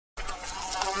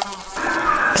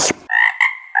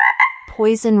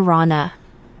Poison Rana.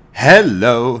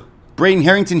 Hello, Braden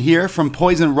Harrington here from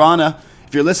Poison Rana.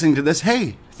 If you're listening to this,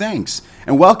 hey, thanks.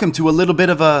 And welcome to a little bit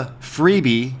of a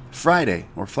freebie Friday,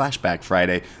 or Flashback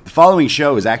Friday. The following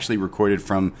show is actually recorded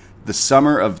from the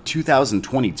summer of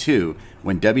 2022,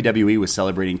 when WWE was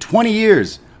celebrating 20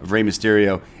 years of Rey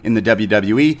Mysterio in the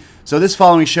WWE. So this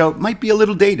following show might be a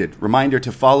little dated. Reminder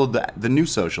to follow the new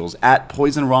socials at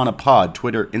Poison Rana Pod,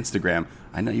 Twitter, Instagram.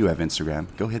 I know you have Instagram.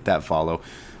 Go hit that follow.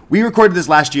 We recorded this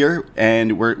last year,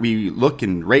 and we look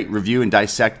and rate, review, and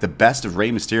dissect the best of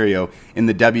Rey Mysterio in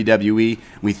the WWE.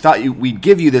 We thought we'd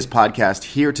give you this podcast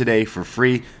here today for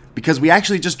free because we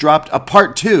actually just dropped a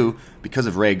part 2 because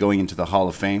of Rey going into the Hall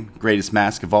of Fame. Greatest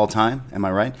mask of all time, am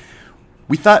I right?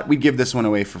 We thought we'd give this one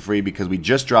away for free because we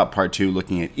just dropped part 2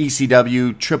 looking at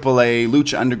ECW, AAA,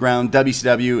 Lucha Underground,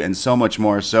 WCW, and so much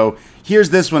more. So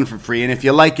here's this one for free, and if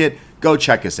you like it, go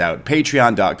check us out.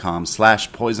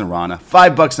 Patreon.com/PoisonRana.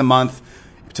 $5 a month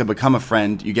to become a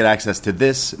friend. You get access to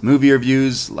this, movie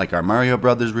reviews, like our Mario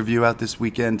Brothers review out this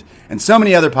weekend, and so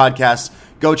many other podcasts.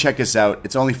 Go check us out.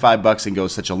 It's only $5 and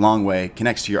goes such a long way.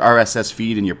 Connects to your RSS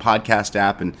feed and your podcast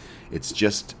app, and it's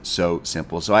just so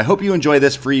simple. So I hope you enjoy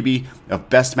this freebie of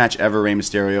Best Match Ever Rey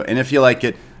Mysterio, and if you like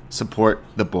it, support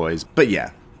the boys. But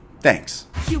yeah, thanks.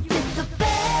 You've been the best.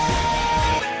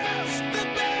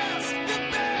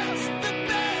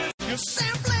 You're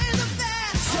simply the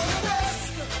best.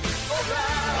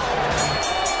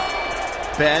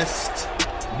 Best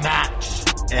match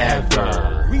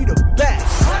ever. We the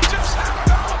best. I just had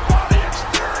an out-of-body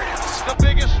experience. The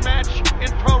biggest match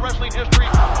in pro wrestling history.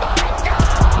 Oh my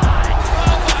God!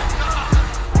 Oh my God!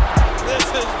 This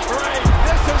is great.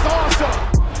 This is awesome.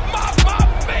 Mamma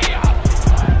mia!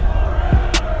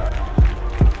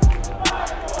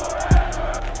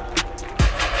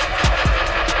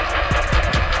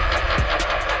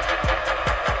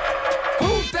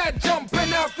 Who's that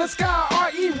jumping out the sky?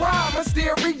 R-E-Y,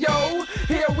 Mysterio.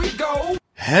 Here we go.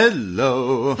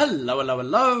 Hello. Hello, hello,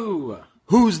 hello.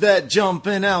 Who's that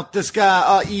jumping out the sky?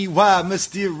 R-E-Y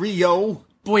Mysterio.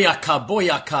 Boyaka,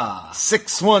 boyaka.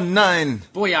 619.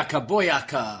 Boyaka,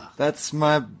 boyaka. That's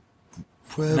my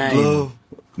Pueblo.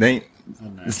 Name. Oh,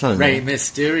 no. It's not a Rey name.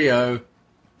 Mysterio.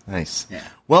 Nice. Yeah.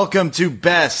 Welcome to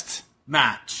Best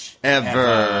Match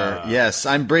Ever. Yes,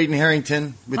 I'm Braden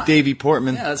Harrington with Davey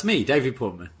Portman. Yeah, that's me, Davey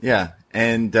Portman. Yeah,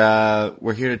 and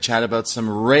we're here to chat about some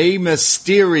Rey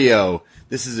Mysterio.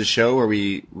 This is a show where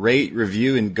we rate,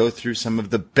 review, and go through some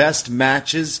of the best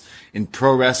matches in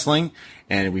pro wrestling.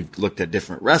 And we've looked at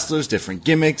different wrestlers, different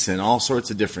gimmicks, and all sorts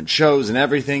of different shows and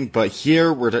everything. But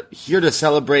here we're here to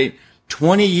celebrate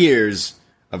 20 years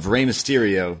of Rey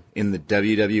Mysterio in the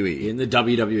WWE. In the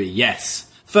WWE,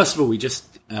 yes. First of all, we just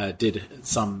did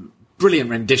some brilliant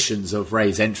renditions of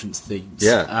Rey's entrance themes.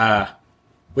 Yeah.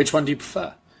 Which one do you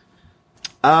prefer?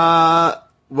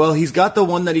 Well, he's got the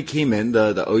one that he came in,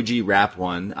 the OG rap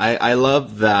one. I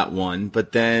love that one,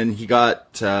 but then he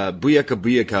got Booyaka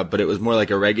Booyaka, but it was more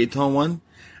like a reggaeton one.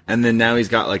 And then now he's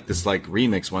got like this like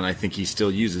remix one I think he still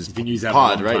uses. You can use that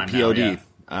Pod, for a long right? time now, POD.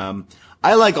 yeah.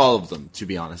 I like all of them, to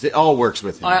be honest. It all works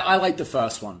with him. I like the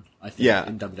first one, I think, Yeah.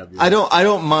 in WWE. I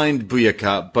don't mind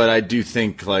Booyaka, but I do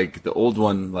think like the old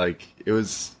one, like it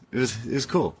was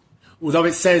cool. Although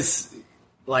it says,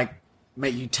 like,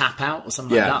 make you tap out or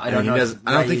something Yeah, like that. I don't know.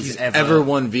 I don't think he's ever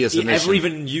won via submission. He ever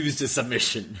even used a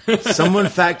submission. Someone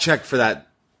fact check for that.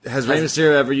 Has Rey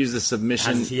Mysterio ever used a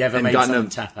submission Has he ever and made gotten someone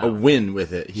tap out? a win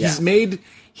with it? Yeah. He's made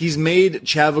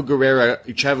Chavo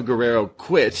Guerrero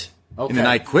quit in an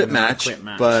I Quit match,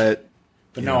 but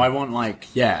no, I want like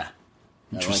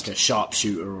like a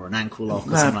sharpshooter or an ankle lock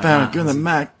or something like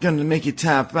that. gonna make you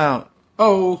tap out.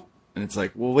 Oh, And it's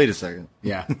like, well, wait a second.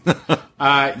 yeah,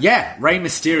 Rey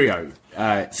Mysterio,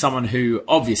 someone who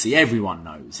obviously everyone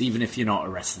knows, even if you're not a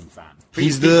wrestling fan.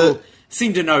 People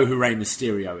seem to know who Rey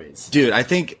Mysterio is. Dude, I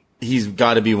think he's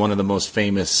got to be one of the most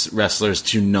famous wrestlers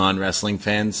to non-wrestling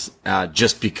fans,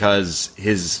 just because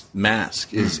his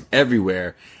mask is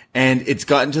everywhere. And it's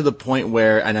gotten to the point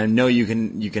where, and I know you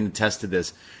can attest to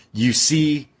this, you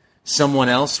see someone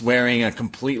else wearing a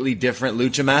completely different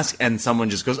lucha mask, and someone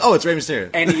just goes, "Oh, it's Rey Mysterio."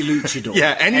 Any luchador.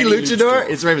 Yeah, any luchador,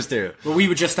 it's Rey Mysterio. Well, we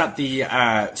were just at the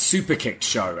Super Kicked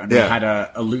show, and we had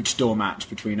a luchador match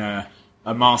between a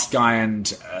masked guy and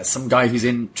some guy who's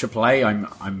in AAA.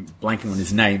 I'm blanking on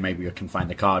his name. Maybe I can find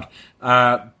the card.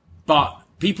 But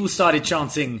people started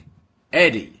chanting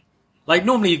Eddie. Like,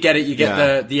 normally you get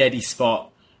the Eddie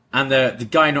spot, and the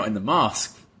guy not in the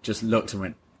mask just looked and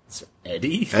went,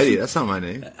 Eddie? Eddie, that's not my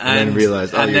name. And then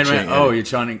realized, you're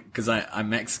chanting because I'm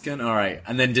Mexican? All right.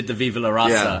 And then did the Viva La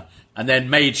Raza and then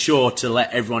made sure to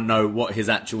let everyone know what his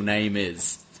actual name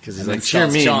is. Because he's And like, then cheer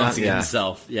starts me, not, chanting yeah.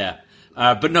 himself. Yeah.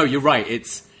 But no, you're right.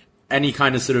 It's any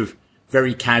kind of sort of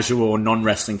very casual or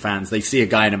non-wrestling fans. They see a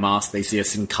guy in a mask, they see a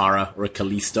Sin Cara or a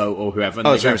Kalisto or whoever. And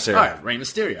Oh, they it's go, Rey Mysterio. Oh, Rey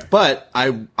Mysterio. But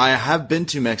I have been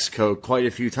to Mexico quite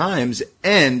a few times,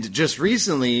 and just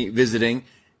recently visiting,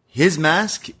 his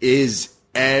mask is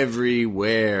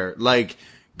everywhere. Like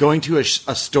going to a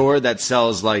store that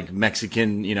sells like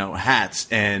Mexican, hats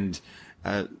and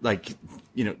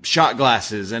shot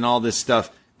glasses and all this stuff.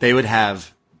 They would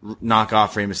have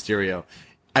knockoff Rey Mysterio.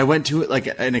 I went to like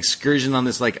an excursion on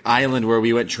this like island where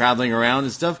we went traveling around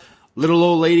and stuff. Little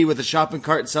old lady with a shopping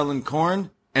cart selling corn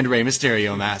and Rey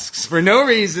Mysterio masks for no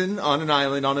reason on an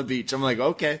island on a beach. I'm like,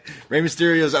 okay, Rey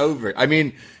Mysterio's over. I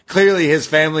mean, clearly his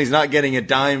family's not getting a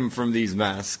dime from these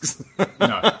masks.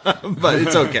 No. But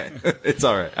it's okay. It's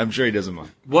all right. I'm sure he doesn't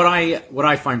mind. What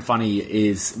I find funny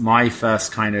is my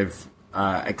first kind of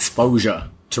exposure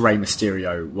to Rey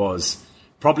Mysterio was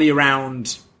probably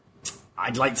around,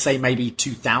 I'd like to say maybe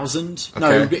 2000. No,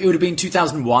 Okay. it would have been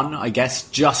 2001, I guess,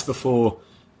 just before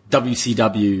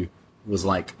WCW was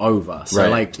like over.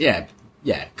 So Right.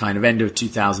 kind of end of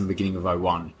 2000, beginning of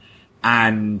 01.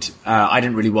 And I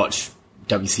didn't really watch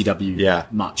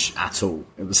WCW much at all.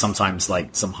 It was sometimes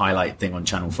like some highlight thing on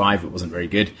Channel 5. It wasn't very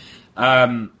good.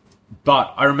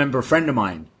 But I remember a friend of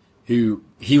mine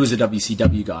he was a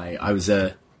WCW guy. I was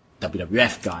a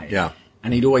WWF guy. Yeah.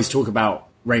 And he'd always talk about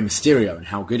Rey Mysterio and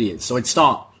how good he is. So I'd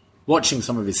start watching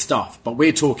some of his stuff, but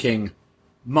we're talking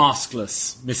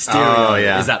maskless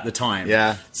Mysterio is at the time.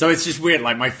 Yeah. So it's just weird.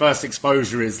 Like my first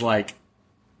exposure is like,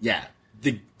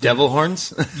 the Devil horns?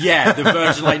 the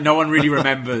version like no one really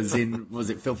remembers in, was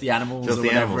it Filthy Animals or Filthy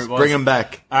whatever animals. it was? Bring them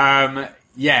back.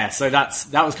 So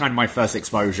that was kind of my first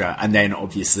exposure, and then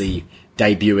obviously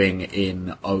debuting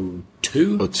in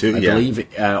 02, I believe,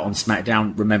 on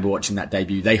SmackDown. Remember watching that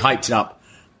debut. They hyped it up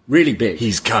really big.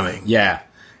 He's coming. Yeah.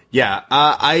 Yeah,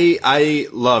 I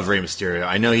love Rey Mysterio.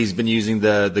 I know he's been using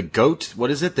the GOAT. What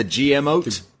is it? The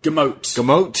GMOT?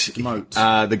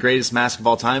 Gamote. The greatest mask of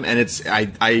all time. And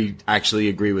I actually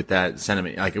agree with that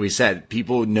sentiment. Like we said,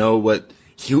 people know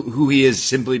who he is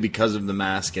simply because of the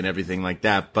mask and everything like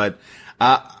that. But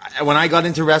when I got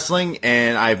into wrestling,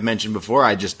 and I've mentioned before,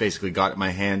 I just basically got my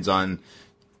hands on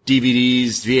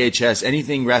DVDs, VHS,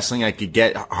 anything wrestling I could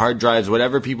get, hard drives,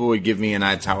 whatever people would give me, and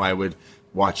that's how I would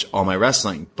watch all my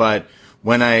wrestling. But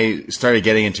when I started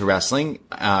getting into wrestling,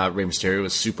 Rey Mysterio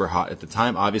was super hot at the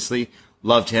time, obviously.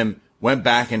 Loved him. Went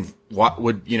back and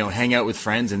would, hang out with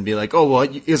friends and be like, oh, well,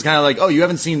 it was kind of like, oh, you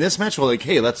haven't seen this match? Well, like,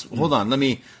 hey, hold on. Let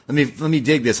me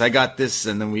dig this. I got this.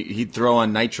 And then he'd throw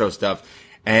on Nitro stuff.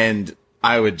 And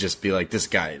I would just be like, this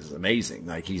guy is amazing.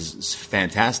 Like, he's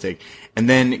fantastic. And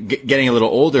then getting a little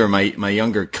older, my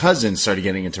younger cousin started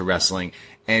getting into wrestling.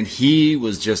 And he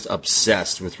was just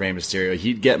obsessed with Rey Mysterio.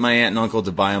 He'd get my aunt and uncle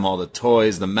to buy him all the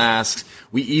toys, the masks.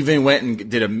 We even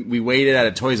went and we waited at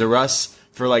a Toys R Us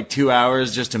for like 2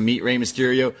 hours just to meet Rey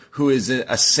Mysterio, who is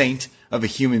a saint of a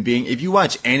human being. If you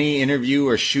watch any interview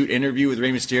or shoot interview with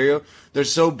Rey Mysterio, they're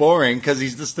so boring because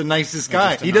he's just the nicest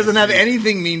guy. He doesn't have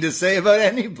anything mean to say about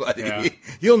anybody. Yeah.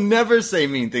 He'll never say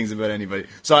mean things about anybody.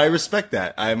 So I respect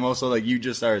that. I'm also like, you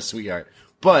just are a sweetheart.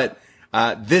 But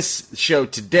this show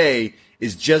today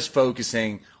is just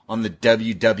focusing on the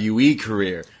WWE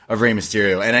career of Rey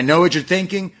Mysterio. And I know what you're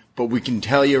thinking, but we can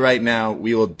tell you right now,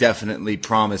 we will definitely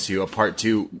promise you a part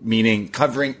 2, meaning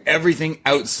covering everything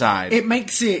outside. It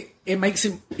makes it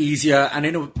easier and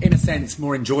in a sense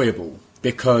more enjoyable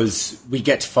because we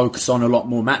get to focus on a lot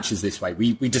more matches this way.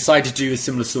 We decided to do a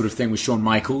similar sort of thing with Shawn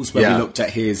Michaels where we looked at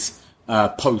his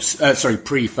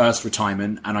pre-first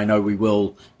retirement, and I know we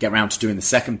will get around to doing the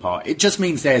second part. It just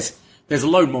means there's a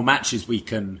load more matches we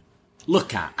can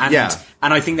look at.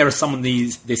 And I think there are some on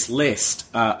this list.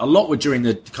 A lot were during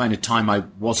the kind of time I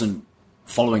wasn't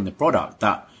following the product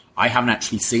that I haven't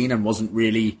actually seen and wasn't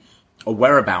really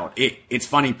aware about. It's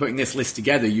funny putting this list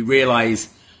together. You realize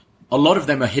a lot of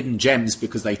them are hidden gems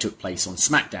because they took place on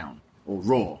SmackDown or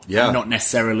Raw. Yeah. Not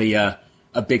necessarily a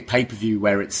big pay-per-view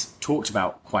where it's talked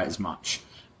about quite as much.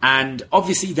 And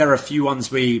obviously there are a few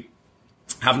ones we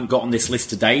haven't got on this list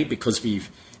today because we've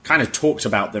kind of talked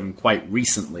about them quite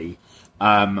recently.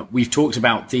 We've talked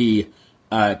about the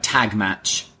tag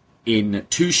match in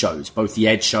 2 shows, both the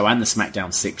Edge show and the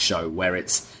SmackDown 6 show, where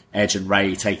it's Edge and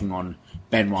Ray taking on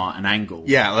Benoit and Angle.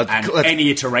 Yeah, let's any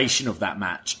iteration of that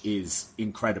match is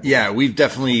incredible. Yeah, we've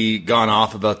definitely gone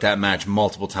off about that match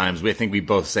multiple times. I think we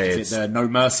both say it's the No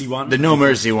Mercy one. The No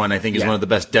Mercy one, I think, is one of the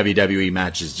best WWE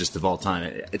matches just of all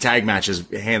time. Tag matches,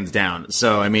 hands down.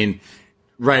 So, I mean,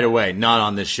 right away, not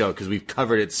on this show because we've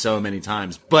covered it so many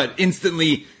times. But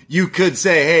instantly, you could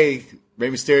say, "Hey,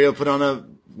 Rey Mysterio put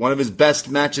on one of his best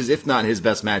matches, if not his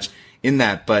best match, in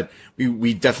that." But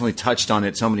we definitely touched on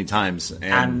it so many times,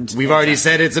 and we've already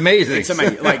said it's amazing. It's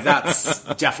amazing. Like, that's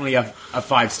definitely a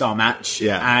 5-star match.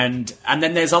 Yeah. And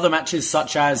then there's other matches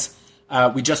such as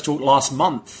we just talked last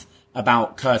month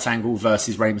about Kurt Angle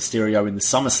versus Rey Mysterio in the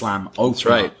SummerSlam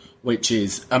opener, right. which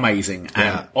is amazing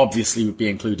and obviously would be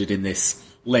included in this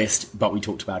list, but we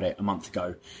talked about it a month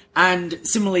ago. And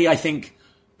similarly, I think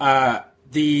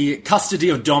the Custody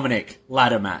of Dominic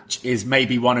ladder match is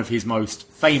maybe one of his most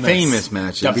famous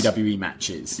matches. WWE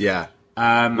matches. Yeah.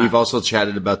 We've also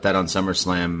chatted about that on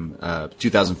SummerSlam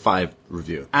 2005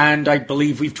 review. And I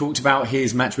believe we've talked about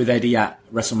his match with Eddie at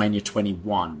WrestleMania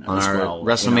 21 on as our well.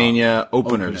 WrestleMania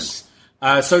openers.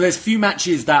 So there's few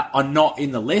matches that are not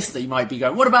in the list that you might be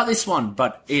going, what about this one?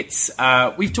 But it's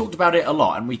we've talked about it a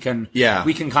lot, and we can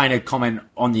kind of comment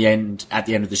at the end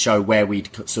of the show where we'd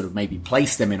sort of maybe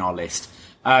place them in our list.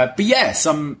 But yeah,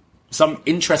 some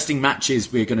interesting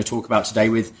matches we're going to talk about today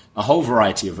with a whole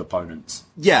variety of opponents.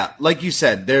 Yeah, like you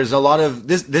said, there's a lot of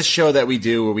this show that we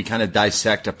do where we kind of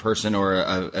dissect a person or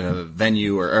a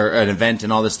venue or an event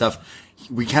and all this stuff.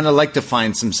 We kind of like to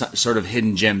find some sort of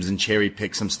hidden gems and cherry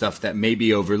pick some stuff that may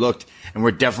be overlooked, and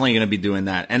we're definitely going to be doing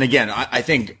that. And again, I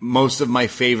think most of my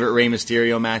favorite Rey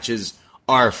Mysterio matches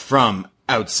are from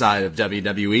outside of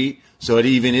WWE, so it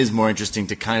even is more interesting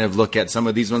to kind of look at some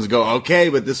of these ones and go, okay,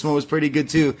 but this one was pretty good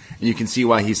too, and you can see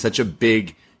why he's such a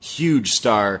big, huge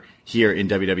star here in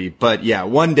WWE. But yeah,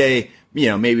 one day,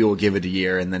 maybe we'll give it a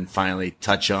year and then finally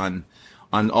touch on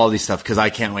all these stuff, because I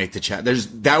can't wait to chat.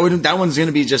 That one's going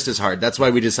to be just as hard. That's why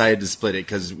we decided to split it,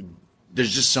 because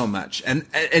there's just so much. And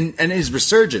his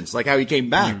resurgence, like how he came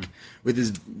back with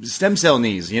his stem cell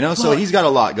knees, so he's got a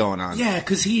lot going on. Yeah,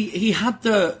 because he had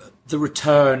the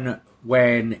return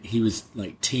when he was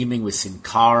like teaming with Sin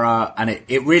Cara, and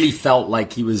it really felt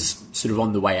like he was sort of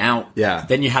on the way out. Yeah.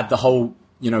 Then you had the whole,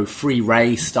 free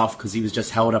Ray stuff, because he was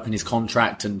just held up in his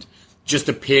contract and just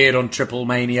appeared on Triple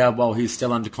Mania while he was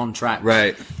still under contract.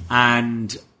 Right.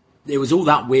 And it was all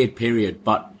that weird period,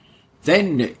 but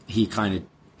then he kind of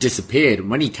disappeared, and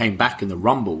when he came back in the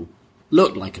Rumble,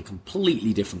 looked like a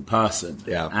completely different person.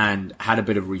 Yeah. And had a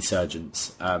bit of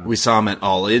resurgence. We saw him at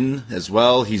All In as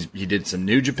well. He did some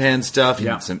New Japan stuff. He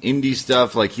did some indie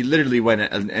stuff. Like, he literally went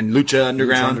and Lucha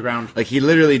Underground. Like, he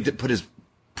literally put his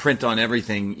print on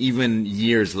everything, even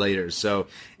years later. So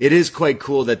it is quite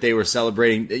cool that they were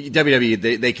celebrating.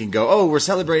 WWE, they can go, oh, we're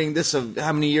celebrating this of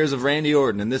how many years of Randy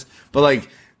Orton and this. But like,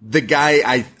 the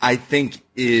guy I think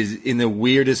is, in the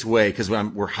weirdest way, because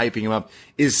we're hyping him up,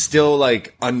 is still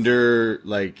like under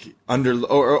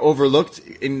or overlooked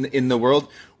in the world.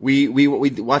 We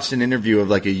watched an interview of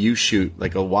like a U-Shoot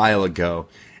like a while ago,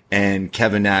 and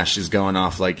Kevin Nash is going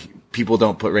off like, people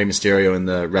don't put Rey Mysterio in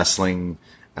the wrestling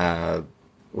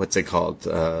what's it called?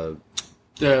 The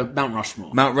Mount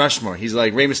Rushmore. Mount Rushmore. He's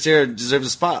like, Rey Mysterio deserves a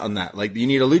spot on that. Like, you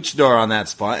need a luchador on that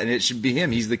spot, and it should be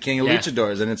him. He's the king of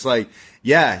luchadors. And it's like,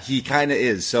 yeah, he kind of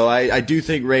is. So I do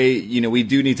think Rey, we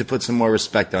do need to put some more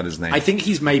respect on his name. I think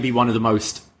he's maybe one of the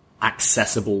most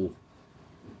accessible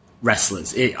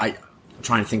wrestlers. I'm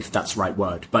trying to think if that's the right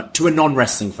word, but to a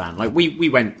non-wrestling fan. Like, we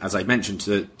went, as I mentioned,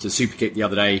 to Superkick the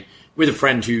other day with a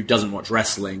friend who doesn't watch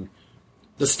wrestling.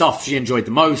 The stuff she enjoyed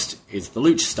the most is the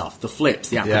lucha stuff, the flips,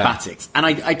 the acrobatics. And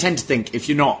I tend to think, if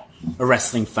you're not a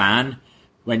wrestling fan,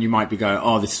 when you might be going,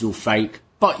 oh, this is all fake,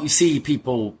 but you see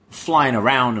people flying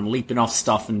around and leaping off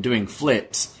stuff and doing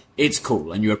flips, it's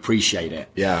cool and you appreciate it.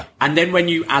 Yeah. And then when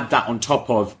you add that on top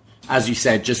of, as you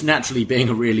said, just naturally being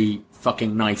a really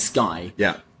fucking nice guy.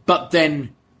 Yeah. But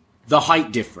then the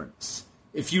height difference.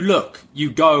 If you look, you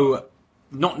go,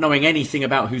 not knowing anything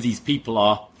about who these people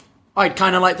are, I'd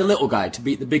kind of like the little guy to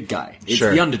beat the big guy. It's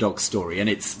the underdog story, and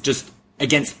it's just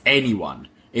against anyone.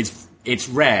 It's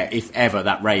rare, if ever,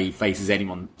 that Rey faces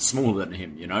anyone smaller than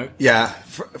him, Yeah,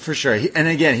 for sure. And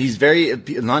again, he's very,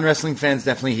 non-wrestling fans,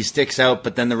 definitely, he sticks out,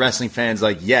 but then the wrestling fans,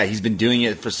 like, yeah, he's been doing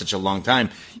it for such a long time.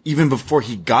 Even before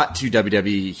he got to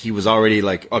WWE, he was already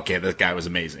like, okay, this guy was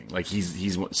amazing. Like,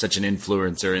 he's such an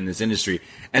influencer in this industry.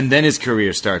 And then his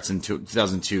career starts in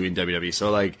 2002 in WWE. So,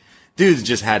 like, dude's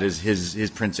just had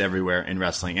his prints everywhere in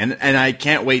wrestling. And I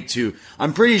can't wait to...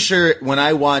 I'm pretty sure when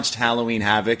I watched Halloween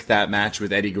Havoc, that match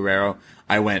with Eddie Guerrero,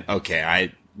 I went,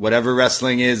 okay, whatever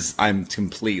wrestling is, I'm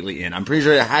completely in. I'm pretty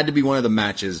sure it had to be one of the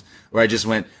matches where I just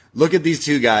went, look at these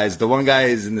two guys. The one guy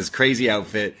is in this crazy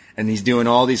outfit, and he's doing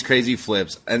all these crazy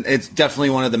flips. And it's definitely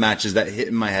one of the matches that hit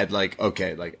in my head like,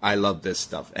 okay, like, I love this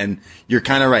stuff. And you're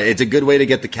kind of right. It's a good way to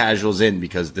get the casuals in,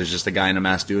 because there's just a guy in a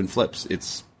mask doing flips.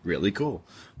 really cool.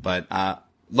 But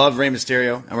love Rey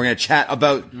Mysterio, and we're going to chat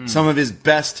about some of his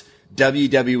best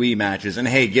WWE matches. And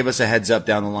hey, give us a heads up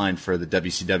down the line for the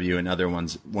WCW and other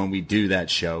ones when we do that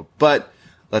show. But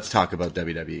let's talk about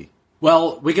WWE.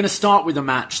 Well, we're going to start with a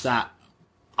match that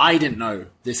I didn't know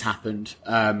this happened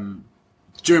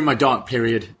during my dark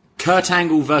period. Kurt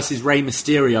Angle versus Rey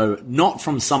Mysterio, not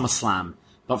from SummerSlam,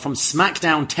 but from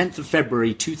SmackDown 10th of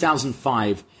February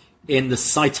 2005 in the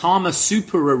Saitama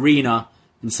Super Arena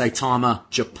in Saitama,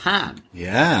 Japan.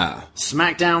 Yeah.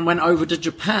 SmackDown went over to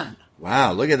Japan.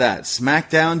 Wow, look at that.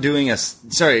 SmackDown doing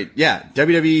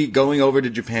WWE going over to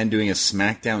Japan doing a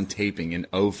SmackDown taping in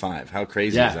 2005. How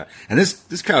crazy is that? And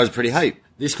this crowd is pretty hype.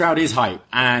 This crowd is hype,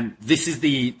 and this is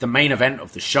the main event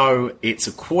of the show. It's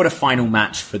a quarterfinal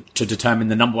match to determine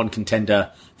the number one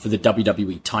contender for the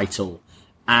WWE title.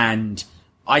 And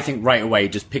I think right away,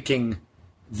 just picking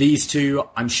these two,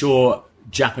 I'm sure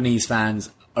Japanese fans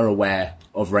are aware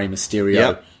of Rey Mysterio.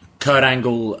 Yep. Kurt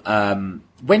Angle,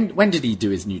 when did he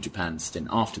do his New Japan stint?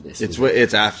 After this?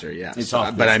 It's after, yeah. It's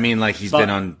after but this. I mean, like, he's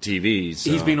been on TV. So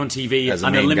he's been on TV, as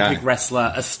an main Olympic guy.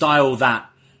 wrestler, a style that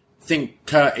I think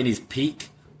Kurt in his peak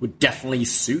would definitely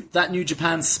suit that New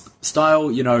Japan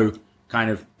style, kind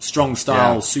of strong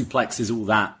style, suplexes, all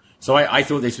that. So I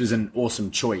thought this was an awesome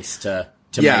choice to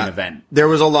main event. There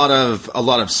was a lot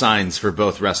of signs for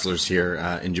both wrestlers here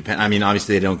in Japan. I mean,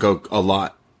 obviously they don't go a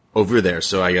lot over there,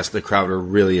 so I guess the crowd are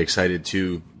really excited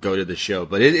to go to the show.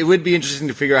 But it would be interesting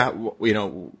to figure out,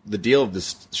 the deal of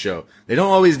this show. They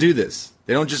don't always do this.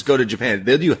 They don't just go to Japan.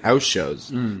 They'll do house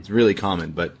shows. It's really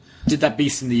common, but Did that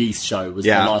Beast in the East show was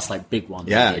the last big one.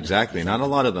 Yeah, exactly. Not a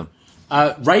lot of them.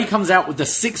 Ray comes out with the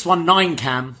 619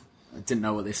 cam. I didn't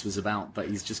know what this was about, but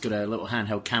he's just got a little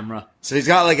handheld camera. So he's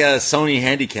got like a Sony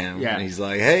Handycam, Yeah. and he's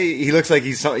like, "Hey," he looks like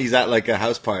he's at like a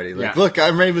house party. Like, Yeah. "Look,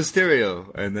 I'm Rey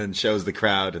Mysterio," and then shows the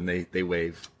crowd, and they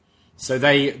wave. So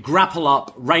they grapple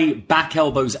up. Ray back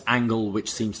elbows Angle, which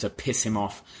seems to piss him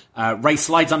off. Ray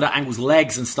slides under Angle's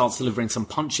legs and starts delivering some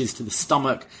punches to the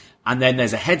stomach. And then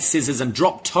there's a head scissors and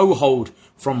drop toe hold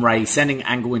from Ray, sending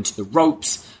Angle into the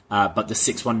ropes. But the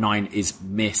 619 is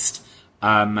missed.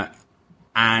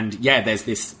 And yeah, there's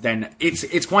this. Then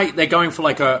it's quite. They're going for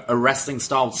like a wrestling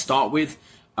style to start with.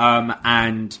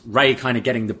 And Ray kind of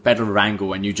getting the better of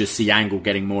Angle, and you just see Angle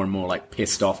getting more and more like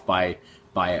pissed off by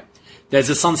it. There's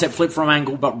a sunset flip from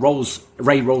Angle, but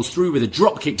Ray rolls through with a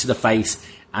drop kick to the face,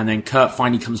 and then Kurt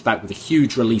finally comes back with a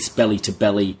huge release belly to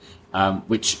belly,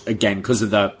 which again, because of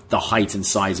the height and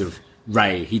size of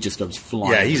Ray, he just goes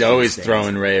flying. Yeah, he's always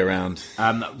throwing Ray around.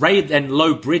 Ray then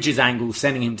low bridges Angle,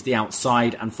 sending him to the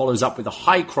outside, and follows up with a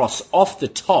high cross off the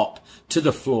top to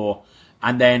the floor.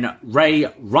 And then Ray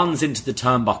runs into the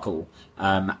turnbuckle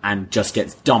and just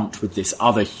gets dumped with this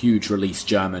other huge release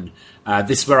German.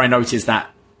 This is where I noticed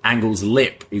that Angle's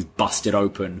lip is busted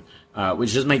open,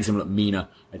 which just makes him look meaner,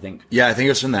 I think. Yeah, I think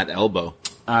it was from that elbow.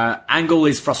 Angle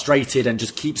is frustrated and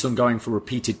just keeps on going for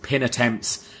repeated pin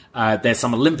attempts. There's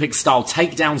some Olympic-style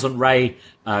takedowns on Ray.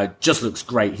 Just looks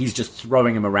great. He's just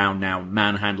throwing him around now,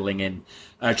 manhandling in.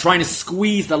 Trying to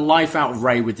squeeze the life out of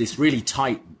Ray with this really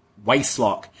tight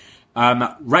waistlock.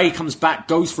 Ray comes back,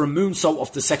 goes for a moonsault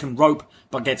off the second rope,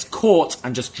 but gets caught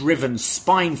and just driven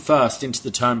spine first into the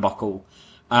turnbuckle.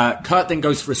 Kurt then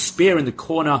goes for a spear in the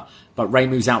corner, but Ray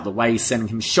moves out the way, sending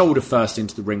him shoulder first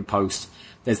into the ring post.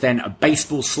 There's then a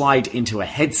baseball slide into a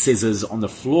head scissors on the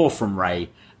floor from Ray,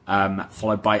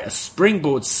 followed by a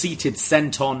springboard seated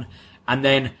senton, and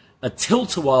then a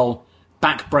tilt-a-whirl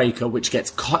backbreaker, which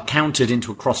gets countered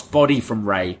into a crossbody from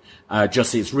Ray.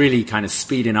 It's really kind of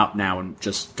speeding up now and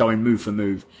just going move for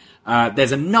move.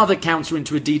 There's another counter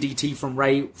into a DDT from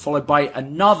Ray, followed by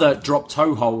another drop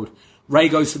toe hold. Ray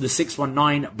goes for the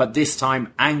 619, but this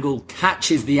time Angle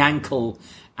catches the ankle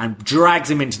and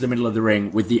drags him into the middle of the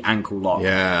ring with the ankle lock.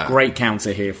 Yeah. Great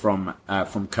counter here from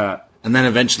Kurt. And then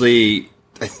eventually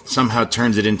somehow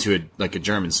turns it into a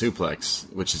German suplex,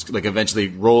 which is like eventually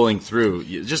rolling through.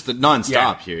 Just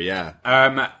non-stop here,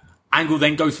 yeah. Angle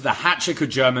then goes for the Hatchiker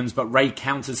Germans, but Ray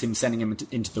counters him, sending him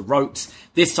into the ropes.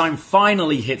 This time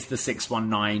finally hits the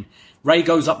 619. Ray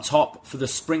goes up top for the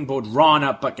springboard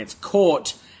Rana, but gets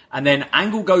caught. And then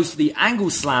Angle goes for the Angle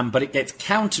Slam, but it gets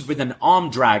countered with an arm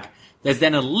drag. There's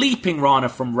then a leaping Rana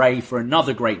from Ray for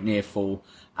another great near fall.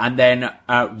 And then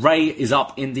Ray is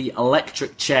up in the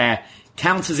electric chair,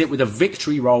 counters it with a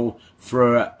victory roll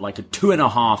for like a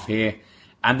 2.5 here.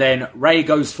 And then Ray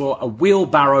goes for a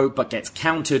wheelbarrow, but gets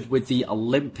countered with the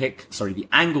the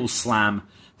Angle Slam.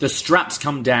 The straps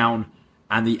come down,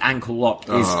 and the ankle lock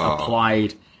is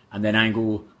applied. And then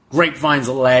Angle grapevines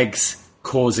the legs,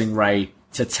 causing Ray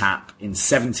to tap in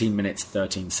 17 minutes,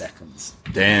 13 seconds.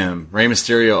 Damn. Rey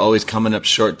Mysterio always coming up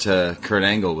short to Kurt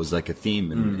Angle was like a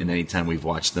theme in any time we've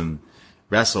watched them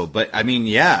wrestle. But, I mean,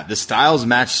 yeah, the styles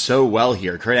match so well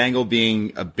here. Kurt Angle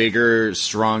being a bigger,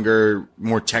 stronger,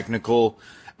 more technical,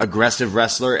 aggressive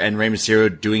wrestler, and Rey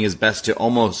Mysterio doing his best to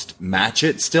almost match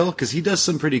it still, because he does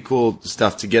some pretty cool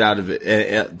stuff to get out of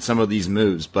it, some of these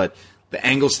moves. But the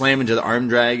angle slam into the arm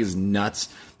drag is nuts.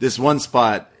 This one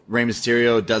spot, Rey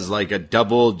Mysterio does like a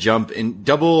double jump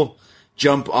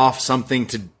off something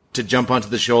to jump onto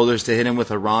the shoulders to hit him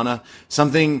with a Rana.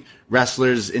 Something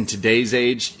wrestlers in today's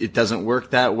age, it doesn't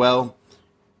work that well.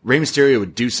 Rey Mysterio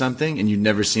would do something and you'd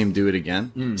never see him do it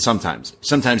again. Sometimes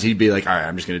he'd be like, all right,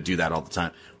 I'm just going to do that all the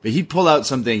time. But he'd pull out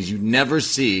some things you never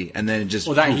see, and then it just...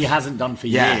 Well, that he hasn't done for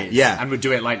years. Yeah. And would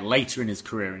do it, like, later in his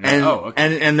career. And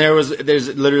okay. And there's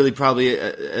literally probably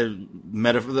a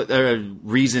metaphor, a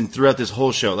reason throughout this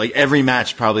whole show. Like, every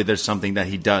match, probably there's something that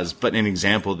he does, but an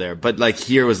example there. But, like,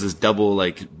 here was this double,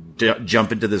 like,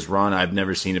 jump into this run. I've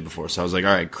never seen it before. So I was like,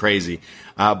 all right, crazy.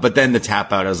 But then the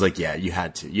tap out, I was like, yeah, you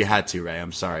had to, Ray.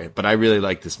 I'm sorry. But I really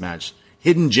like this match.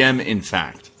 Hidden gem, in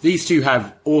fact. These two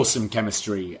have awesome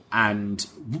chemistry, and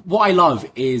what I love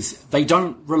is they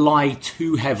don't rely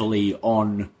too heavily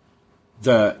on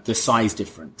the size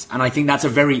difference, and I think that's a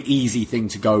very easy thing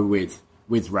to go with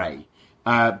Ray.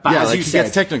 But yeah, as like you he said,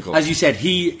 gets technical. As you said,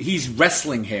 he's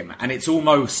wrestling him, and it's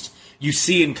almost, you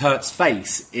see in Kurt's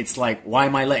face, it's like, why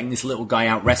am I letting this little guy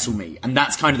out wrestle me? And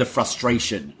that's kind of the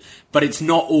frustration. But it's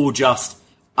not all just,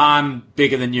 I'm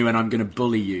bigger than you and I'm going to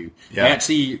bully you. Yeah. They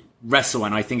actually wrestle,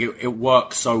 and I think it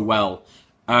works so well.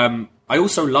 I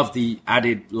also love the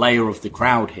added layer of the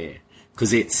crowd here,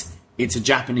 because it's a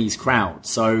Japanese crowd,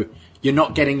 so you're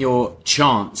not getting your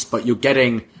chants, but you're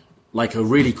getting like a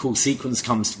really cool sequence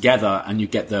comes together, and you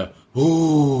get the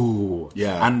ooh,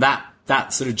 yeah, and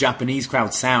that sort of Japanese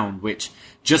crowd sound, which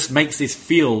just makes this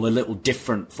feel a little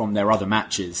different from their other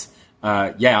matches.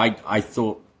 I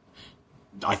thought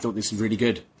this was really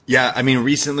good. Yeah, I mean,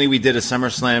 recently we did a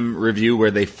SummerSlam review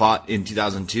where they fought in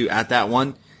 2002 at that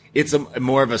one. It's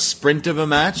more of a sprint of a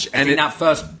match. And that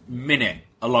first minute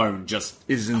alone just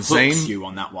is insane. Hooks you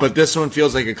on that one. But this one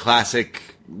feels like a classic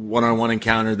one-on-one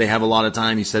encounter. They have a lot of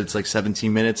time. You said it's like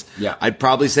 17 minutes. Yeah. I'd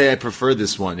probably say I prefer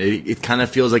this one. It kind of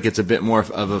feels like it's a bit more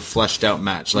of a fleshed out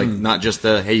match. Like not just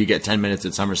hey, you get 10 minutes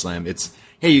at SummerSlam. It's,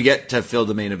 hey, you get to fill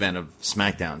the main event of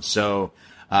SmackDown. So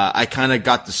I kind of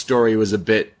got the story was a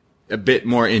bit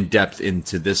more in depth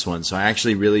into this one, so I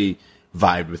actually really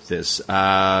vibed with this.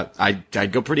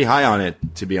 I'd go pretty high on it,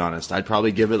 to be honest. I'd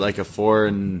probably give it like a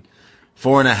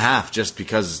 4.5, just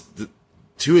because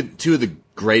two of the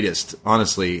greatest.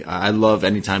 Honestly, I love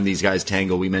anytime these guys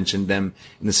tangle. We mentioned them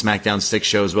in the SmackDown 6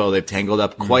 show as well. They've tangled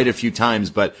up quite a few times,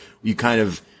 but you kind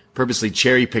of purposely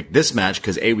cherry picked this match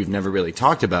because we've never really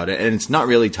talked about it, and it's not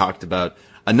really talked about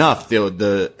enough.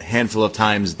 The handful of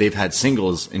times they've had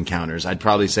singles encounters, I'd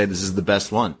probably say this is the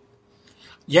best one.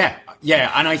 Yeah,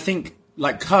 and I think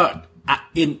like Kurt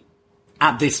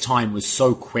at this time was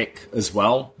so quick as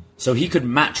well, so he could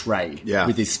match Ray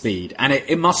with his speed, and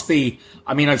it must be.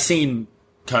 I mean, I've seen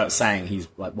Kurt saying he's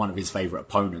like one of his favorite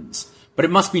opponents, but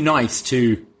it must be nice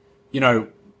to,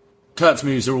 Kurt's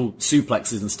moves are all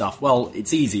suplexes and stuff. Well,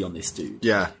 it's easy on this dude.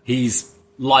 Yeah, he's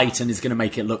light and is going to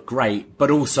make it look great, but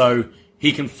also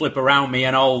he can flip around me,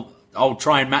 and I'll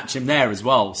try and match him there as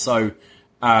well. So,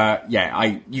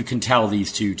 you can tell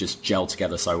these two just gel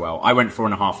together so well. I went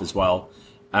 4.5 as well.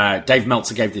 Dave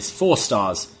Meltzer gave this 4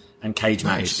 stars, and Cage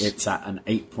Match, it's at an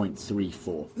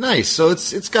 8.34. Nice. So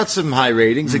it's got some high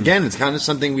ratings. Again, it's kind of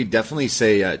something we definitely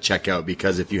say check out,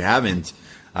 because if you haven't,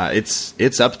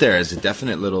 it's up there as a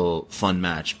definite little fun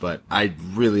match. But I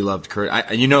really loved Kurt.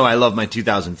 I love my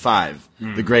 2005,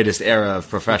 the greatest era of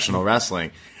professional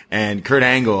wrestling. And Kurt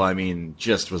Angle, I mean,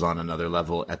 just was on another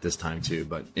level at this time too.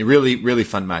 But a really, really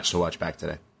fun match to watch back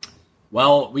today.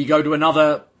 Well, we go to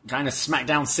another kind of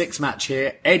SmackDown 6 match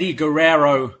here. Eddie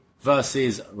Guerrero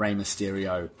versus Rey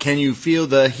Mysterio. Can you feel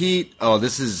the heat? Oh,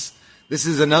 this is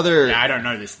another... Yeah, I don't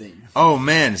know this theme. Oh,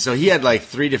 man. So he had like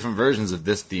 3 different versions of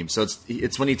this theme. So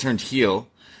it's when he turned heel.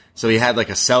 So he had like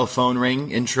a cell phone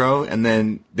ring intro, and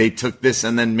then they took this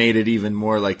and then made it even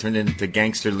more like turned it into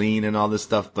Gangster Lean and all this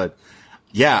stuff. But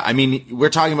yeah, I mean, we're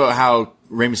talking about how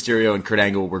Rey Mysterio and Kurt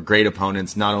Angle were great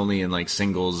opponents, not only in like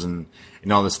singles and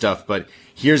all this stuff, but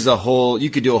here's you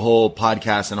could do a whole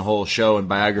podcast and a whole show and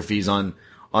biographies on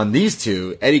these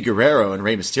two, Eddie Guerrero and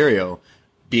Rey Mysterio,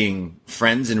 being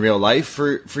friends in real life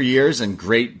for years and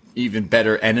great, even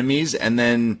better enemies, and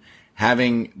then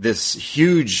having this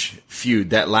huge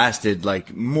feud that lasted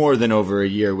like more than over a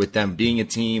year with them being a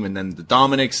team, and then the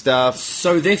Dominic stuff.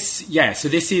 So this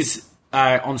is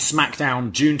on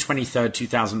SmackDown, June 23rd,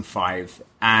 2005.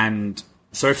 And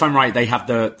so if I'm right, they have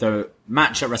the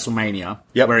match at WrestleMania,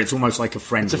 where it's almost like a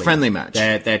friendly. It's a friendly match.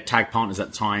 They're tag partners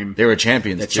at the time. They were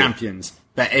champions. They're champions.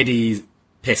 But Eddie's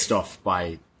pissed off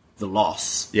by the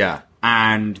loss. Yeah.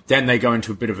 And then they go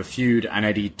into a bit of a feud, and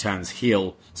Eddie turns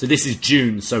heel. So this is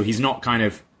June, so he's not kind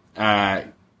of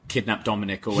kidnapped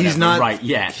Dominic or whatever. He's not right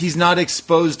yet. He's not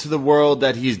exposed to the world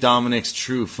that he's Dominic's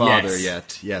true father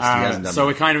yet. Yes, he hasn't done so that.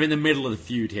 we're kind of in the middle of the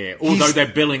feud here, although they're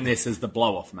billing this as the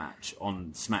blow-off match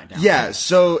on SmackDown. Yeah,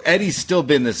 so Eddie's still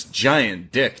been this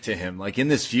giant dick to him. Like, in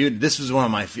this feud, this was one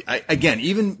of my... Again,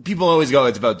 even people always go,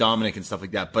 it's about Dominic and stuff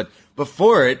like that, but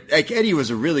before it, like, Eddie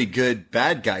was a really good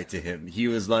bad guy to him. He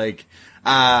was like,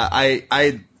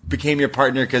 I became your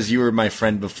partner because you were my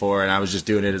friend before, and I was just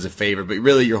doing it as a favor, but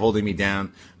really you're holding me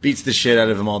down. Beats the shit out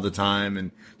of him all the time, and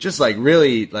just like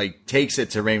really like takes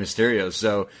it to Rey Mysterio.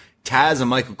 So Taz and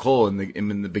Michael Cole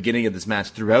in the beginning of this match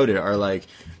throughout it are like,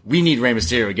 we need Rey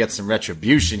Mysterio to get some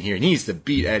retribution here. He needs to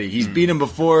beat Eddie. He's beat him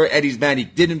before. Eddie's mad he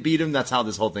didn't beat him. That's how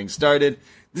this whole thing started.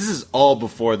 This is all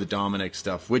before the Dominic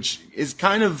stuff, which is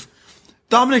kind of...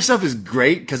 Dominic stuff is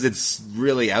great because it's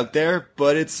really out there,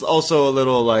 but it's also a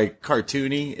little like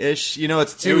cartoony-ish. You know,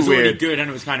 it's too weird. It was already good and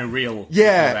it was kind of real.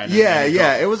 Yeah.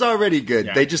 It was already good.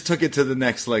 Yeah. They just took it to the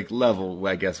next like level,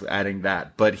 I guess, adding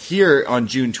that. But here on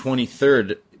June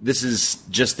 23rd, this is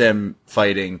just them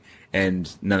fighting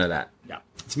and none of that. Yeah,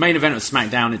 it's main event of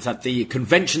SmackDown. It's at the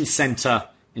Convention Center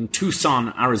in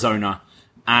Tucson, Arizona,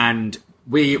 and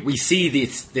we see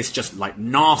this just like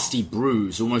nasty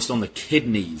bruise almost on the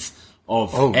kidneys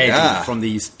of Eddie from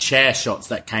these chair shots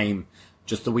that came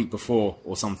just the week before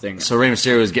or something. So Rey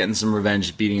Mysterio is getting some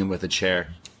revenge, beating him with a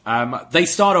chair. They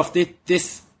start off,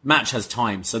 this match has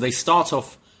time, so they start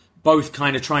off both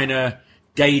kind of trying to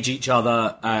gauge each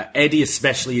other. Eddie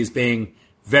especially is being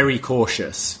very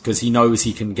cautious because he knows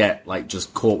he can get like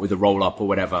just caught with a roll-up or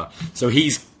whatever. So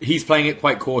he's playing it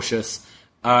quite cautious.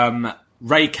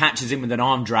 Rey catches him with an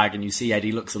arm drag and you see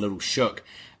Eddie looks a little shook.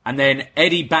 And then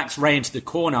Eddie backs Rey into the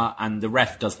corner and the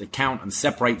ref does the count and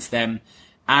separates them.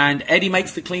 And Eddie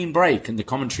makes the clean break and the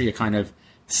commentary are kind of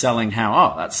selling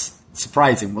how, that's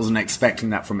surprising. Wasn't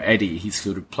expecting that from Eddie. He's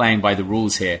sort of playing by the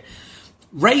rules here.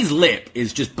 Rey's lip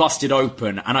is just busted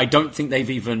open and I don't think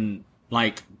they've even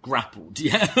like grappled.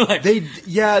 Yeah,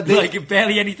 like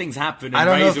barely anything's happened and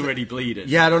Rey's already bleeding.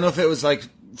 Yeah, I don't know if it was like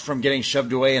from getting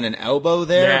shoved away in an elbow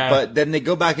there, but then they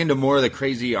go back into more of the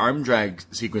crazy arm drag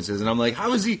sequences, and I'm like,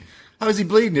 how is he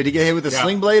bleeding? Did he get hit with a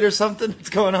sling blade or something? What's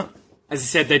going on? As I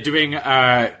said, they're doing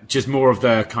just more of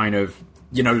the kind of,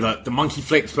 you know, the monkey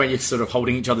flips where you're sort of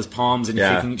holding each other's palms and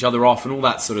you're kicking each other off and all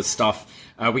that sort of stuff.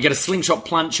 We get a slingshot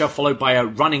plancher followed by a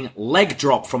running leg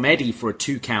drop from Eddie for a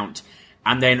 2 count,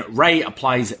 and then Rey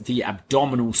applies the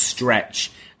abdominal stretch.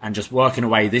 And just working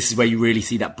away, this is where you really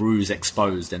see that bruise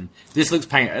exposed. And this looks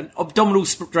painful. An abdominal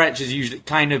stretch is usually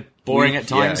kind of boring at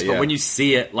times, but when you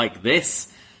see it like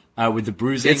this, with the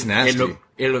bruising, it's nasty.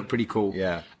 It looked pretty cool.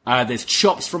 Yeah. There's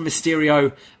chops from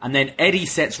Mysterio, and then Eddie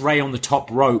sets Rey on the top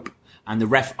rope, and the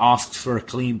ref asks for a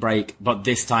clean break, but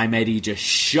this time Eddie just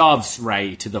shoves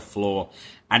Rey to the floor.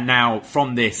 And now,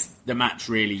 from this, the match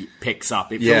really picks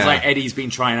up. It feels like Eddie's been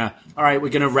trying to, all right, we're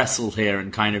going to wrestle here,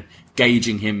 and kind of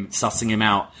gauging him, sussing him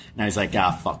out. Now he's like,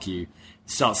 fuck you.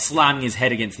 Starts slamming his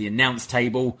head against the announce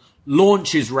table,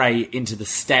 launches Rey into the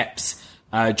steps.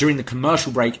 During the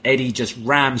commercial break, Eddie just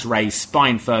rams Rey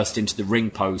spine first into the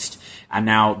ring post. And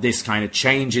now this kind of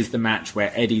changes the match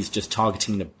where Eddie's just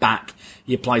targeting the back.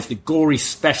 He applies the gory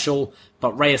special,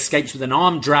 but Rey escapes with an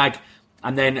arm drag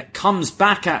and then comes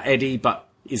back at Eddie, but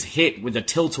is hit with a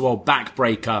tilt-a-whirl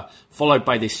backbreaker, followed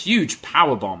by this huge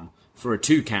powerbomb for a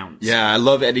 2 count. Yeah, I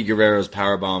love Eddie Guerrero's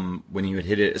powerbomb when he would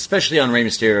hit it, especially on Rey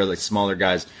Mysterio, like smaller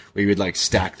guys, where he would like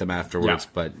stack them afterwards,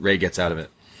 but Rey gets out of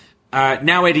it.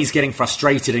 Now Eddie's getting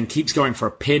frustrated and keeps going for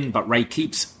a pin, but Rey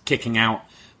keeps kicking out.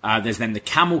 There's then the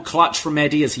camel clutch from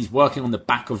Eddie as he's working on the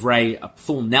back of Rey. A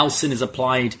full Nelson is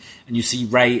applied, and you see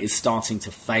Rey is starting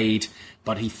to fade,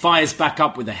 but he fires back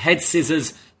up with the head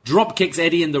scissors, drop kicks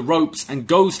Eddie in the ropes and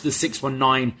goes to the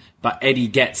 619, but Eddie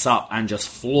gets up and just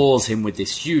floors him with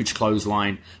this huge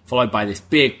clothesline, followed by this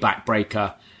big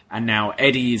backbreaker. And now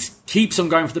Eddie keeps on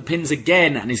going for the pins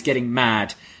again and is getting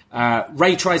mad.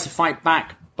 Rey tries to fight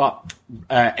back, but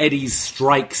Eddie's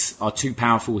strikes are too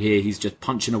powerful here. He's just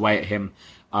punching away at him.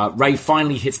 Rey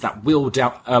finally hits that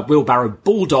wheelbarrow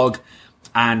bulldog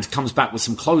and comes back with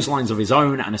some clotheslines of his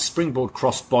own and a springboard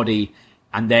crossbody.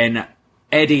 And then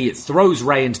Eddie throws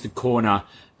Rey into the corner,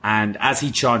 And as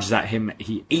he charges at him,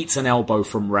 he eats an elbow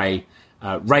from Ray.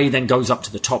 Ray then goes up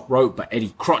to the top rope, but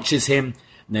Eddie crotches him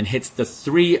and then hits the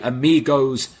 3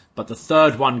 amigos, but the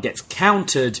third one gets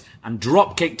countered and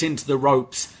drop kicked into the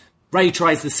ropes. Ray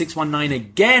tries the 619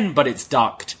 again, but it's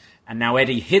ducked. And now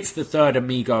Eddie hits the third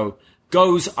amigo,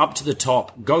 goes up to the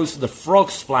top, goes for the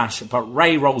frog splash, but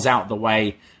Ray rolls out of the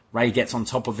way. Ray gets on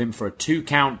top of him for a 2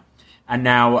 count. And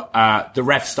now the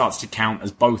ref starts to count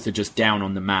as both are just down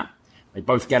on the mat. They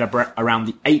both get around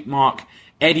the 8 mark.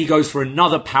 Eddie goes for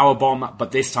another powerbomb,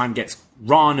 but this time gets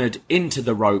Rana'd into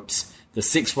the ropes. The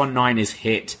 619 is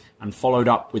hit and followed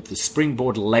up with the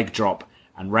springboard leg drop.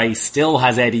 And Ray still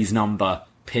has Eddie's number,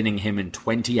 pinning him in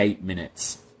 28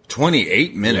 minutes.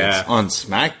 28 minutes on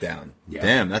SmackDown. Yeah.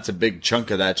 Damn, that's a big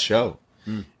chunk of that show.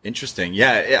 Interesting.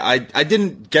 Yeah, I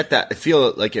didn't get that. I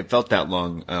feel like it felt that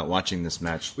long watching this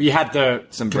match. Well, you had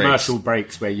some commercial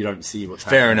breaks where you don't see what's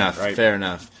happening. Fair enough. Right? Fair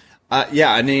enough.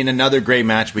 Yeah, I mean, another great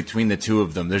match between the two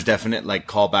of them. There's definite like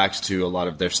callbacks to a lot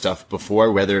of their stuff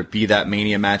before, whether it be that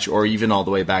Mania match or even all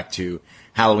the way back to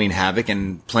Halloween Havoc,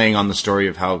 and playing on the story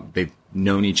of how they've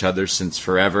known each other since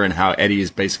forever and how Eddie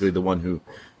is basically the one who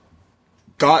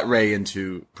got Ray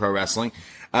into pro wrestling.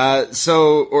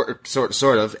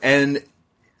 Sort of. And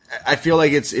I feel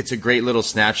like it's a great little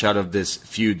snapshot of this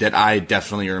feud that I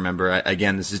definitely remember.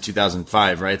 Again, this is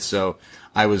 2005, right? So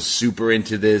I was super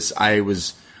into this. I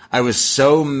was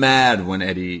so mad when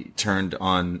Eddie turned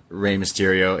on Rey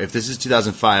Mysterio. If this is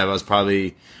 2005, I was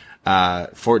probably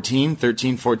 13,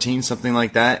 14, something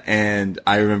like that. And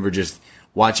I remember just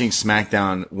watching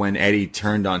SmackDown when Eddie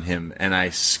turned on him, and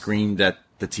I screamed at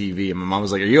the TV. And my mom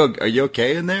was like, "Are you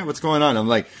okay in there? What's going on?" I'm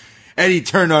like, Eddie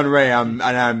turned on Ray. I'm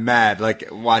mad, like,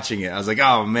 watching it. I was like,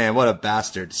 oh man, what a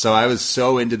bastard. So I was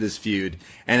so into this feud.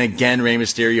 And again, Rey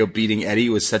Mysterio beating Eddie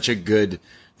was such a good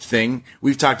thing.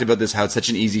 We've talked about this, how it's such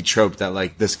an easy trope that,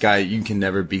 like, this guy, you can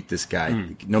never beat this guy.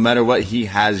 No matter what, he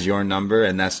has your number,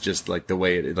 and that's just, like, the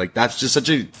way it is. Like, that's just such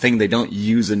a thing they don't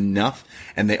use enough,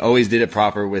 and they always did it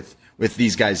proper with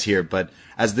these guys here. But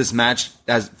as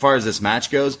far as this match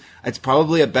goes, it's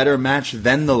probably a better match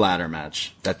than the ladder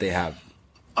match that they have.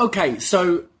 Okay,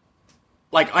 so,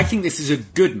 like, I think this is a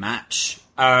good match.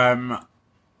 I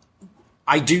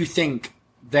do think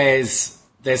there's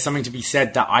something to be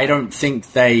said that I don't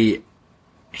think they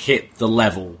hit the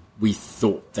level we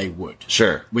thought they would.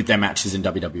 Sure. With their matches in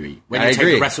WWE. When I you take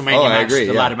agree. the WrestleMania match, the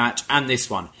yeah. ladder match, and this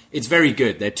one, it's very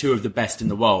good. They're two of the best in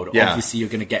the world. Yeah. Obviously, you're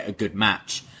going to get a good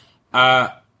match.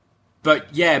 But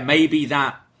yeah, maybe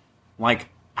that, like,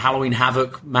 Halloween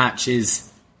Havoc match is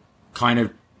kind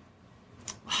of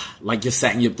like you're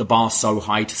setting up the bar so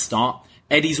high to start.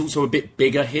 Eddie's also a bit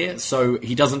bigger here, so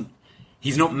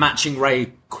he's not matching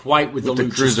Ray quite with the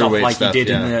lucha stuff like he did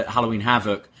in the Halloween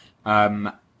Havoc.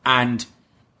 And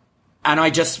I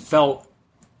just felt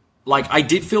like I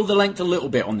did feel the length a little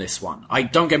bit on this one.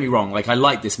 Don't get me wrong, like, I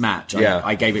like this match.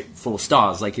 I gave it 4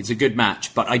 stars. Like, it's a good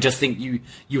match, but I just think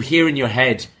you hear in your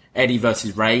head Eddie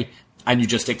versus Ray, and you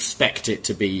just expect it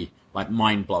to be, like,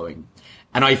 mind-blowing.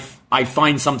 And I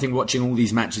find something watching all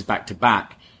these matches back to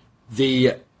back.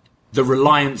 The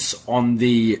reliance on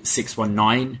the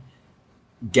 619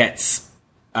 gets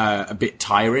a bit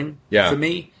tiring for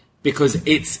me, because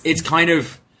it's kind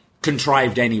of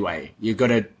contrived anyway. You've got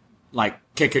to, like,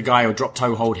 kick a guy or drop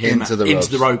toe hold him into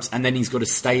the ropes, and then he's got to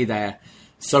stay there.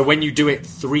 So when you do it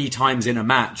 3 times in a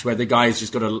match where the guy's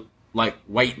just got to, like,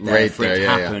 wait there for it to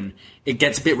happen, it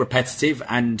gets a bit repetitive.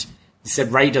 And you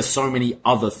said Ray does so many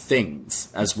other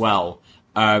things as well.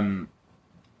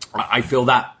 I feel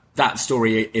that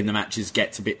story in the matches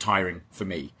gets a bit tiring for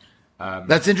me.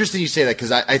 That's interesting you say that,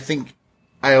 because I think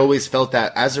I always felt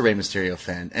that as a Rey Mysterio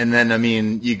fan. And then, I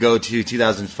mean, you go to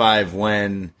 2005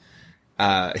 when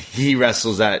he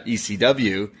wrestles at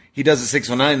ECW. He does a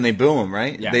 619 and they boo him,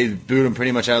 right? Yeah. They booed him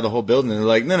pretty much out of the whole building. And they're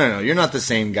like, no, you're not the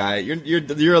same guy.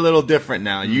 You're a little different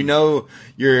now. You know,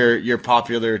 you're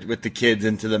popular with the kids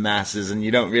and to the masses, and you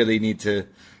don't really need to,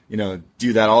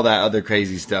 do all that other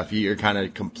crazy stuff. You're kind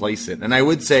of complacent. And I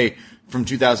would say from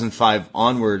 2005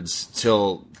 onwards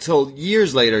till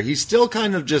years later, he's still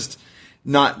kind of just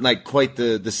not, like, quite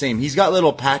the same. He's got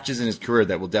little patches in his career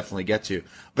that we'll definitely get to.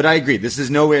 But I agree, this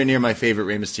is nowhere near my favorite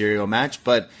Rey Mysterio match,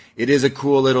 but it is a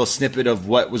cool little snippet of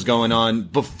what was going on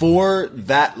before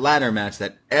that ladder match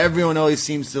that everyone always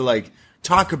seems to, like,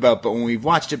 talk about. But when we've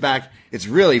watched it back, it's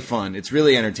really fun. It's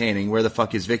really entertaining. Where the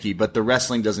fuck is Vicky? But the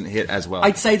wrestling doesn't hit as well.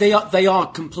 I'd say they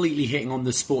are completely hitting on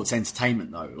the sports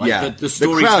entertainment, though. Like, the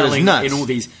storytelling crowd is nuts. In all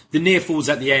these, the near falls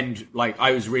at the end, like,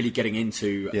 I was really getting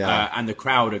into, and the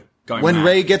crowd are going When mad.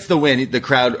 Ray gets the win, the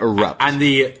crowd erupts. And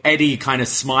the Eddie kind of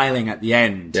smiling at the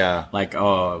end. Yeah. Like,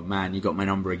 oh man, you got my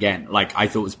number again. Like, I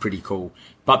thought it was pretty cool.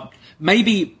 But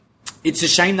maybe it's a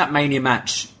shame that Mania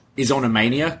match is on a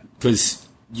Mania, because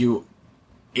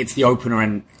it's the opener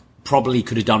and probably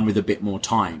could have done with a bit more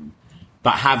time.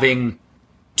 But having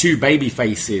two baby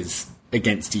faces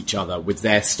against each other with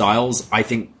their styles, I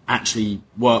think actually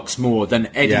works more than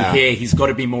Eddie here. He's got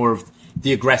to be more of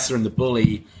the aggressor and the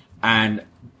bully, and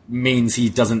means he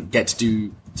doesn't get to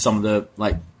do some of the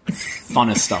like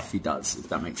funner stuff he does, if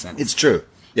that makes sense. It's true.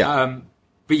 Yeah.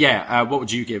 But yeah, what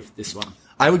would you give this one?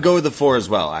 I would go with the 4 as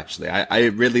well, actually. I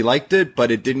really liked it, but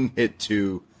it didn't hit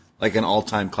to like an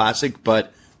all-time classic.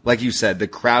 But like you said, the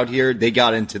crowd here, they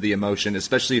got into the emotion,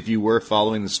 especially if you were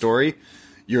following the story.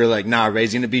 You're like, nah,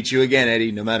 Ray's going to beat you again,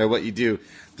 Eddie, no matter what you do.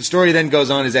 The story then goes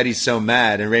on as Eddie's so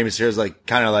mad, and Rey Mysterio's like,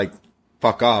 kind of like,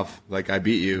 fuck off, like, I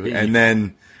beat you. And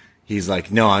then he's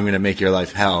like, no, I'm going to make your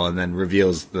life hell, and then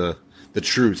reveals the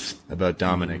truth about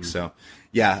Dominic. So,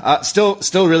 yeah, still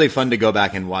really fun to go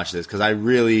back and watch this, because I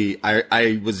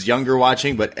was younger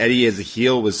watching, but Eddie as a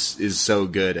heel is so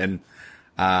good. And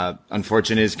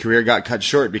unfortunately, his career got cut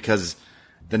short, because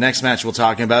the next match we're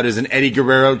talking about is an Eddie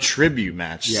Guerrero tribute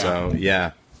match. Yeah. So,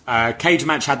 yeah. Cage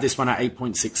Match had this one at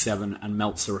 8.67 and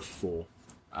Meltzer a 4.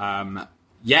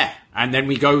 Yeah, and then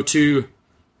we go to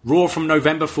Raw from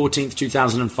November 14th,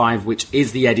 2005, which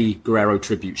is the Eddie Guerrero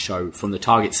tribute show from the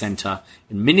Target Center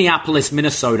in Minneapolis,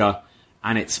 Minnesota,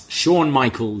 and it's Shawn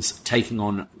Michaels taking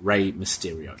on Rey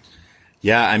Mysterio.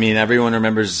 Yeah, I mean, everyone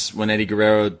remembers when Eddie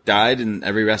Guerrero died, and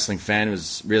every wrestling fan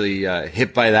was really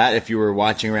hit by that if you were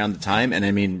watching around the time. And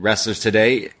I mean, wrestlers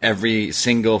today, every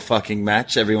single fucking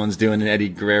match, everyone's doing an Eddie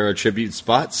Guerrero tribute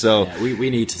spot. So yeah,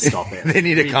 we need to stop it. They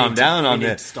need to calm down on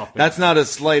it. Stop it. That's not a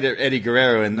slight at Eddie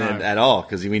Guerrero at all,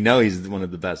 because we know he's one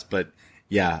of the best. But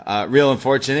yeah, real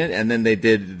unfortunate. And then they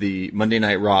did the Monday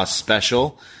Night Raw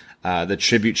special, the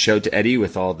tribute show to Eddie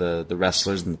with all the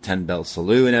wrestlers and the 10-belt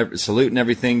salute and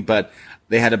everything. But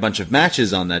they had a bunch of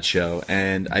matches on that show,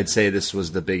 and I'd say this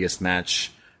was the biggest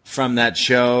match from that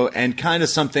show, and kind of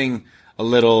something a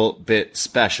little bit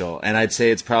special. And I'd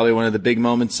say it's probably one of the big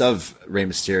moments of Rey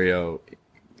Mysterio,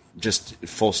 just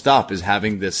full stop, is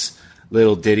having this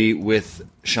little ditty with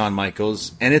Shawn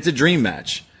Michaels, and it's a dream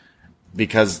match,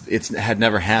 because it had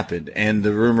never happened. And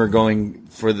the rumor going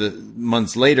for the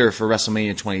months later for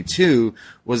WrestleMania 22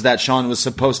 was that Shawn was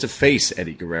supposed to face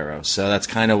Eddie Guerrero. So that's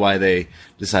kind of why they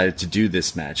decided to do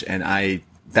this match. And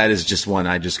that is just one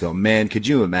I just go, man, could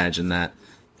you imagine that?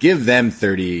 Give them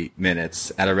 30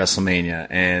 minutes at a WrestleMania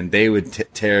and they would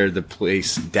tear the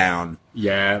place down.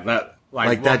 Yeah, that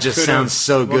that just sounds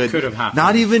so good. What could have happened?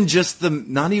 Not even just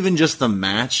the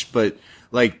match, but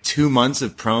like 2 months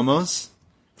of promos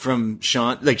from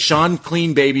Shawn, like Shawn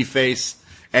clean babyface,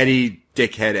 Eddie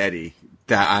dickhead Eddie.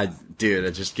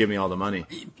 Just give me all the money.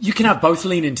 You can have both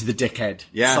lean into the dickhead.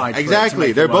 Yeah, side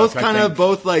exactly. They're both kind of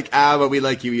both. but we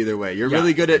like you either way. You're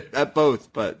really good at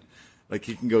both, but like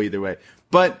you can go either way.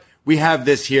 But we have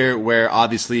this here where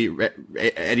obviously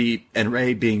Eddie and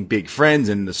Ray being big friends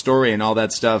and the story and all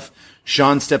that stuff.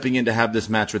 Shawn stepping in to have this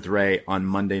match with Ray on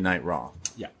Monday Night Raw.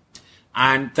 Yeah.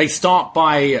 And they start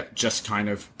by just kind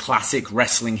of classic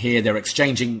wrestling here. They're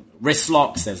exchanging wrist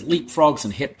locks, there's leapfrogs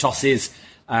and hip tosses,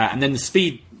 and then the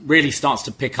speed really starts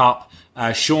to pick up.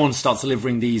 Shawn starts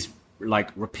delivering these like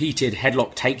repeated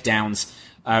headlock takedowns.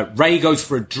 Ray goes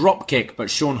for a drop kick, but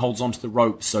Shawn holds onto the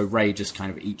rope, so Ray just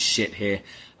kind of eats shit here.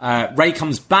 Ray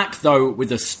comes back, though,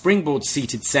 with a springboard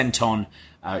seated senton.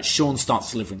 Shawn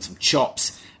starts delivering some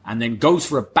chops, and then goes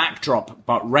for a backdrop,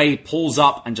 but Ray pulls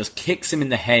up and just kicks him in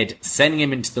the head, sending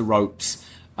him into the ropes.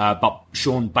 But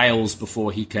Shawn bails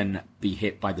before he can be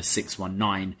hit by the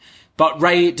 619. But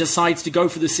Ray decides to go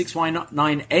for the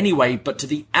 619 anyway, but to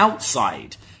the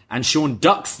outside. And Shawn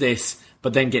ducks this,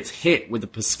 but then gets hit with the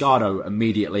Pescado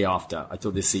immediately after. I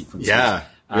thought this sequence was...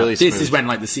 really this smooth. is when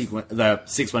like the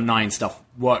 619 stuff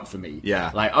worked for me.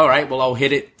 Yeah. Like, all right, well, I'll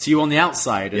hit it to you on the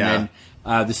outside. And Yeah.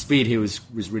 then the speed here was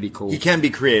really cool. He can be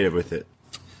creative with it.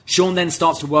 Shawn then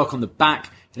starts to work on the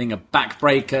back, hitting a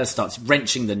backbreaker, starts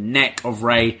wrenching the neck of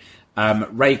Ray.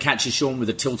 Ray catches Shawn with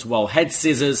a tilt-a-whirl head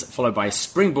scissors, followed by a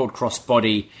springboard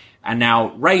crossbody. And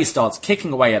now Ray starts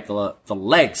kicking away at the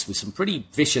legs with some pretty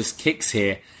vicious kicks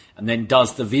here. And then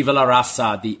does the Viva la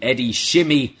Raza, the Eddie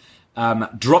shimmy,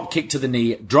 drop kick to the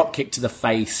knee, drop kick to the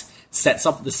face, sets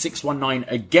up the 619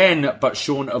 again, but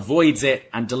Shawn avoids it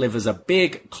and delivers a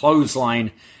big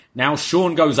clothesline. Now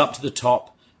Shawn goes up to the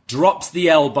top, drops the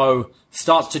elbow,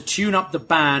 starts to tune up the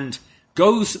band,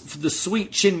 goes for the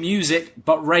sweet chin music,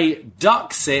 but Ray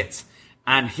ducks it,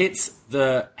 and hits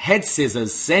the head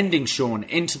scissors, sending Shawn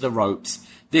into the ropes.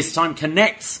 This time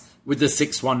connects with the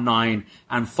 619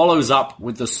 and follows up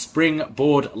with the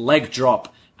springboard leg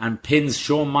drop and pins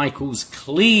Shawn Michaels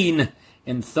clean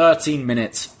in 13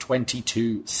 minutes,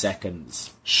 22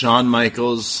 seconds. Shawn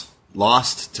Michaels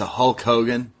lost to Hulk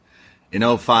Hogan in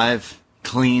 05,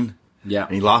 clean. Yeah.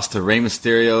 And he lost to Rey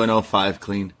Mysterio in 05,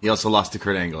 clean. He also lost to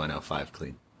Kurt Angle in 05,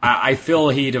 clean. I feel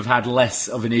he'd have had less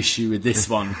of an issue with this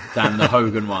one than the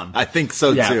Hogan one. I think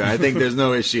so, Yeah. too. I think there's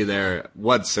no issue there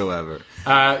whatsoever.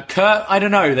 Kurt, I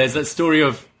don't know. There's that story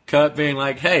of Kurt being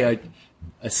like, hey, I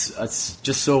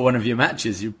just saw one of your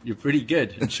matches. You're pretty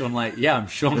good. And Shawn like, yeah, I'm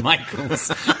Shawn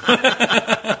Michaels.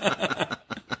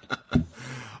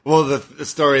 Well, the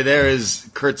story there is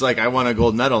Kurt's like, I want a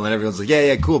gold medal. And everyone's like,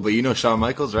 yeah, cool. But you know Shawn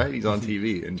Michaels, right? He's on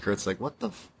TV. And Kurt's like,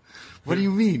 what do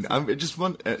you mean? I'm just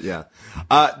one. Yeah.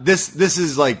 This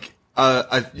is like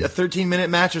a 13-minute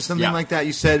match or something like that.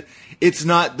 You said it's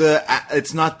not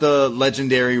the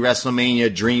legendary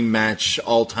WrestleMania dream match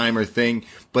all-timer thing,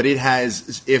 but it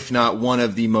has, if not one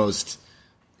of the most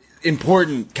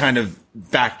important kind of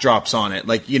backdrops on it.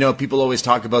 Like, you know, people always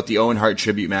talk about the Owen Hart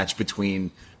tribute match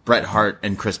between Bret Hart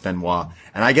and Chris Benoit,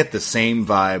 and I get the same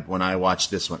vibe when I watch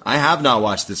this one. I have not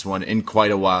watched this one in quite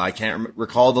a while. I can't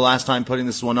recall the last time putting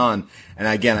this one on, and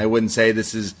again, I wouldn't say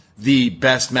this is the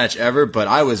best match ever, but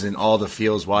I was in all the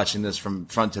feels watching this from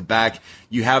front to back.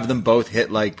 You have them both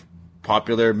hit like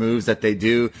popular moves that they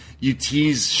do. You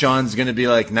tease Shawn's going to be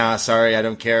like, nah, sorry, I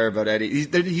don't care about Eddie.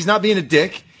 He's not being a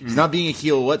dick. He's not being a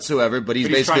heel whatsoever, but he's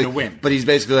basically trying to win. But he's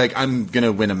basically like, I'm going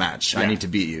to win a match. Yeah. I need to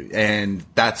beat you. And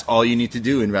that's all you need to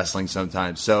do in wrestling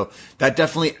sometimes. So that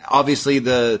definitely, obviously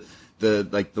the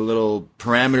little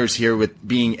parameters here with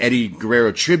being Eddie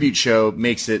Guerrero tribute show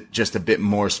makes it just a bit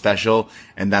more special.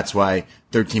 And that's why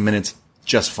 13 minutes,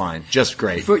 just fine. Just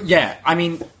great. I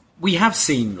mean, we have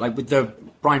seen, like with the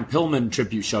Brian Pillman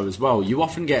tribute show as well, you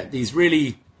often get these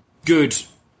really good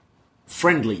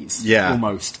friendlies,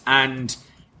 almost, and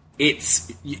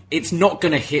it's not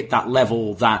going to hit that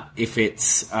level that if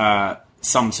it's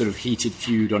some sort of heated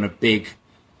feud on a big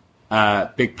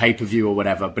pay-per-view or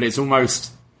whatever, but it's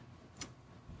almost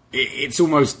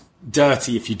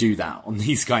dirty if you do that on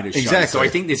these kind of shows. Exactly. So I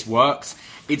think this works.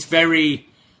 It's very,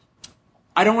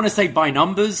 I don't want to say by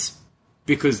numbers,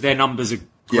 because their numbers are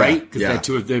great, because they're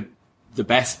two of the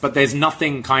best, but there's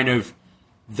nothing kind of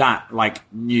that like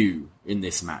new in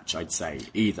this match, I'd say,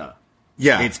 either.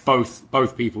 Yeah. It's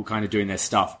both people kind of doing their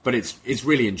stuff, but it's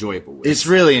really enjoyable. It's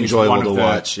really enjoyable one of to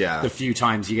watch, yeah. The few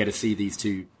times you get to see these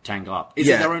two tangle up. Is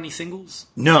it their only singles?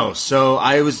 No, so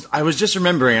I was just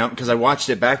remembering, because I watched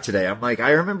it back today. I'm like,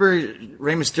 I remember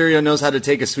Rey Mysterio knows how to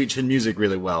take a Sweet Chin Music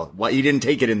really well. Why he didn't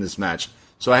take it in this match?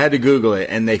 So I had to Google it,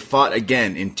 and they fought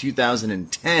again in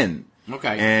 2010.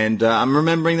 Okay. And I'm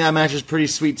remembering that match is pretty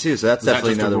sweet too. So that's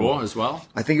definitely another another Raw one as well.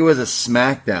 I think it was a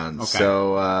SmackDown. Okay.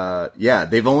 So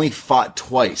they've only fought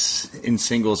twice in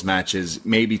singles matches,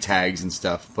 maybe tags and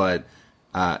stuff. But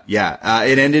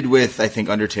it ended with, I think,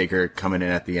 Undertaker coming in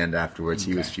at the end afterwards.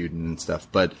 He was feuding and stuff.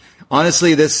 But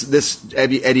honestly, this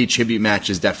Eddie tribute match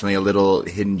is definitely a little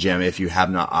hidden gem. If you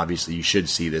have not, obviously you should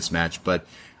see this match. But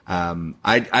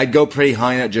I'd go pretty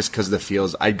high on it just because of the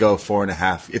feels. I'd go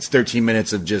 4.5. It's 13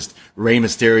 minutes of just Rey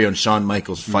Mysterio and Shawn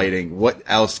Michaels fighting. What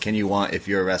else can you want if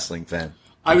you're a wrestling fan?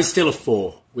 I was still a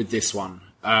 4 with this one.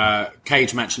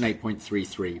 Cage match an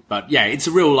 8.33. But yeah, it's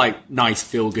a real like nice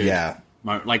feel good. Yeah.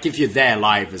 Like if you're there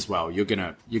live as well, you're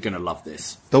gonna love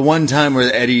this. The one time where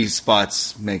the Eddie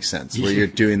spots make sense, where you're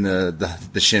doing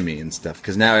the shimmy and stuff,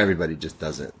 because now everybody just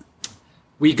does it.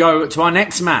 We go to our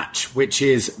next match, which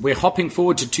is, we're hopping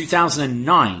forward to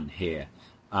 2009 here.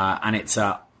 And it's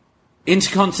a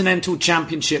Intercontinental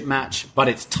Championship match, but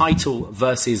it's title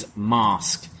versus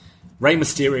mask. Rey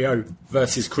Mysterio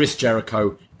versus Chris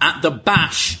Jericho at the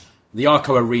Bash, the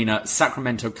Arco Arena,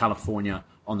 Sacramento, California,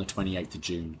 on the 28th of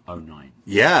June, 2009.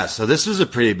 Yeah, so this was a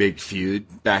pretty big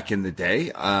feud back in the day.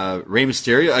 Rey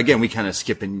Mysterio, again, we kind of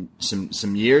skipping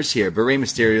some years here, but Rey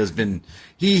Mysterio's been,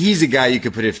 he's a guy you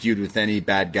could put a feud with any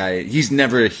bad guy. He's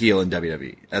never a heel in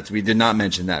WWE. We did not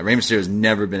mention that. Rey Mysterio's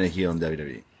never been a heel in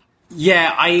WWE.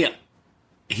 Yeah,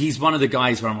 he's one of the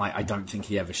guys where I'm like, I don't think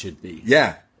he ever should be.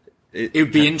 Yeah. It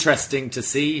would be interesting to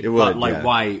see, but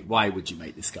why would you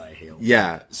make this guy a heel?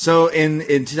 Yeah. So in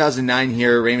 2009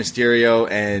 here, Rey Mysterio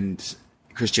and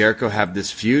Chris Jericho have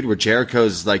this feud where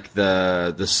Jericho's like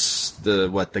the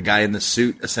guy in the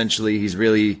suit, essentially. He's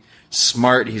really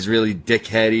smart. He's really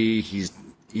dickheady. He's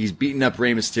beating up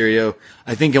Rey Mysterio.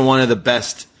 I think in one of the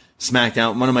best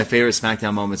SmackDown, one of my favorite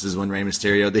SmackDown moments is when Rey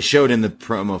Mysterio, they showed in the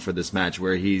promo for this match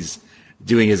where he's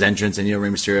doing his entrance, and Rey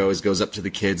Mysterio always goes up to the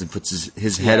kids and puts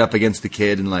his head up against the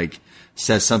kid and like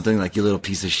says something like "you little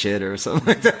piece of shit" or something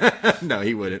like that. No,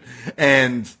 he wouldn't.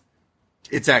 And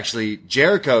it's actually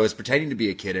Jericho is pretending to be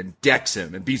a kid and decks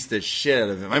him and beats the shit out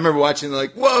of him. I remember watching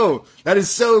like, whoa, that is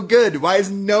so good. Why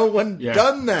has no one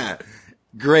done that?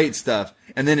 Great stuff.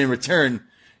 And then in return,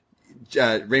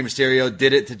 Rey Mysterio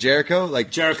did it to Jericho.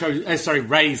 Like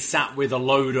Ray sat with a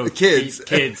load of kids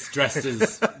dressed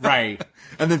as Ray.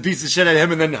 And then beats the shit out of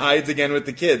him and then hides again with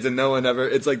the kids. And no one ever...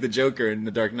 It's like the Joker in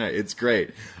The Dark Knight. It's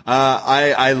great.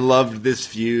 I loved this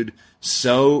feud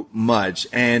so much.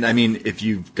 And, I mean, if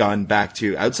you've gone back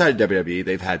to outside of WWE,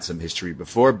 they've had some history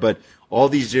before. But all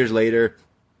these years later,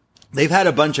 they've had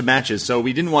a bunch of matches. So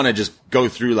we didn't want to just go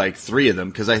through, like, 3 of them.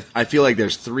 Because I feel like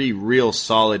there's 3 real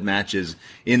solid matches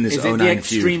in this 09 feud. Is it the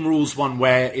Extreme Rules one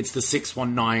where it's the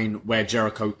 619 where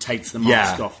Jericho takes the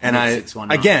mask off?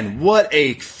 And again, what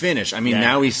a finish. I mean,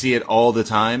 now we see it all the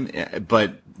time.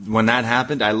 But when that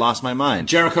happened, I lost my mind.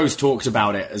 Jericho's talked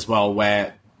about it as well,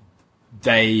 where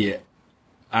they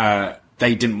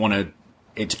didn't want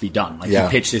it to be done. Like, he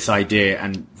pitched this idea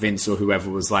and Vince or whoever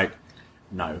was like,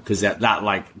 no, because that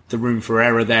like the room for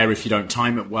error there if you don't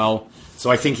time it well.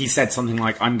 So I think he said something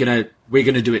like, we're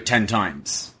gonna do it 10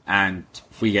 times, and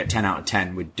if we get 10 out of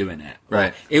 10, we're doing it.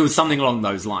 Right. It was something along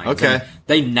those lines. Okay. And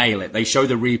they nail it. They show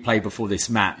the replay before this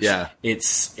match. Yeah.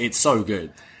 It's so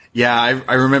good. Yeah,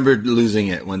 I remember losing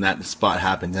it when that spot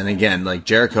happened. And again, like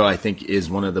Jericho, I think is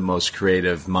one of the most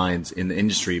creative minds in the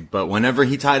industry. But whenever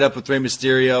he tied up with Rey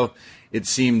Mysterio, it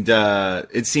seemed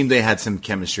they had some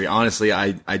chemistry. Honestly,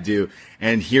 I do.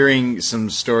 And hearing some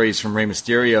stories from Rey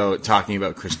Mysterio talking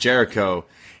about Chris Jericho,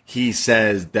 he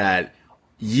says that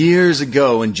years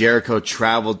ago when Jericho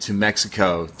traveled to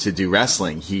Mexico to do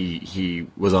wrestling, he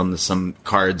was on some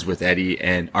cards with Eddie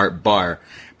and Art Barr.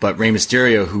 But Rey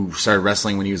Mysterio, who started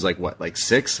wrestling when he was like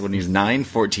 6, when he was 9,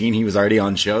 14, he was already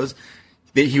on shows.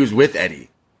 He was with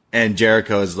Eddie. And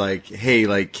Jericho is like, hey,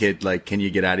 like, kid, like, can you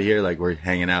get out of here? Like, we're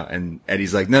hanging out. And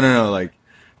Eddie's like, no, like,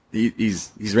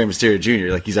 he's Rey Mysterio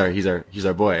Jr. Like, he's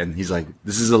our boy. And he's like,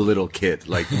 this is a little kid.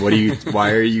 Like,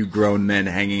 why are you grown men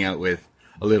hanging out with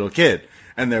a little kid?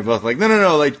 And they're both like,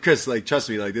 no, like, Chris, like, trust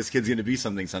me, like, this kid's gonna be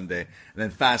something someday. And then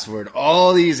fast forward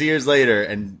all these years later,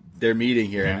 and they're meeting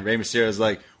here, and Rey Mysterio's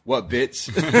like, what, bitch?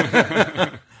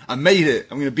 I made it.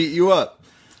 I'm gonna beat you up.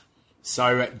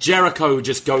 So Jericho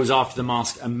just goes after the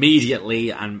mask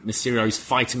immediately, and Mysterio's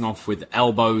fighting off with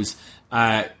elbows.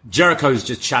 Jericho's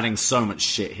just chatting so much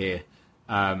shit here.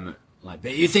 Like,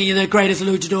 but you think you're the greatest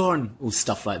luchador, and all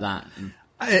stuff like that.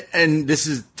 And this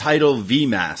is title V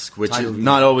mask, which is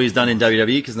not always done in WWE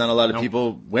because not a lot of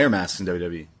people wear masks in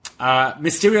WWE.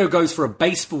 Mysterio goes for a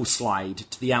baseball slide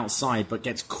to the outside, but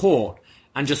gets caught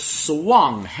and just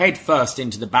swung headfirst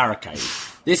into the barricade.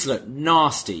 This looked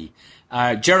nasty.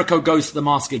 Jericho goes for the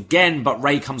mask again, but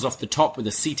Ray comes off the top with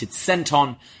a seated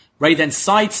senton. Ray then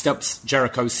sidesteps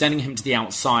Jericho, sending him to the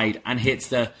outside, and hits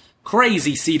the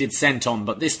crazy seated senton,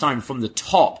 but this time from the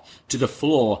top to the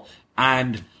floor,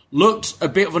 and looked a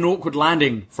bit of an awkward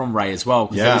landing from Ray as well,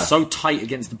 because it was so tight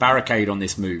against the barricade on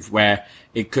this move, where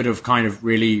it could have kind of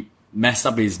really messed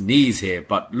up his knees here,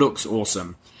 but looks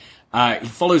awesome. He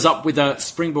follows up with a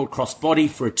springboard crossbody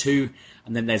for a 2,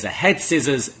 and then there's a head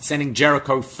scissors, sending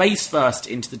Jericho face first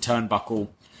into the turnbuckle.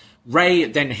 Ray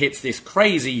then hits this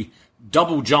crazy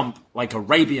double jump, like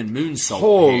Arabian moonsault.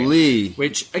 Holy! Here,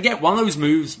 which, again, one of those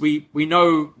moves, we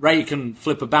know Ray can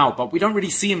flip about, but we don't really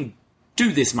see him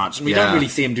do this much, and we don't really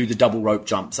see him do the double rope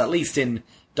jumps, at least in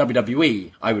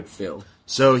WWE, I would feel.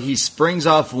 So he springs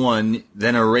off one,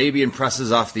 then Arabian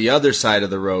presses off the other side of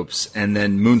the ropes, and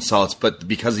then moonsaults, but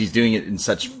because he's doing it in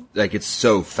such, like, it's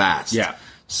so fast. Yeah.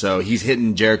 So he's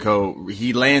hitting Jericho.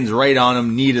 He lands right on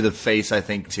him, knee to the face, I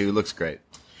think, too. Looks great.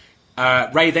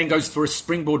 Ray then goes for a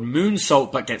springboard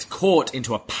moonsault, but gets caught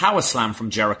into a power slam from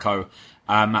Jericho.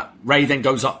 Ray then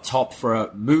goes up top for a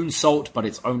moonsault, but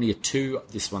it's only a 2,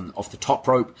 this one off the top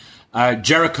rope.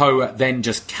 Jericho then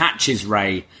just catches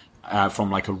Ray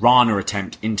from like a Rana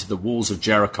attempt into the walls of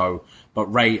Jericho, but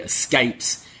Ray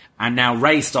escapes. And now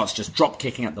Ray starts just drop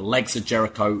kicking at the legs of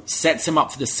Jericho, sets him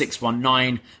up for the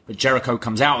 619, but Jericho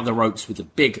comes out of the ropes with a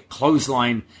big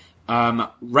clothesline.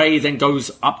 Ray then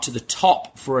goes up to the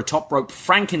top for a top rope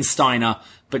Frankensteiner,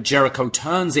 but Jericho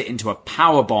turns it into a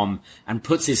powerbomb and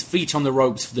puts his feet on the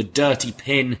ropes for the dirty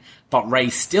pin, but Ray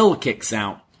still kicks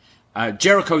out.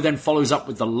 Jericho then follows up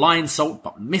with the lion salt,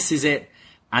 but misses it.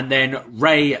 And then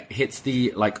Ray hits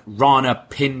the Rana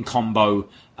pin combo,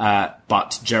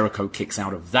 but Jericho kicks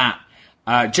out of that.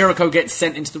 Jericho gets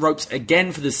sent into the ropes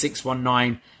again for the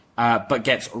 619, but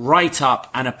gets right up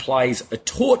and applies a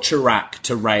torture rack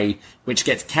to Ray, which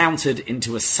gets countered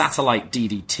into a satellite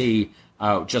DDT.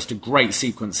 Just a great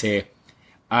sequence here.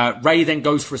 Ray then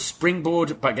goes for a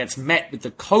springboard, but gets met with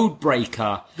the code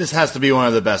breaker. This has to be one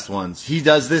of the best ones. He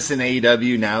does this in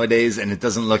AEW nowadays, and it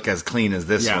doesn't look as clean as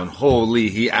this one. Holy,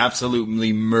 he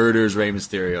absolutely murders Rey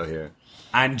Mysterio here.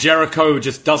 And Jericho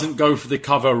just doesn't go for the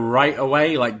cover right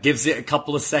away, like gives it a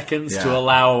couple of seconds to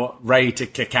allow Ray to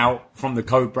kick out from the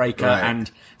code breaker. Right.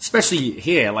 And especially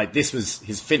here, like this was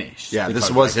his finish. Yeah, this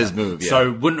was his move. Yeah.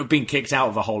 So wouldn't have been kicked out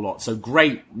of a whole lot. So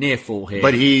great near fall here.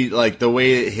 But he, like, the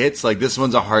way it hits, like, this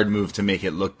one's a hard move to make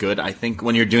it look good. I think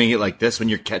when you're doing it like this, when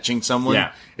you're catching someone,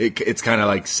 it's kind of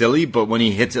like silly. But when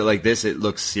he hits it like this, it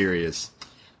looks serious.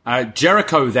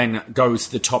 Jericho then goes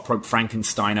to the top rope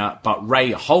Frankensteiner, but Ray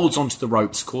holds onto the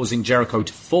ropes, causing Jericho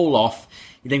to fall off.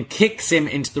 He then kicks him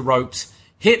into the ropes,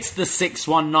 hits the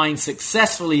 619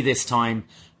 successfully this time,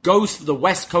 goes for the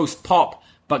West Coast pop,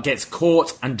 but gets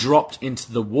caught and dropped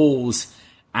into the walls.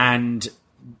 And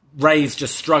Ray's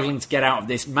just struggling to get out of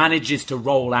this, manages to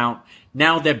roll out.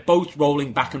 Now they're both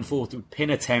rolling back and forth with pin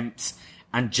attempts,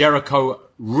 and Jericho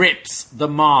rips the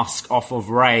mask off of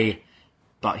Ray.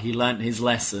 But he learnt his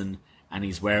lesson, and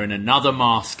he's wearing another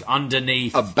mask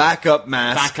underneath. A backup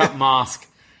mask. Backup mask.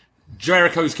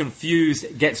 Jericho's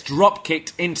confused, gets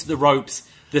drop-kicked into the ropes.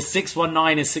 The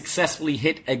 619 is successfully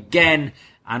hit again,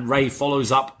 and Ray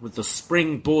follows up with the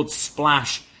springboard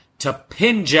splash to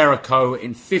pin Jericho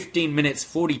in 15 minutes,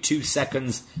 42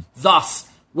 seconds, thus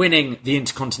winning the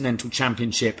Intercontinental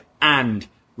Championship and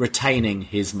retaining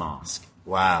his mask.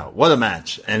 Wow, what a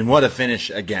match, and what a finish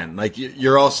again. Like,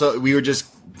 you're also, we were just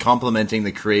complimenting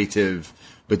the creative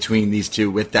between these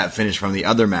two with that finish from the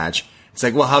other match. It's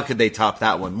like, well, how could they top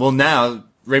that one? Well, now,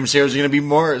 Rey Mysterio's going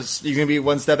to be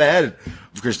one step ahead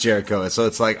of Chris Jericho. So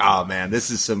it's like, oh man, this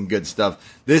is some good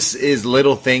stuff. This is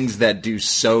little things that do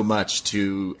so much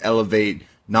to elevate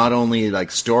not only like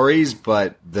stories,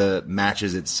 but the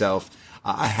matches itself.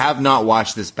 I have not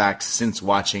watched this back since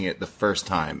watching it the first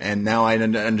time, and now I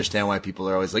understand why people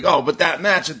are always like, oh, but that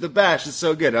match at the Bash is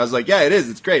so good. I was like, yeah, it is.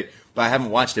 It's great. But I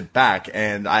haven't watched it back,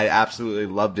 and I absolutely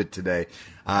loved it today.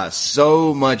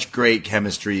 So much great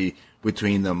chemistry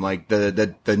between them. Like,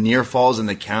 the near falls and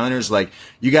the counters, like,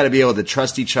 you got to be able to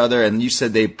trust each other, and you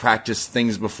said they practiced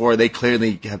things before. They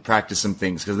clearly have practiced some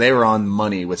things, because they were on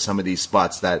money with some of these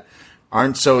spots that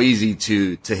aren't so easy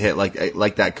to hit,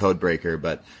 like that code breaker,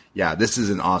 but yeah, this is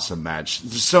an awesome match.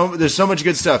 There's so much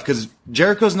good stuff, because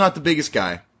Jericho's not the biggest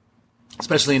guy,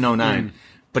 especially in 09,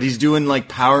 but he's doing like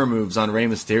power moves on Rey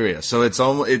Mysterio. So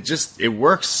it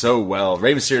works so well.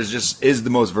 Rey Mysterio is the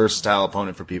most versatile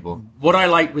opponent for people. What I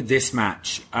liked with this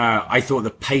match, I thought the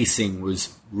pacing was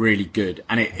really good,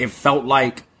 and it felt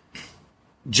like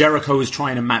Jericho was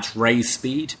trying to match Rey's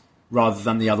speed rather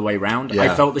than the other way around. Yeah.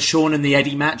 I felt the Shawn and the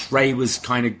Eddie match, Ray was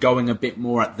kind of going a bit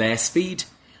more at their speed,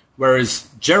 whereas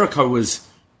Jericho was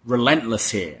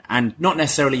relentless here, and not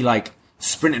necessarily like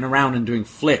sprinting around and doing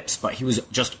flips, but he was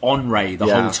just on Ray the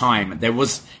whole time. There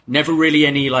was never really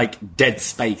any like dead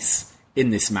space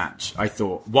in this match, I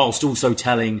thought, whilst also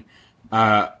telling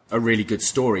a really good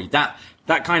story. That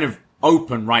kind of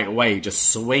open right away, just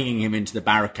swinging him into the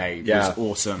barricade was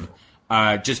awesome.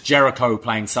 Just Jericho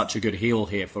playing such a good heel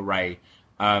here for Ray.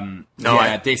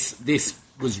 This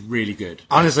was really good.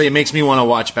 Honestly, it makes me want to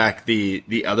watch back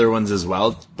the other ones as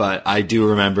well, but I do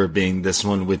remember being this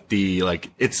one with the, like,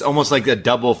 it's almost like a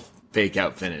double fake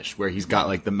out finish where he's got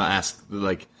like the mask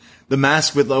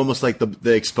with almost like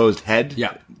the exposed head.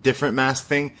 Yeah. Different mask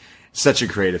thing. Such a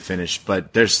creative finish,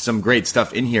 but there's some great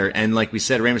stuff in here. And like we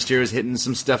said, Rey Mysterio is hitting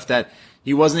some stuff that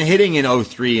he wasn't hitting in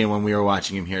 03 and when we were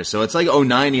watching him here. So it's like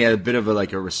 09, he had a bit of a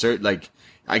research, like,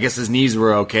 I guess his knees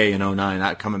were okay in 09,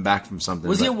 not coming back from something.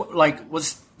 Was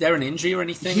there an injury or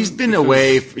anything? He's been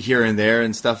away here and there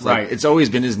and stuff. Like, right. It's always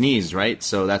been his knees, right?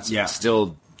 So that's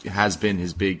still has been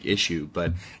his big issue.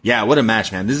 But yeah, what a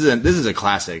match, man. This is a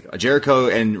classic. Jericho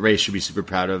and Ray should be super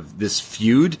proud of this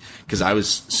feud, because I was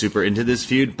super into this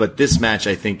feud. But this match,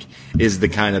 I think, is the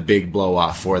kind of big blow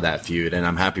off for that feud. And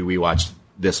I'm happy we watched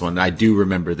this one. I do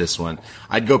remember this one.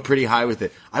 I'd go pretty high with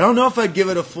it. I don't know if I'd give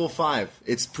it a full 5.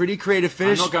 It's pretty creative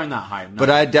finish. I'm not going that high. No. But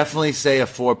I'd definitely say a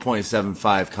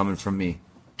 4.75 coming from me.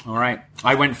 All right.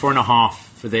 I went 4.5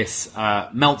 for this.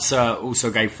 Meltzer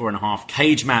also gave 4.5.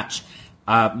 Cage match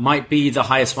might be the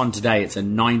highest one today. It's a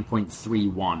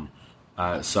 9.31.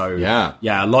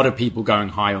 A lot of people going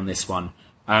high on this one.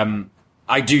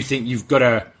 I do think you've got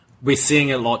to... We're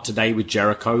seeing a lot today with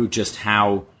Jericho, just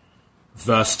how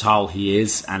versatile he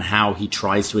is and how he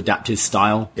tries to adapt his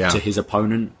style to his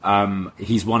opponent.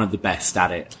 He's one of the best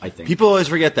at it, I think. People always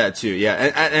forget that too. Yeah,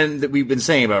 and we've been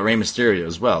saying about Rey Mysterio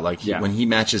as well. Like when he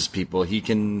matches people, he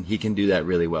can do that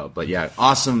really well. But yeah,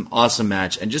 awesome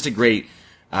match, and just a great.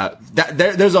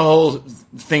 There's a whole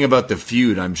thing about the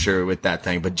feud, I'm sure, with that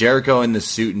thing. But Jericho in the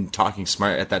suit and talking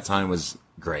smart at that time was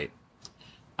great.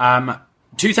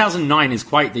 2009 is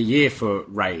quite the year for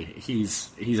Ray. He's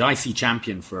IC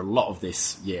champion for a lot of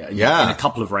this year. In a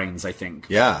couple of reigns, I think.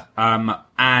 Yeah.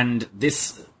 And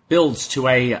this builds to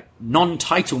a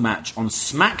non-title match on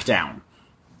SmackDown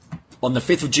on the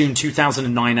 5th of June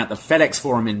 2009 at the FedEx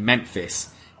Forum in Memphis.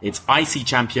 It's IC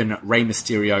champion Rey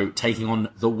Mysterio taking on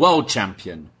the world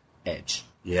champion Edge.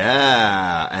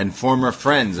 Yeah, and former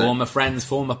friends. Former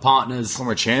partners.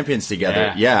 Former champions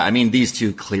together. Yeah, I mean, these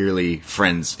two clearly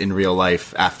friends in real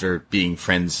life after being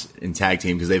friends in tag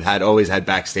team because they've always had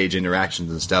backstage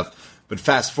interactions and stuff. But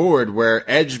fast forward where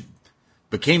Edge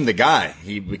became the guy.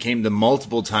 He became the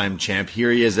multiple-time champ.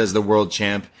 Here he is as the world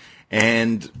champ.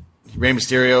 And Rey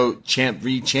Mysterio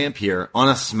re-champ here on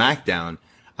a SmackDown.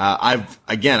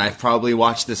 I've probably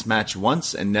watched this match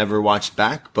once and never watched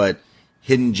back, but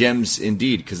hidden gems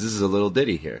indeed, because this is a little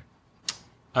ditty here.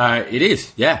 It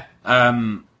is, yeah.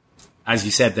 As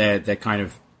you said, they're kind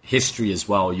of history as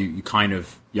well.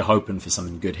 You're hoping for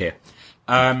something good here.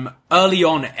 Early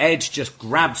on, Edge just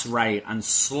grabs Ray and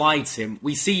slides him.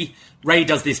 We see Ray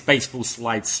does this baseball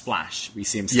slide splash. We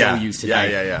see him still use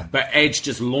today. Yeah. But Edge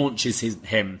just launches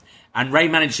him. And Ray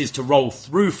manages to roll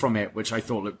through from it, which I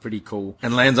thought looked pretty cool.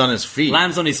 And lands on his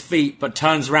feet. But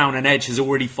turns around and Edge has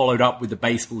already followed up with the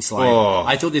baseball slide. Oh.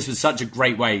 I thought this was such a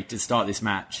great way to start this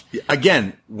match.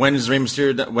 Again, when have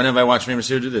I watched Rey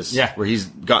Mysterio do this? Yeah. Where he's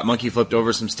got monkey flipped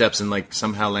over some steps and like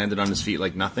somehow landed on his feet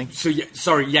like nothing? So, that's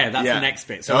the next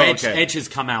bit. So Edge has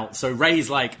come out. So Ray's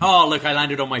like, oh, look, I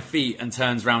landed on my feet, and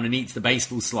turns around and eats the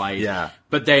baseball slide. Yeah.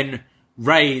 But then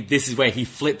Ray, this is where he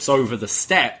flips over the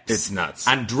steps. It's nuts.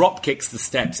 And drop kicks the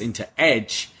steps into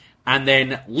Edge, and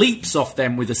then leaps off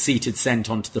them with a seated sent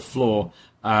onto the floor.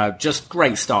 Just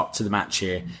great start to the match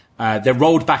here. They're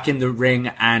rolled back in the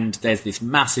ring, and there's this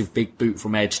massive big boot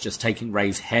from Edge just taking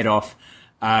Ray's head off.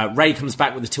 Ray comes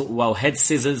back with the tilt-a-whirl head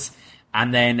scissors,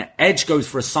 and then Edge goes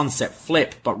for a sunset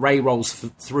flip, but Ray rolls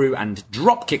through and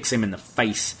drop kicks him in the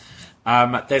face.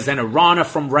 There's then a Rana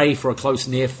from Ray for a close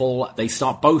near fall. They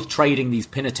start both trading these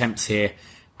pin attempts here.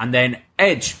 And then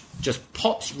Edge just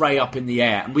pops Ray up in the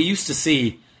air. And we used to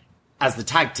see, as the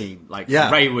tag team,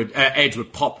 Edge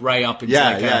would pop Ray up into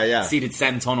a seated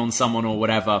senton on someone or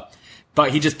whatever.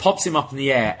 But he just pops him up in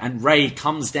the air, and Ray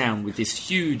comes down with this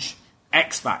huge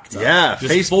X Factor. Yeah,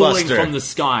 just falling from the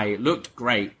sky. It looked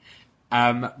great.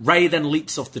 Ray then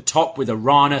leaps off the top with a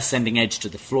Rana, sending Edge to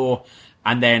the floor.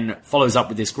 And then follows up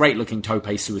with this great-looking tope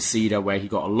suicida where he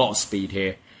got a lot of speed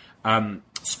here.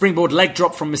 Springboard leg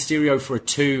drop from Mysterio for a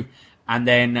 2. And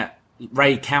then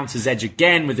Ray counters Edge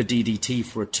again with a DDT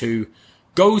for a 2.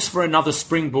 Goes for another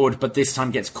springboard, but this time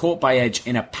gets caught by Edge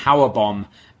in a powerbomb.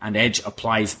 And Edge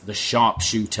applies the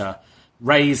sharpshooter.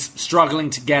 Ray's struggling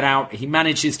to get out. He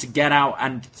manages to get out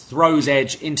and throws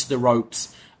Edge into the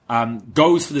ropes.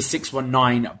 Goes for the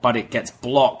 619, but it gets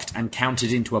blocked and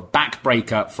counted into a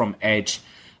backbreaker from Edge.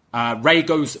 Edge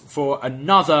goes for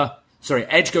another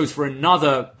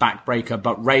backbreaker,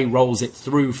 but Ray rolls it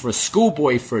through for a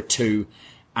schoolboy for a 2,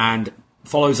 and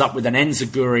follows up with an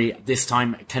enziguri, this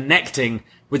time connecting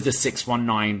with the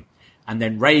 619. And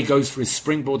then Ray goes for his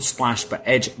springboard splash, but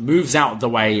Edge moves out of the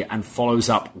way and follows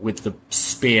up with the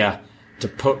spear to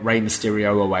put Rey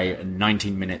Mysterio away in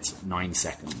 19 minutes, 9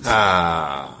 seconds.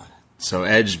 So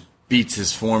Edge beats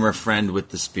his former friend with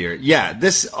the spear. Yeah,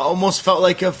 this almost felt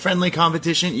like a friendly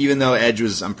competition, even though Edge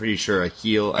was, I'm pretty sure, a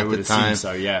heel at the time.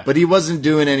 So, yeah. But he wasn't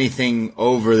doing anything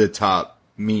over the top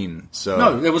mean. So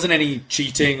no, there wasn't any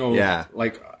cheating or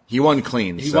he won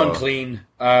clean. Won clean.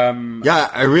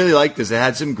 I really like this. It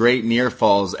had some great near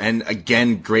falls and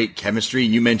again great chemistry.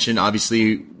 You mentioned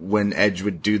obviously when Edge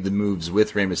would do the moves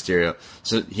with Rey Mysterio,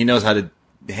 so he knows how to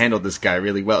handle this guy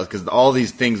really well. Because all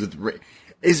these things with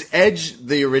is Edge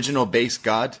the original base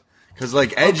god? Because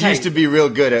Edge used to be real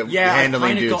good at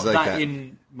handling dudes like that. I got that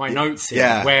in my notes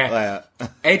here, where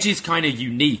Edge is kind of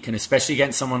unique, and especially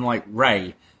against someone like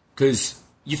Rey, because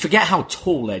you forget how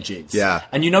tall Edge is. Yeah.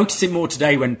 And you notice it more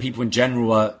today when people in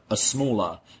general are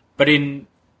smaller. But in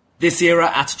this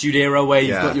era, Attitude Era, where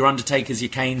you've got your Undertakers, your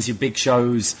Kanes, your Big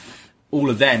Shows, all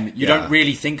of them, you don't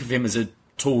really think of him as a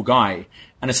tall guy.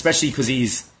 And especially because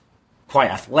he's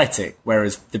quite athletic,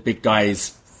 whereas the big guy is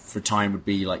for a time would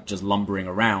be like just lumbering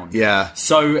around. Yeah.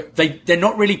 So they're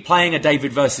not really playing a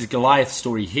David versus Goliath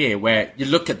story here, where you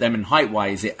look at them and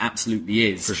height-wise, it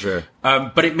absolutely is. For sure.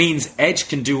 But it means Edge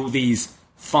can do all these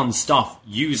fun stuff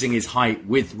using his height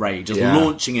with Ray, just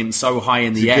launching him so high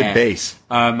in the air. Good base.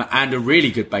 And a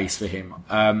really good base for him.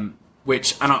 I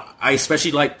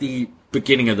especially like the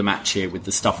beginning of the match here with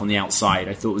the stuff on the outside.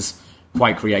 I thought it was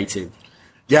quite creative.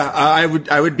 Yeah, I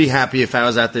would be happy if I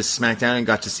was at this SmackDown and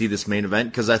got to see this main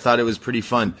event because I thought it was pretty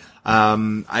fun.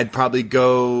 I'd probably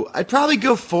go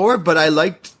 4, but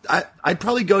I'd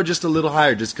probably go just a little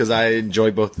higher just because I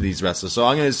enjoy both of these wrestlers. So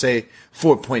I'm going to say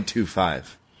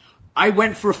 4.25. I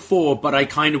went for a 4, but I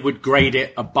kind of would grade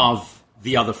it above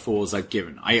the other 4s I've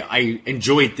given. I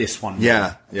enjoyed this one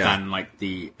more than like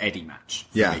the Eddie match.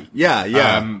 For me.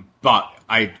 Yeah. But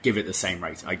I'd give it the same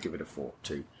rate. I'd give it a 4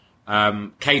 too.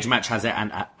 Cage match has it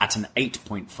at an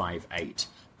 8.58.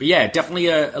 But yeah, definitely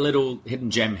a little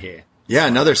hidden gem here. Yeah,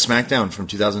 another SmackDown from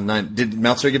 2009. Did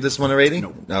Meltzer give this one a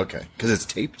rating? No. Okay, because it's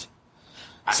taped.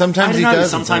 Sometimes he I don't know,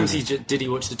 does. Sometimes did he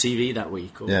watch the TV that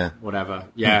week or whatever?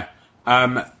 Yeah.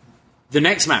 The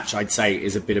next match, I'd say,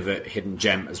 is a bit of a hidden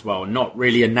gem as well. Not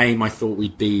really a name I thought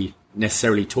we'd be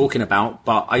necessarily talking about,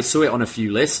 but I saw it on a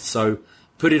few lists, so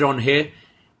put it on here.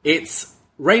 It's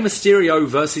Rey Mysterio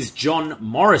versus John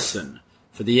Morrison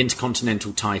for the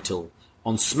Intercontinental title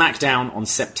on SmackDown on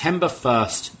September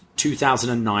 1st,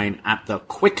 2009 at the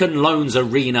Quicken Loans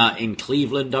Arena in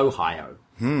Cleveland, Ohio.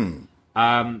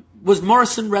 Was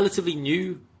Morrison relatively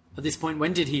new at this point?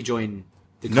 When did he join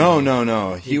the company?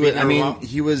 No.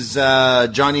 He was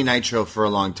Johnny Nitro for a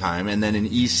long time, and then in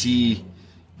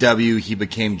ECW he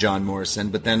became John Morrison.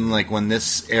 But then, like when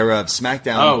this era of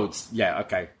SmackDown,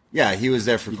 okay. Yeah, he was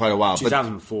there for quite a while.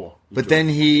 2004. But then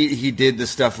he did the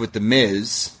stuff with The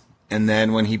Miz, and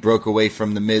then when he broke away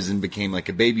from The Miz and became like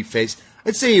a babyface,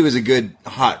 I'd say he was a good,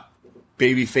 hot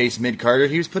babyface mid-carder.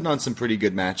 He was putting on some pretty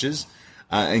good matches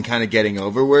and kind of getting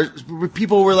over. Where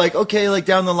people were like, okay, like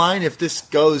down the line, if this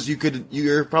goes,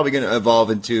 you're probably going to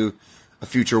evolve into a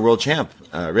future world champ,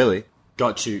 really.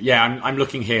 Got you. Yeah, I'm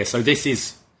looking here. So this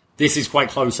is quite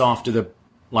close after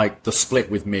the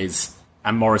split with Miz,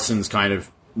 and Morrison's kind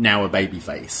of now a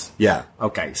babyface. Yeah.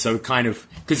 Okay, so kind of...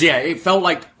 Because, it felt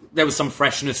like there was some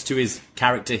freshness to his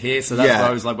character here, so that's why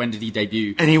I was like, when did he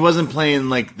debut? And he wasn't playing,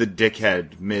 like, the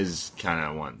dickhead Miz kind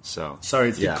of one, so... So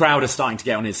the crowd are starting to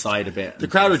get on his side a bit. The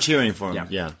crowd are cheering for him,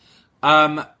 yeah.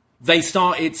 They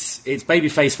start... It's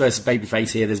babyface versus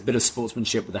babyface here. There's a bit of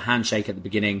sportsmanship with a handshake at the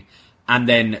beginning, and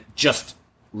then just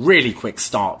really quick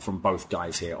start from both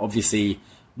guys here. Obviously,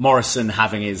 Morrison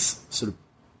having his sort of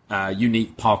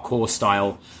unique parkour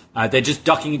style. They're just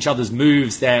ducking each other's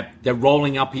moves. They're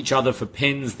rolling up each other for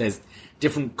pins. There's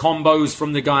different combos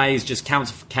from the guys, just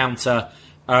counter for counter.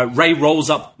 Ray rolls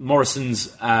up Morrison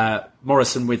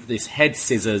with this head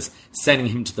scissors, sending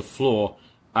him to the floor.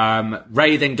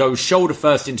 Ray then goes shoulder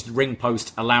first into the ring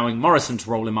post, allowing Morrison to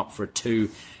roll him up for a 2.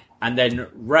 And then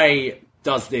Ray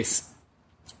does this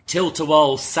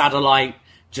tilt-a-whirl satellite,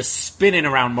 just spinning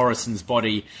around Morrison's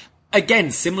body.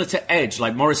 Again, similar to Edge,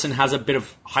 like Morrison has a bit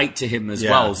of height to him as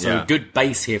well, so good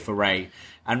base here for Ray.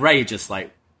 And Ray just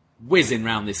like whizzing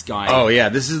around this guy. Oh yeah,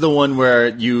 this is the one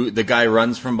where the guy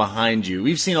runs from behind you.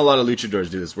 We've seen a lot of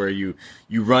luchadors do this, where you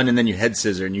run and then you head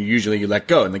scissor, and you let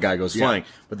go and the guy goes flying.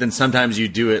 But then sometimes you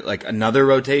do it like another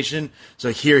rotation.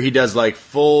 So here he does like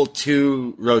full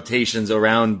 2 rotations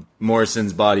around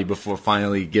Morrison's body before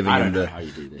finally giving him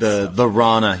the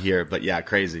Rana here. But yeah,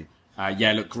 crazy.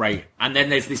 Look great. And then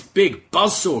there's this big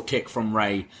buzzsaw kick from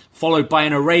Ray, followed by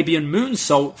an Arabian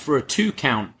moonsault for a 2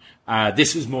 count.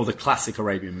 This was more the classic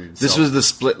Arabian moonsault. This was the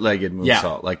split-legged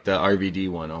moonsault, like the RVD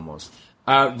one almost.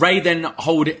 Ray then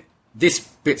this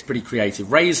bit's pretty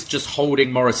creative. Ray's just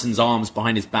holding Morrison's arms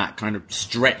behind his back, kind of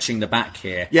stretching the back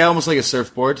here. Yeah, almost like a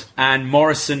surfboard. And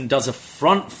Morrison does a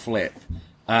front flip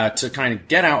to kind of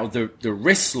get out of the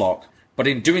wrist lock. But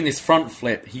in doing this front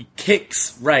flip, he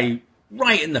kicks Ray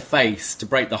right in the face to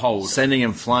break the hold, sending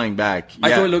him flying back. I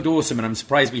thought it looked awesome, and I'm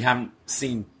surprised we haven't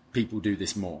seen people do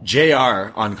this more.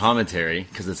 JR on commentary,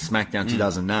 because it's SmackDown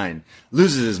 2009,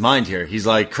 loses his mind here. He's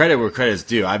like, credit where credit's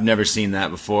due. I've never seen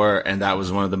that before, and that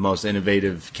was one of the most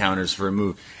innovative counters for a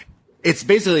move. It's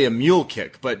basically a mule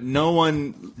kick, but no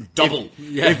one... Double.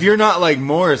 If you're not like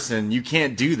Morrison, you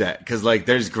can't do that, because like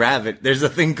there's gravity. There's a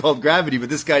thing called gravity, but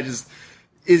this guy just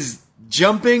is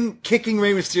jumping, kicking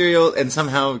Rey Mysterio, and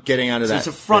somehow getting out of that. So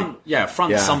it's a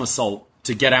front somersault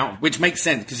to get out, which makes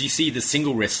sense because you see the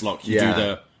single wrist lock. You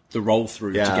do the roll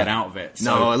through to get out of it.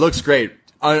 So. No, it looks great.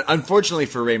 Unfortunately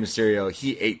for Rey Mysterio,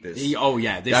 he ate this. This,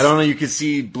 I don't know. You could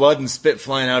see blood and spit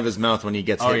flying out of his mouth when he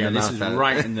gets hit in the mouth. This is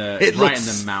right in the in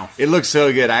the mouth. It looks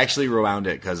so good. I actually rewound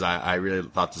it because I really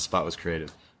thought the spot was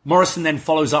creative. Morrison then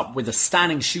follows up with a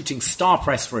standing shooting star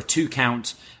press for a 2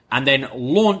 count, and then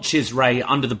launches Rey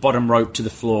under the bottom rope to the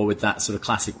floor with that sort of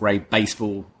classic Rey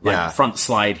baseball front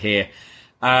slide here.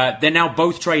 They're now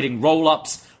both trading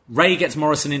roll-ups. Rey gets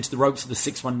Morrison into the ropes of the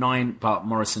 619, but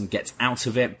Morrison gets out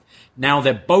of it. Now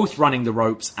they're both running the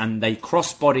ropes, and they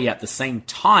crossbody at the same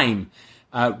time.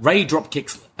 Rey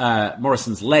dropkicks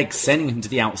Morrison's leg, sending him to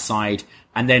the outside,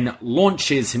 and then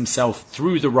launches himself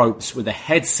through the ropes with a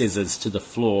head scissors to the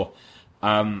floor.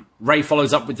 Rey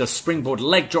follows up with the springboard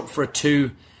leg drop for a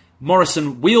 2.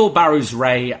 Morrison wheelbarrows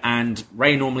Rey, and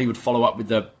Rey normally would follow up with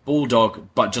the bulldog,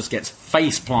 but just gets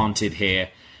face planted here.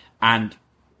 And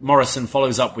Morrison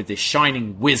follows up with this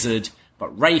shining wizard,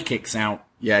 but Rey kicks out.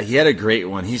 Yeah, he had a great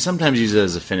one. He sometimes uses it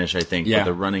as a finish, I think, with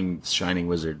the running shining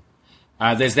wizard.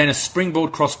 There's then a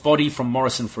springboard crossbody from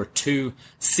Morrison for a 2.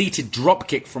 Seated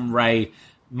dropkick from Rey.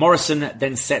 Morrison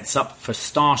then sets up for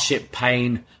Starship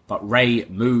Pain, but Rey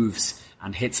moves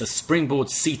and hits a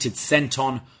springboard seated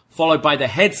senton, followed by the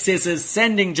head scissors,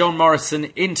 sending John Morrison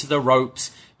into the ropes.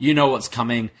 You know what's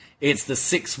coming. It's the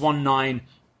 619,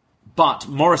 but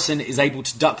Morrison is able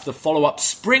to duck the follow-up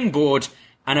springboard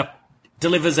and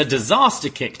delivers a disaster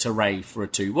kick to Rey for a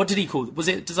 2. What did he call it? Was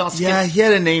it disaster kick? Yeah, he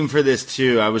had a name for this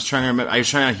too. I was trying to remember. I was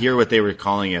trying to hear what they were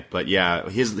calling it, but yeah,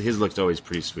 his looked always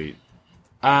pretty sweet.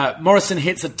 Morrison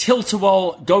hits a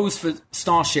tilt-a-whirl, goes for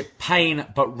Starship Pain,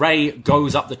 but Rey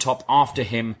goes up the top after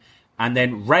him, and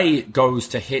then Rey goes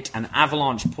to hit an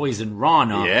Avalanche Poison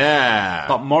Rana. Yeah.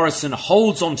 But Morrison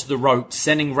holds onto the rope,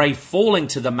 sending Rey falling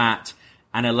to the mat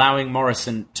and allowing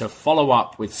Morrison to follow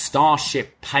up with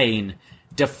Starship Pain,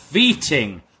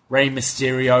 defeating Rey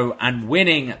Mysterio and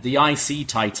winning the IC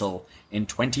title in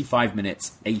 25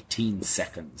 minutes, 18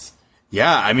 seconds.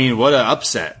 Yeah, I mean, what an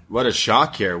upset. What a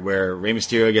shock here, where Rey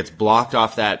Mysterio gets blocked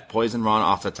off that Poison Rana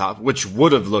off the top, which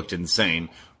would have looked insane.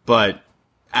 But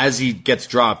as he gets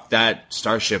dropped, that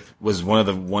Starship was one of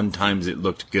the one times it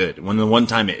looked good. The one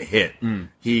time it hit.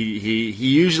 He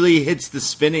usually hits the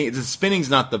spinning. The spinning's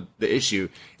not the issue.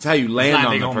 It's how you land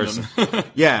on the person.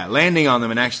 Yeah, landing on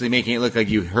them and actually making it look like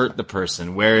you hurt the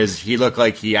person. Whereas he looked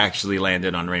like he actually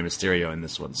landed on Rey Mysterio in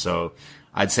this one. So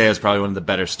I'd say it was probably one of the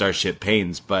better Starship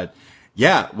Pains. But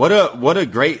yeah, what a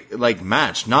great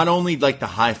match. Not only the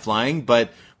high flying,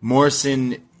 but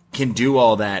Morrison can do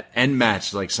all that and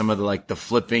match some of the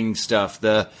flipping stuff,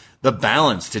 the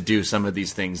balance to do some of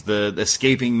these things, the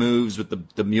escaping moves with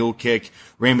the mule kick,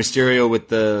 Rey Mysterio with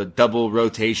the double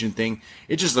rotation thing.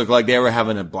 It just looked like they were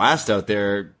having a blast out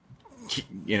there,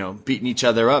 beating each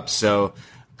other up. So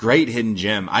great hidden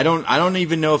gem. I don't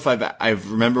even know if I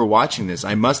remember watching this.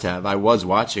 I must have. I was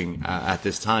watching at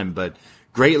this time, but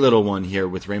great little one here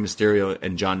with Rey Mysterio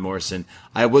and John Morrison.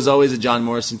 I was always a John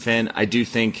Morrison fan. I do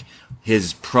think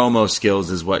his promo skills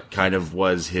is what kind of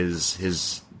was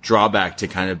his drawback to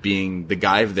kind of being the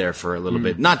guy there for a little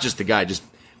bit. Not just the guy, just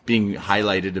being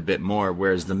highlighted a bit more.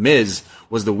 Whereas The Miz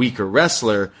was the weaker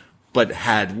wrestler, but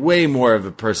had way more of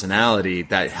a personality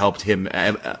that helped him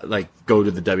go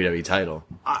to the WWE title.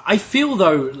 I feel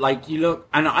though, you look,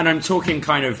 and I'm talking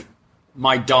kind of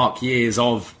my dark years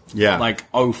of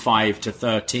 05 to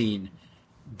 13,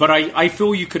 but I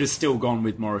feel you could have still gone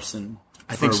with Morrison.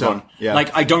 I think so. Run. Yeah.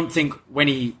 I don't think when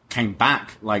he came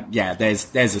back,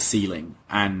 there's a ceiling,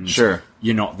 and sure,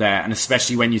 you're not there, and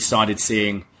especially when you started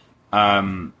seeing,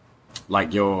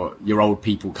 your old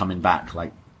people coming back,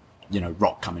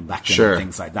 Rock coming back, and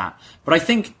things like that. But I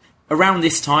think around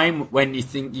this time, when you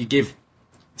think you give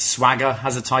Swagger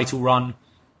has a title run,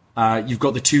 you've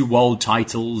got the 2 world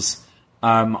titles.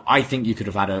 I think you could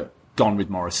have gone with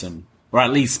Morrison, or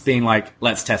at least being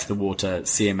let's test the water,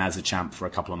 see him as a champ for a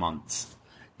couple of months.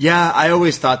 Yeah, I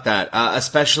always thought that,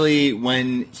 especially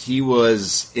when he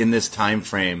was in this time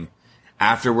frame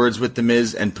afterwards with The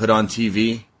Miz and put on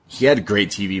TV. He had great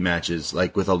TV matches,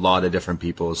 with a lot of different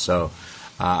people. So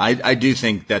I do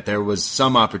think that there was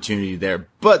some opportunity there.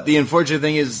 But the unfortunate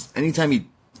thing is, anytime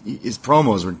his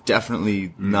promos were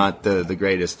definitely not the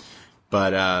greatest.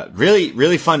 But really,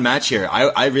 really fun match here.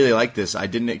 I really like this. I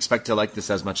didn't expect to like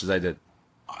this as much as I did.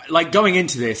 Going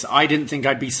into this, I didn't think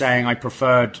I'd be saying I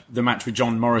preferred the match with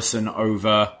John Morrison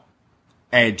over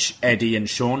Edge, Eddie, and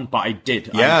Shawn, but I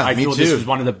did. Yeah, I me thought too. This was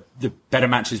one of the better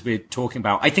matches we're talking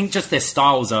about. I think just their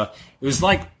styles it was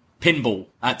like pinball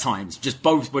at times. Just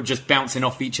both were just bouncing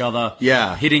off each other.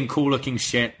 Yeah. Hitting cool looking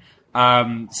shit.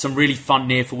 Some really fun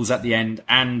near falls at the end.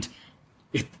 And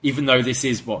even though this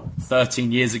is,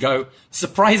 13 years ago,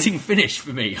 surprising finish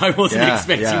for me. I wasn't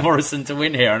expecting Morrison to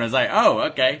win here, and I was like, oh,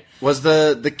 okay. Was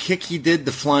the kick he did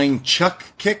the flying chuck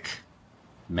kick?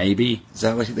 Maybe. Is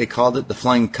that what they called it? The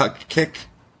flying cuck kick?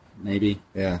 Maybe.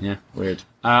 Yeah. Weird.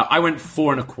 I went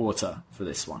 4.25 for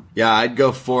this one. Yeah, I'd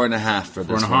go 4.5 for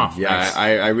this 4.5, one. Yeah, nice.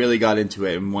 I really got into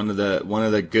it, and one of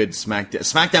the good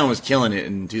SmackDown was killing it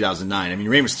in 2009. I mean,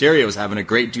 Rey Mysterio was having a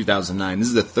great 2009. This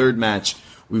is the third match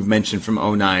we've mentioned from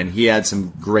 2009. He had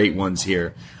some great ones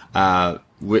here. I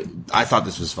thought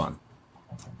this was fun.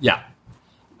 Yeah.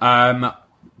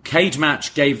 Cage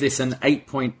Match gave this an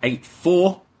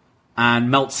 8.84.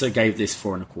 And Meltzer gave this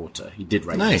 4.25. He did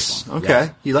rate this one. Okay.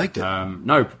 Yeah. He liked it.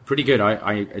 No, pretty good.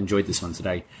 I enjoyed this one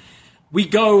today. We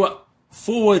go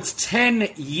forwards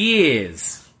 10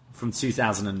 years from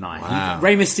 2009. Wow.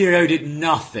 Rey Mysterio did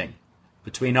nothing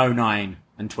between 2009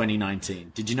 and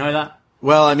 2019. Did you know that?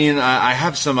 Well, I mean, I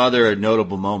have some other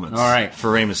notable moments All right.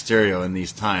 for Rey Mysterio in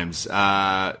these times.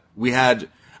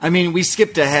 We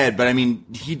skipped ahead, but I mean,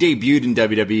 he debuted in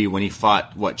WWE when he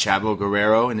fought, Chavo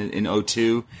Guerrero in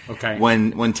 02. Okay.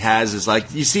 When Taz is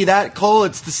like, you see that, Cole?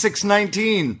 It's the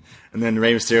 619. And then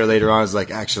Rey Mysterio later on is like,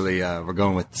 actually, we're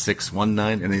going with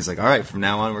 619. And he's like, all right, from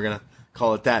now on, we're going to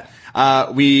call it that.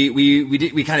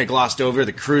 We kind of glossed over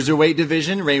the cruiserweight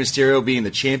division, Rey Mysterio being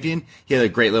the champion. He had a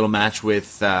great little match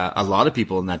with a lot of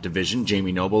people in that division,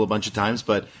 Jamie Noble a bunch of times,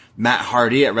 but Matt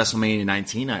Hardy at WrestleMania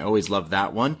 19. I always loved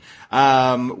that one.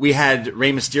 We had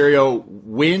Rey Mysterio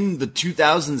win the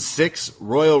 2006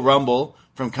 Royal Rumble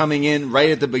from coming in right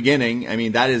at the beginning. I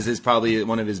mean, that is probably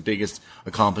one of his biggest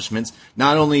accomplishments.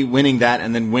 Not only winning that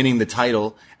and then winning the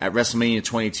title at WrestleMania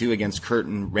 22 against Kurt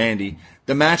and Randy.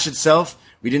 The match itself,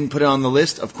 we didn't put it on the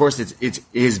list. Of course, it's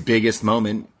his biggest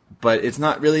moment, but it's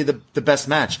not really the best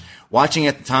match. Watching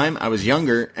at the time, I was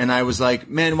younger, and I was like,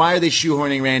 man, why are they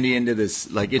shoehorning Randy into this?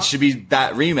 Like, it should be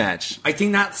that rematch. I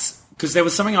think that's because there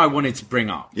was something I wanted to bring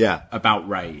up about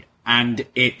Rey, and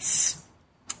it's...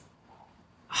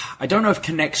 I don't know if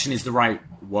connection is the right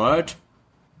word,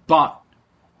 but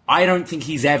I don't think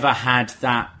he's ever had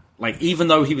that... Like, even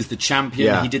though he was the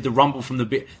champion, he did the Rumble from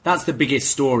the... That's the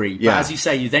biggest story. But as you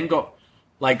say, you then got,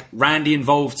 Randy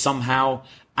involved somehow,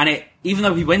 and even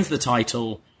though he wins the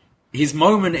title... His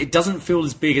moment, it doesn't feel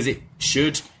as big as it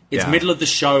should. It's middle of the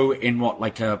show in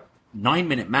a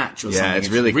 9-minute match or something. Yeah, it's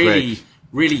really quick.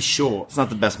 Really short. It's not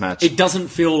the best match. It doesn't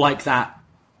feel like that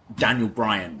Daniel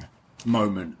Bryan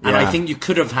moment. And I think you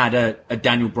could have had a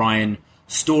Daniel Bryan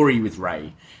story with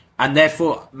Rey. And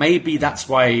therefore, maybe that's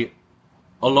why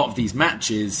a lot of these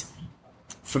matches,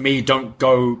 for me, don't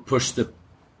go push the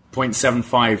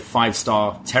 0.75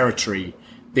 5-star territory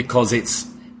because it's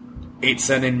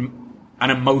an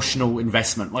emotional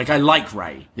investment. I like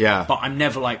Rey. Yeah. But I'm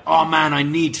never like, oh man, I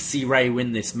need to see Rey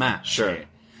win this match. Sure.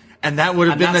 And that would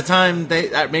have been the time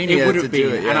at Mania it would have to been.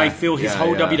 do it. Yeah. And I feel his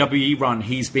whole WWE run,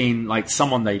 he's been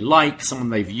someone they like, someone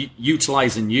they've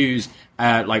utilized and used,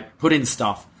 put in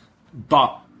stuff,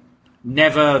 but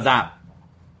never that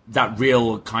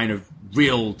real kind of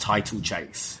real title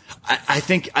chase. I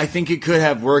think it could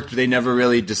have worked, but they never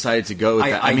really decided to go with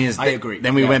that. I agree.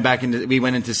 Then we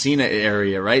went into Cena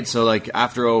area, right? So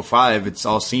after 05, it's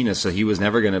all Cena, so he was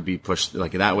never going to be pushed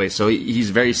that way. So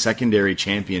he's very secondary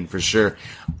champion for sure.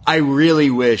 I really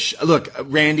wish. Look,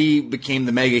 Randy became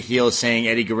the mega heel, saying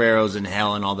Eddie Guerrero's in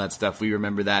hell and all that stuff. We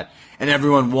remember that, and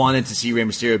everyone wanted to see Rey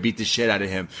Mysterio beat the shit out of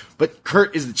him. But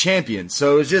Kurt is the champion,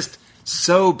 so it was just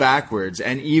so backwards.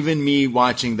 And even me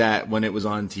watching that when it was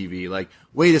on TV,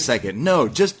 wait a second. No,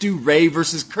 just do Rey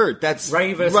versus Kurt. That's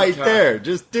Rey versus right Kurt. there.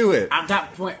 Just do it. At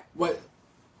that point,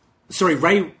 sorry,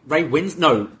 Rey wins?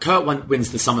 No, Kurt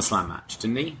wins the SummerSlam match,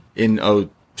 didn't he? In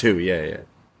 02, yeah.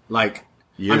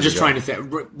 I'm just trying to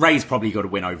think. Rey's probably got to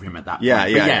win over him at that point.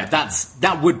 Yeah. But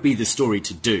that would be the story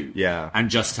to do. Yeah. And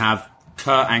just have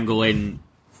Kurt Angle in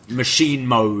machine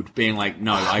mode being no, would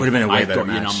have been a way better got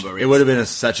match. your number. It would have been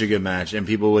such a good match, and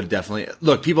people would definitely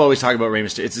look. People always talk about Rey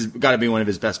Mysterio. It's got to be one of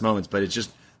his best moments, but it's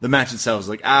just the match itself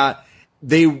is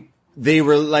they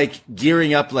were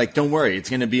gearing up. Don't worry, it's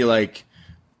going to be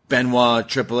Benoit,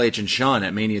 Triple H, and Shawn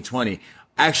at Mania 20.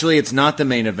 Actually, it's not the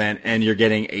main event, and you're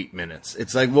getting 8 minutes.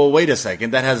 It's well, wait a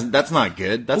second, that's not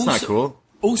good. That's not cool.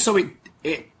 Also,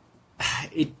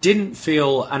 it didn't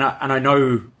feel, and I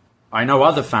know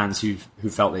other fans who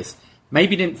felt this,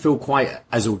 maybe didn't feel quite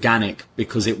as organic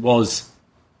because it was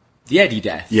the Eddie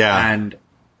death. Yeah. And,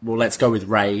 let's go with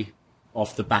Rey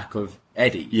off the back of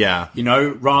Eddie. Yeah.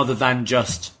 Rather than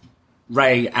just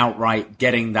Rey outright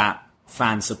getting that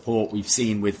fan support we've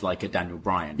seen with a Daniel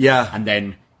Bryan. Yeah. And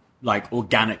then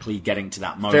organically getting to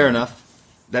that moment. Fair enough.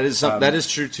 That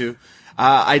is true too.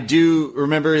 I do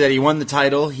remember that he won the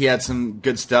title. He had some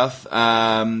good stuff.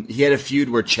 He had a feud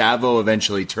where Chavo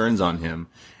eventually turns on him,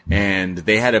 and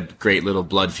they had a great little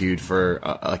blood feud for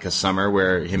like a summer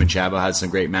where him and Chavo had some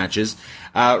great matches.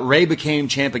 Ray became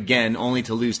champ again, only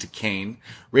to lose to Kane.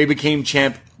 Ray became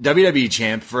WWE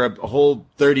champ for a whole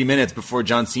 30 minutes before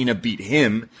John Cena beat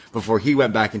him, before he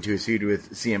went back into a feud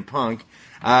with CM Punk.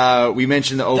 We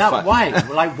mentioned the 05.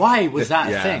 Why was that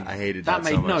a Yeah, thing? I hated that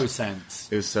so made no much. sense.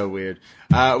 It was so weird.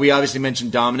 We obviously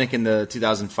mentioned Dominic in the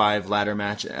 2005 ladder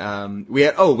match. We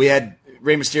had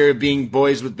Rey Mysterio being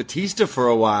boys with Batista for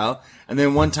a while, and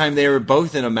then one time they were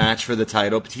both in a match for the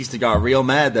title. Batista got real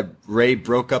mad that Rey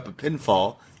broke up a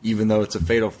pinfall, even though it's a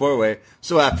fatal 4-way.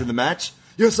 So after the match,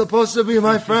 "You're supposed to be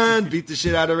my friend," beat the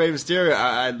shit out of Rey Mysterio.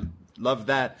 I loved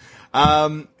that.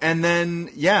 And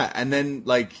then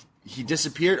like he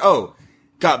disappeared. Oh,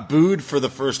 got booed for the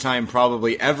first time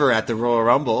probably ever at the Royal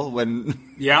Rumble when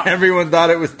everyone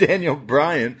thought it was Daniel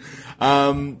Bryan.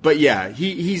 But yeah,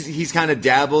 he's kind of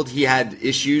dabbled. He had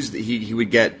issues that he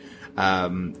would get.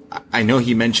 I know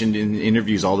he mentioned in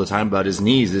interviews all the time about his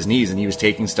knees, and he was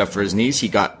taking stuff for his knees. He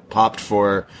got popped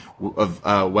for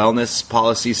wellness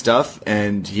policy stuff,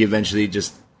 and he eventually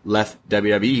just left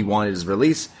WWE. He wanted his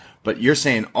release. But you're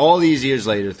saying all these years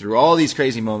later, through all these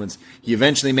crazy moments, he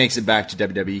eventually makes it back to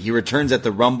WWE. He returns at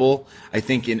the Rumble, I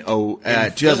think in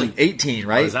 2018,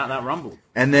 right? I was at that Rumble.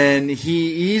 And then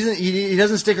he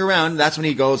doesn't stick around. That's when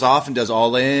he goes off and does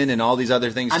All In and all these other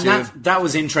things too. And that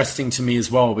was interesting to me as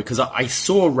well, because I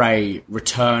saw Ray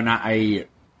return at a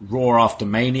Raw after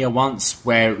Mania once,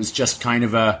 where it was just kind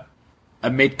of a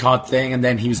mid-card thing, and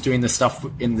then he was doing the stuff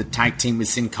in the tag team with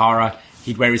Sin Cara.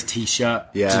 He'd wear his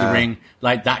T-shirt to the ring,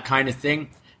 like that kind of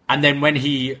thing. And then when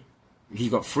he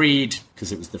got freed,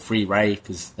 because it was the free Ray,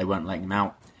 because they weren't letting him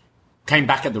out, came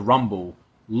back at the Rumble,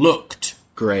 looked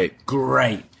great.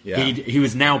 Yeah. He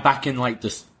was now back in like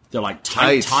the like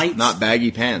tights, not baggy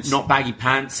pants. Not baggy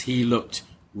pants. He looked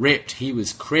ripped. He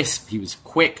was crisp. He was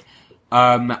quick.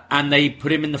 And they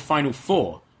put him in the final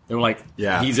four. They were like,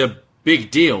 he's a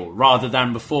big deal, rather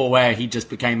than before where he just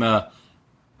became a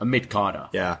mid-carder.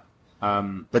 Yeah.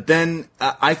 But then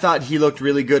I thought he looked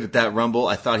really good at that Rumble.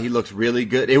 I thought he looked really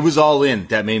good. It was All In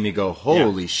that made me go,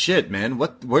 holy shit, man.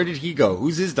 Where did he go?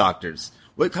 Who's his doctors?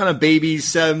 What kind of baby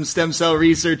stem cell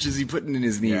research is he putting in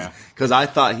his knees? Because I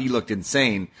thought he looked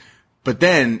insane. But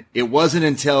then it wasn't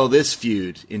until this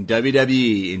feud in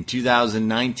WWE in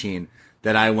 2019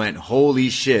 that I went, holy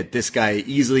shit, this guy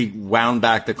easily wound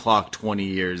back the clock 20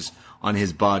 years on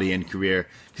his body and career.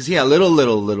 Because he had a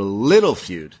little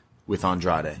feud with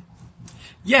Andrade.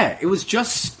 Yeah, it was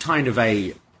just kind of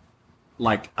a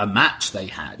match they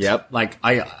had. Yep. Like,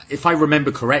 if I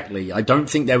remember correctly, I don't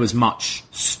think there was much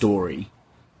story.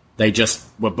 They just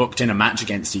were booked in a match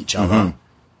against each other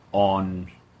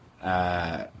on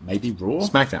maybe Raw?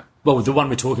 SmackDown. Well, the one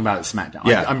we're talking about is SmackDown.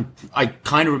 Yeah. I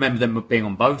kind of remember them being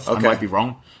on both. Okay. I might be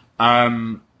wrong.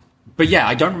 But yeah,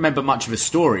 I don't remember much of a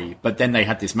story, but then they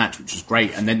had this match, which was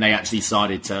great, and then they actually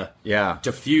started to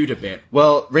feud a bit.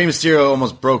 Well, Rey Mysterio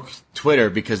almost broke Twitter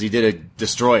because he did a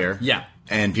destroyer. Yeah.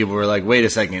 And people were like, wait a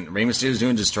second, Rey Mysterio's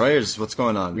doing destroyers? What's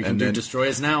going on? We can do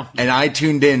destroyers now. And I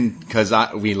tuned in because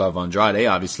we love Andrade,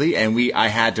 obviously, and I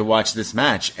had to watch this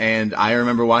match. And I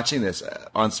remember watching this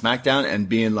on SmackDown and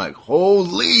being like,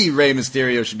 holy, Rey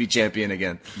Mysterio should be champion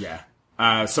again. Yeah.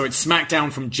 So it's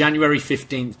SmackDown from January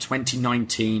 15th,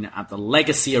 2019 at the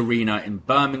Legacy Arena in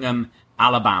Birmingham,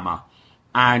 Alabama.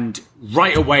 And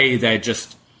right away, they're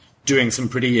just doing some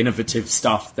pretty innovative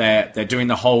stuff. They're doing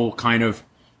the whole kind of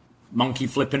monkey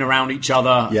flipping around each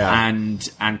other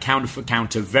and counter for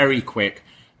counter very quick.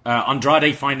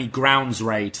 Andrade finally grounds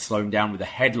Ray to slow him down with a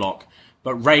headlock,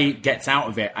 but Ray gets out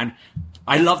of it. And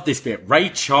I love this bit. Ray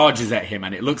charges at him,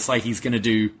 and it looks like he's going to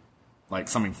do like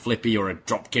something flippy or a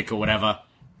drop kick or whatever.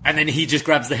 And then he just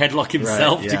grabs the headlock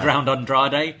himself to ground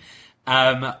Andrade.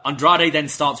 Andrade then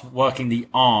starts working the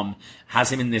arm,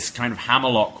 has him in this kind of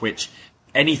hammerlock, which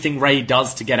anything Ray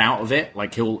does to get out of it,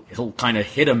 like he'll kind of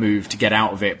hit a move to get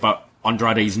out of it, but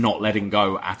Andrade's not letting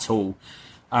go at all.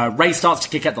 Ray starts to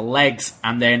kick at the legs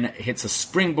and then hits a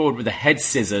springboard with a head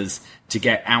scissors to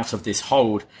get out of this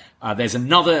hold. There's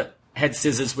another head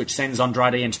scissors which sends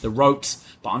Andrade into the ropes,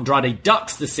 but Andrade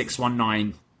ducks the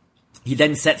 619. He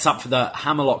then sets up for the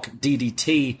hammerlock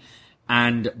DDT,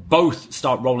 and both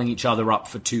start rolling each other up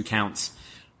for 2 counts.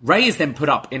 Ray is then put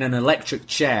up in an electric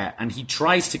chair, and he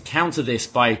tries to counter this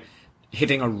by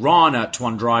hitting a Rana to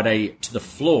Andrade to the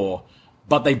floor,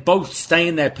 but they both stay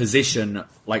in their position,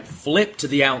 like flip to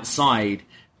the outside,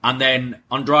 and then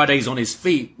Andrade's on his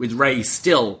feet with Ray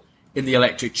still in the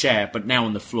electric chair, but now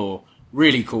on the floor.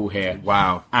 really cool here.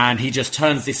 Wow. And he just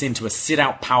turns this into a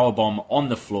sit-out powerbomb on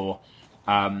the floor.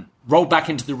 Rolled back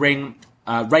into the ring.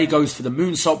 Ray goes for the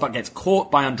moonsault, but gets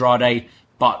caught by Andrade.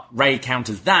 But Ray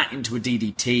counters that into a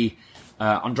DDT.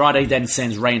 Andrade then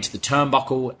sends Ray into the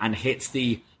turnbuckle and hits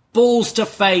the balls to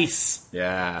face.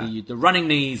 Yeah. The running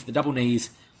knees, the double knees.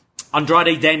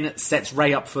 Andrade then sets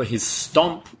Ray up for his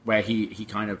stomp, where he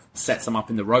kind of sets them up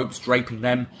in the ropes, draping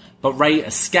them. But Ray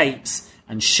escapes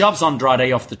and shoves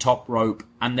Andrade off the top rope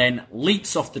and then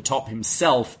leaps off the top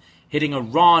himself, hitting a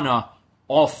Rana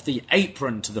off the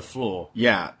apron to the floor.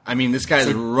 Yeah. I mean, this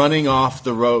guy's running off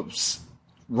the ropes.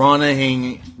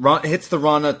 Hits the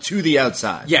Rana to the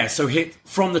outside. Yeah, so hit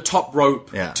from the top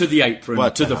rope to the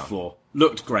apron to the floor.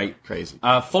 Looked great. Crazy.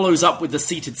 Follows up with the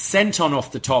seated senton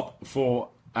off the top for...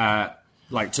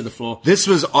 to the floor. This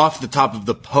was off the top of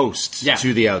the post Yeah.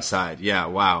 to the outside. Yeah,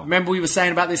 wow. Remember we were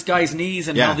saying about this guy's knees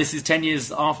and how this is 10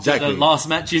 years after Exactly. the last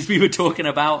matches we were talking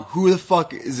about. Who the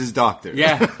fuck is his doctor?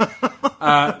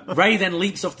 Yeah. Ray then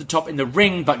leaps off the top in the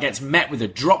ring but gets met with a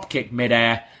drop kick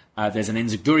midair. There's an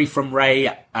enziguri from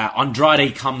Ray.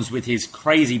 Andrade comes with his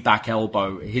crazy back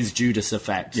elbow, his Judas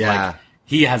effect. Yeah. Like,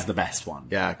 he has the best one.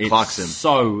 Yeah, It's clocks him.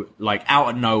 So, out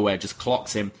of nowhere, just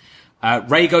clocks him.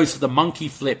 Ray goes for the monkey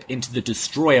flip into the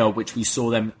Destroyer, which we saw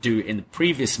them do in the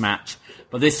previous match.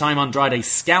 But this time Andrade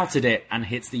scouted it and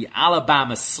hits the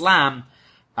Alabama Slam.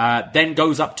 Then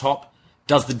goes up top,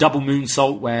 does the double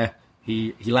moonsault where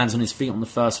he lands on his feet on the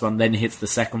first one, then hits the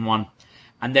second one.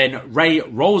 And then Ray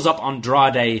rolls up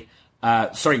Andrade.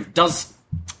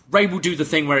 Ray will do the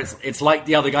thing where it's like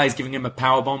the other guy's giving him a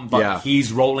powerbomb, but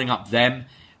he's rolling up them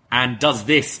and does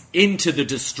this into the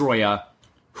Destroyer.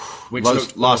 Which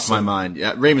Lost awesome. my mind.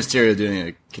 Yeah, Rey Mysterio doing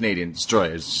a Canadian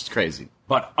Destroyer is just crazy.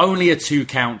 But only a 2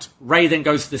 count. Ray then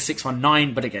goes for the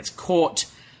 619, but it gets caught.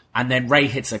 And then Ray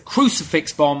hits a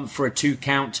crucifix bomb for a 2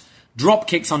 count. Drop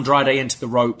kicks Andrade into the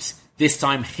ropes. This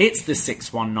time hits the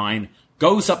 619.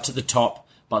 Goes up to the top.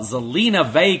 But Zelina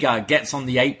Vega gets on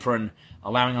the apron,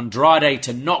 allowing Andrade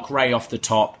to knock Ray off the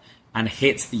top. And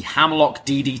hits the hammerlock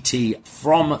DDT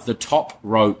from the top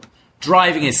rope,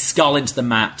 driving his skull into the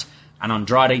mat. And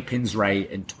Andrade pins Ray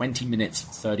in 20 minutes,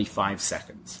 35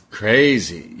 seconds.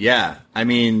 Crazy. Yeah. I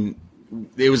mean,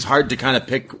 it was hard to kind of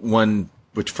pick one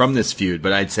from this feud,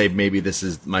 but I'd say maybe this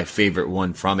is my favorite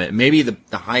one from it. Maybe the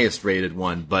highest rated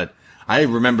one, but I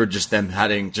remember just them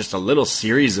having just a little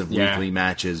series of weekly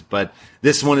matches. But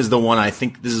this one is the one, I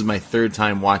think this is my third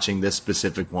time watching this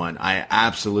specific one. I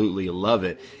absolutely love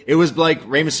it. It was like,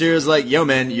 Rey Mysterio's like, yo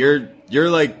man, you're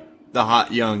like the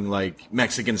hot young like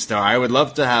Mexican star. I would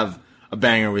love to have a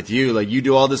banger with you. Like, you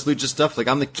do all this lucha stuff. Like,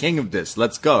 I'm the king of this.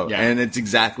 Let's go. Yeah. And it's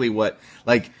exactly what,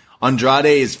 like, Andrade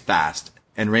is fast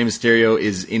and Rey Mysterio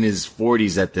is in his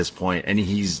 40s at this point, and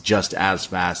he's just as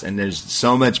fast. And there's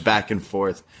so much back and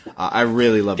forth. I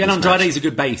really love this match. Andrade's a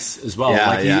good base as well.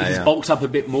 Yeah, He's bulked up a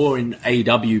bit more in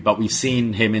AEW, but we've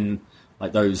seen him in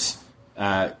like those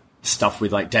stuff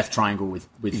with like Death Triangle with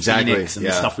Exactly, Phoenix and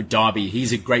the stuff with Darby.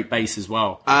 He's a great base as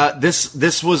well.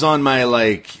 This was on my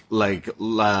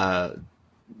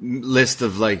list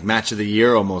of like match of the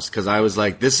year almost, because I was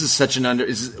like, this is such an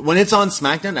when it's on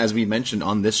SmackDown, as we mentioned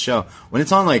on this show, when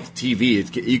it's on like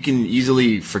TV, you can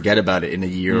easily forget about it in a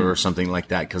year or something like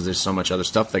that because there's so much other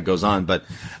stuff that goes on. But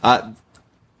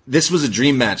this was a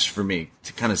dream match for me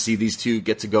to kind of see these two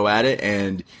get to go at it,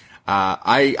 and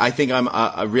I think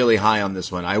I'm really high on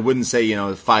this one. I wouldn't say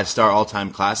 5-star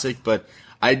all-time classic, but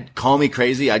I'd call me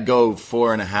crazy. I'd go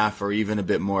 4.5 or even a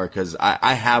bit more, because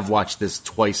I have watched this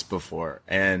twice before,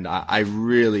 and I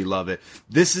really love it.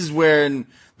 This is where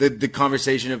the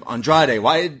conversation of Andrade,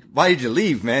 why did you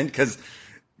leave, man? Because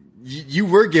you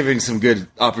were giving some good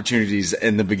opportunities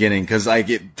in the beginning, because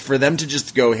for them to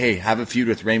just go, hey, have a feud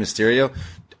with Rey Mysterio,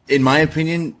 in my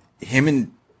opinion, him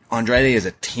and Andrade as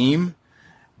a team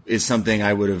is something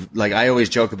I would have, like, I always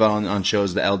joke about on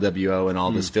shows, the LWO and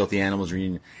all this Filthy Animals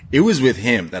reunion. It was with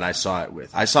him that I saw it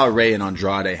with. I saw Ray and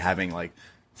Andrade having like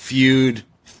feud,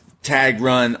 tag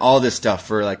run, all this stuff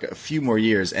for like a few more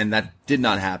years, and that did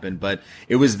not happen. But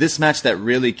it was this match that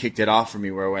really kicked it off for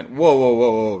me, where I went,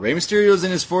 whoa, Rey Mysterio's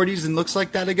in his 40s and looks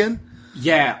like that again?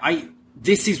 Yeah,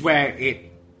 this is where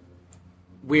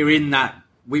we're in that.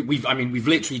 We've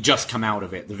literally just come out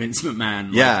of it. The Vince McMahon,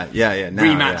 Yeah. Now,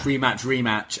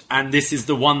 rematch, and this is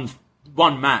the one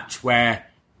match where,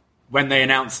 when they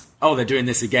announce, oh, they're doing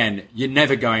this again, you're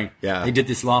never going, they did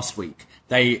this last week.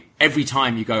 Every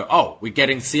time you go, oh, we're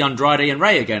getting to see Andrade and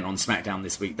Ray again on SmackDown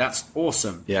this week. That's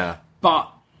awesome. Yeah.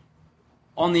 But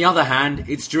on the other hand,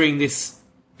 it's during this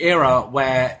era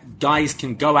where guys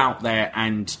can go out there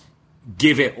and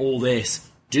give it all this,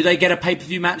 Do they get a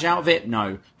pay-per-view match out of it?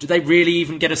 No. Do they really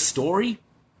even get a story?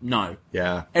 No.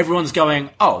 Yeah. Everyone's going,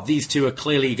 oh, these two are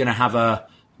clearly going to have a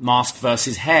mask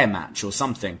versus hair match or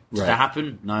something. Did that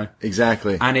happen? No.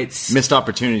 Exactly. And it's missed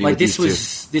opportunity. Like with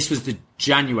this these was the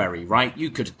January, right? You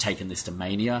could have taken this to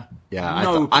Mania. Yeah,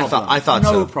 I thought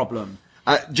so. No problem.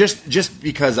 Just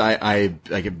because I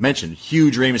like I mentioned,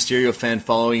 huge Rey Mysterio fan,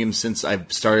 following him since I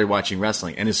started watching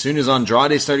wrestling, and as soon as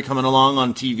Andrade started coming along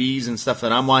on TVs and stuff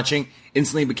that I'm watching,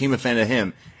 instantly became a fan of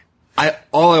him.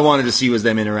 All I wanted to see was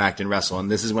them interact and wrestle,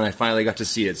 and this is when I finally got to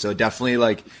see it. So it definitely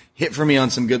like hit for me on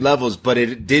some good levels, but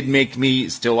it did make me,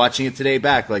 still watching it today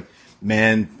back, like,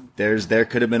 man, there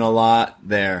could have been a lot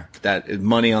there, that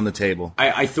money on the table.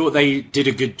 I thought they did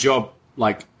a good job,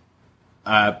 like,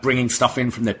 bringing stuff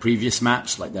in from their previous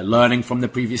match, like they're learning from the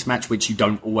previous match, which you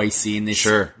don't always see in this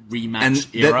rematch and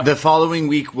era. The following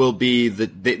week will be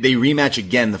they rematch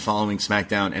again the following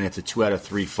SmackDown, and it's a 2 out of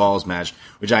 3 falls match,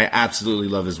 which I absolutely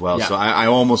love as well. Yeah. So I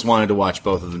almost wanted to watch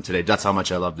both of them today. That's how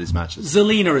much I love these matches.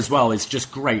 Zelina as well is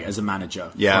just great as a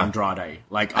manager for Andrade.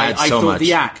 Like I so thought much.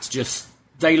 the act just,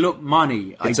 they look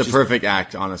money. It's a perfect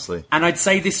act, honestly. And I'd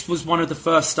say this was one of the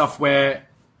first stuff where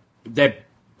they're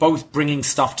both bringing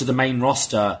stuff to the main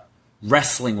roster,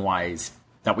 wrestling-wise,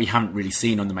 that we haven't really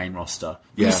seen on the main roster.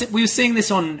 Yeah. We were seeing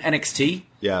this on NXT,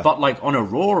 but like on a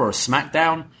Raw or a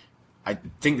SmackDown, I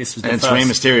think this was the and first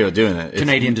it's Rey Mysterio doing it.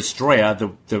 Canadian Destroyer,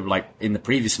 the like in the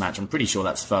previous match. I'm pretty sure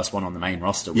that's the first one on the main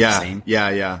roster we've seen.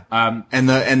 Yeah. And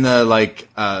the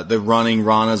like the running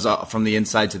Ranas from the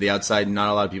inside to the outside. Not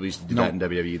a lot of people used to do that in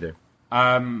WWE either.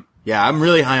 Yeah, I'm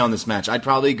really high on this match. I'd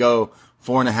probably go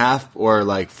 4.5 or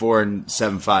like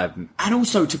 4.75. And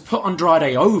also to put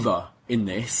Andrade over in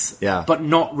this, but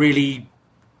not really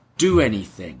do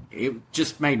anything. It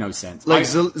just made no sense. Like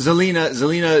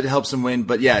Zelina helps him win,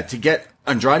 but yeah, to get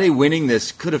Andrade winning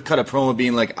this, could have cut a promo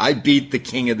being like, I beat the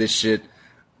king of this shit.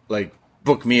 Like,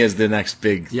 book me as the next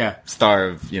big star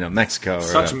of Mexico.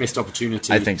 Such a missed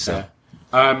opportunity. I think so.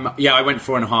 Yeah, I went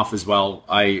 4.5 as well.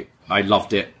 I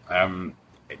loved it.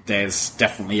 There's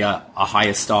definitely a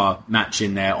higher star match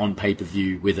in there on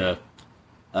pay-per-view with a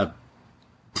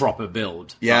proper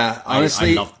build. Yeah,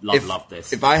 honestly, I love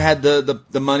this. If I had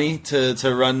the money to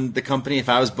run the company, if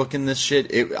I was booking this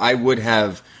shit, I would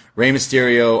have Rey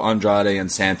Mysterio, Andrade, and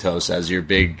Santos as your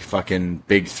big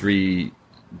 3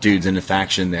 dudes in a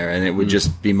faction there, and it would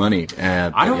just be money. I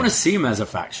don't want to see them as a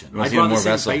faction. I'd rather see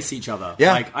them face each other.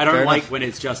 Yeah, like I don't like when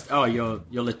it's just, oh, you're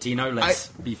Latino, let's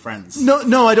be friends.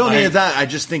 No, I don't hate that. I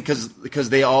just think because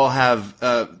they all have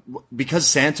because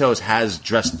Santos has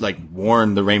dressed like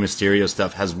worn the Rey Mysterio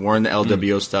stuff, has worn the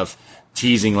LWO stuff,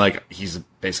 teasing like he's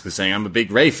basically saying I'm a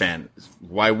big Rey fan.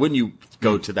 Why wouldn't you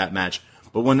go to that match?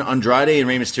 But when Andrade and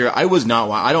Rey Mysterio, I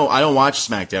don't watch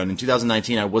SmackDown. In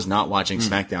 2019, I was not watching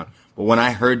SmackDown. But when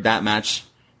I heard that match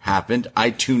happened, I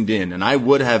tuned in, and I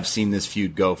would have seen this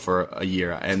feud go for a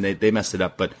year, and they messed it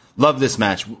up. But love this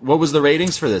match. What was the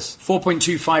ratings for this?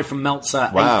 4.25 from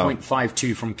Meltzer,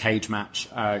 8.52 from Cage Match.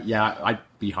 Yeah, I'd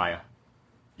be higher.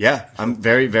 Yeah, I'm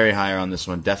very, very higher on this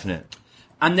one, definite.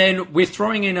 And then we're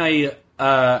throwing in a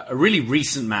really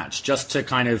recent match just to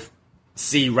kind of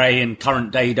see Ray in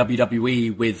current day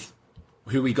WWE with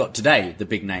who we got today, the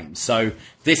big names. So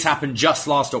this happened just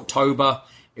last October.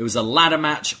 It was a ladder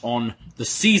match on the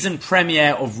season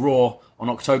premiere of Raw on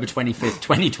October 25th,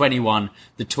 2021.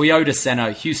 The Toyota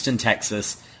Center, Houston,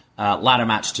 Texas, ladder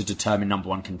match to determine number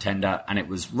 1 contender. And it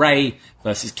was Ray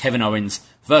versus Kevin Owens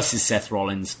versus Seth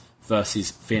Rollins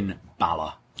versus Finn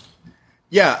Balor.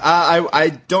 Yeah,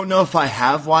 I don't know if I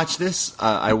have watched this.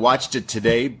 I watched it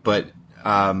today, but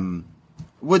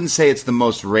wouldn't say it's the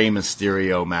most Rey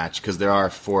Mysterio match because there are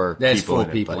 4 There's people 4 in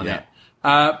it. people in it.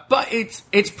 But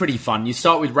it's pretty fun. You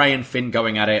start with Ray and Finn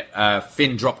going at it.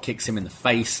 Finn drop kicks him in the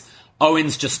face.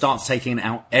 Owens just starts taking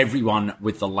out everyone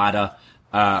with the ladder.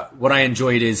 What I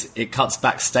enjoyed is it cuts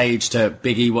backstage to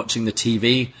Big E watching the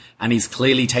TV, and he's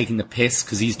clearly taking the piss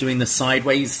because he's doing the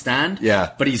sideways stand.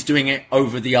 Yeah. But he's doing it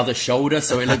over the other shoulder,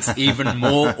 so it looks even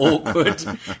more awkward.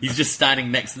 He's just standing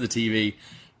next to the TV.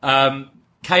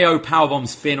 KO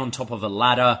powerbombs Finn on top of a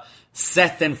ladder.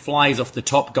 Seth then flies off the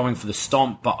top going for the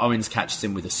stomp, but Owens catches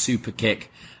him with a super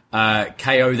kick.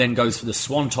 KO then goes for the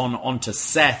swanton onto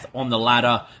Seth on the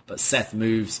ladder, but Seth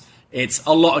moves. It's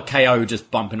a lot of KO just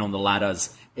bumping on the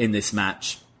ladders in this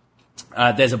match.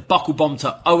 There's a buckle bomb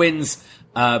to Owens,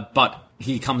 but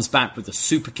he comes back with a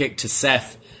super kick to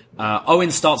Seth.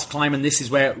 Owens starts climbing. This is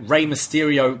where Rey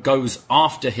Mysterio goes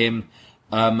after him.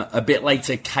 A bit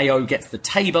later, KO gets the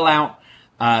table out.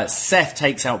 Seth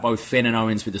takes out both Finn and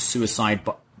Owens with a suicide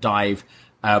dive,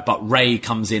 but Ray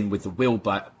comes in with the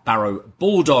wheelbarrow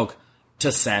bulldog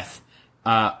to Seth.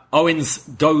 Owens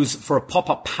goes for a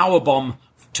pop-up powerbomb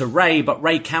to Ray, but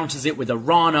Ray counters it with a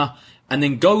Rana and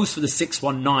then goes for the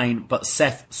 619, but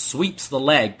Seth sweeps the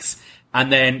legs.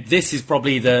 And then this is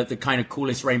probably the kind of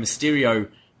coolest Rey Mysterio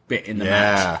bit in the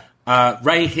match.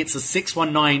 Ray hits a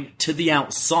 619 to the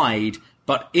outside,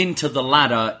 but into the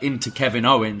ladder, into Kevin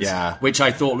Owens, which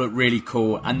I thought looked really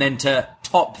cool. And then to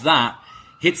top that,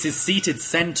 hits his seated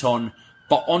senton,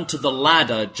 but onto the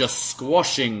ladder, just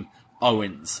squashing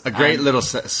Owens. A great little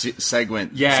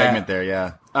segment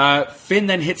there, Finn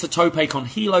then hits a tope on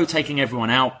Hilo, taking everyone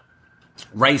out.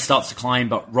 Ray starts to climb,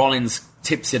 but Rollins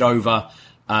tips it over.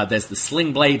 There's the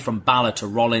sling blade from Balor to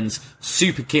Rollins,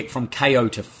 super kick from KO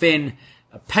to Finn,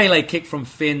 a Pele kick from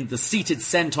Finn, the seated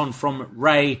senton from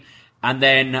Ray, and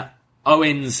then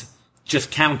Owens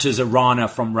just counters a Rana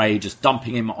from Ray, just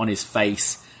dumping him on his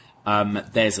face.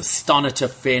 There's a stunner to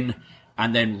Finn,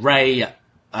 and then Ray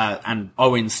and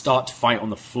Owens start to fight on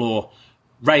the floor.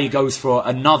 Ray goes for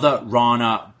another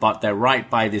Rana, but they're right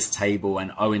by this table,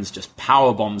 and Owens just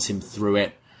power bombs him through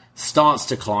it, starts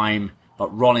to climb,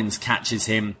 but Rollins catches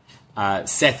him.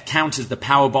 Seth counters the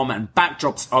powerbomb and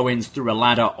backdrops Owens through a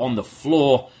ladder on the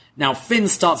floor. Now Finn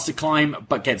starts to climb,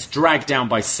 but gets dragged down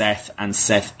by Seth, and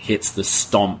Seth hits the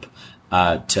stomp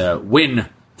to win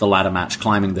the ladder match,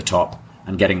 climbing the top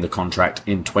and getting the contract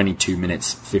in 22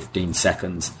 minutes, 15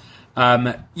 seconds.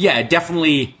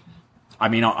 Definitely. I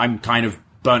mean, I'm kind of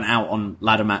burnt out on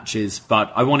ladder matches,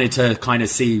 but I wanted to kind of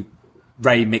see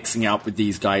Ray mixing it up with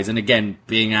these guys. And again,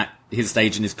 being at his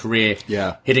stage in his career,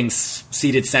 hitting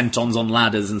seated sentons on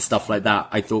ladders and stuff like that,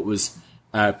 I thought was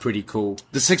pretty cool.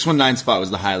 The 619 spot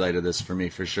was the highlight of this for me,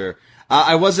 for sure.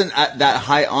 I wasn't that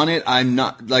high on it. I'm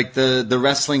not, like, the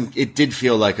wrestling, it did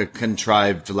feel like a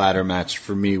contrived ladder match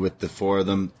for me with the four of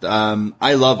them.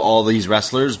 I love all these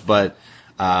wrestlers, but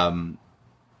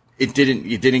it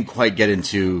didn't quite get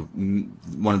into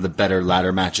one of the better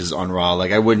ladder matches on Raw.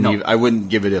 Like, I wouldn't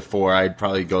give it a 4. I'd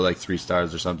probably go like 3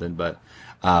 stars or something, but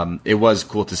it was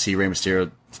cool to see Rey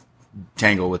Mysterio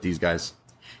tangle with these guys.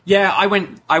 Yeah, I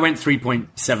went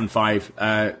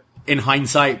 3.75. In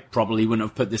hindsight, probably wouldn't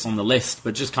have put this on the list,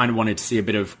 but just kind of wanted to see a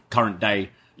bit of current day.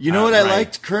 You know what I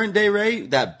liked? Current day Ray?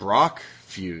 That Brock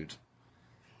feud.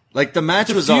 Like, the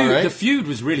match was all right. The feud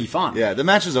was really fun. Yeah, the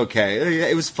match was okay.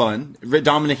 It was fun.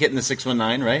 Dominic hitting the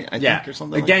 619, right? I think, or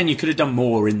something. Again, you could have done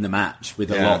more in the match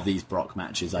with a lot of these Brock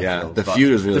matches, I feel. The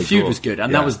feud was really cool. The feud was good,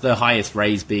 and that was the highest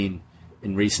Ray's been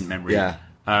in recent memory. Yeah.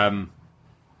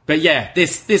 But yeah,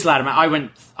 this ladder match, I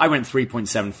went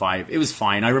 3.75. It was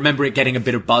fine. I remember it getting a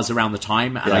bit of buzz around the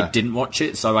time, and I didn't watch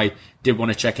it, so I did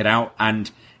want to check it out. And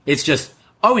it's just,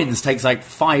 Owens takes like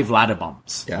 5 ladder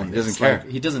bumps. Yeah, he doesn't care. Like,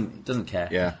 he doesn't care.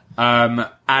 Yeah.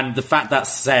 And the fact that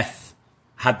Seth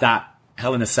had that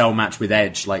Hell in a Cell match with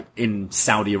Edge, like in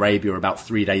Saudi Arabia, about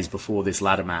 3 days before this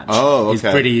ladder match, is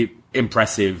pretty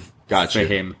impressive for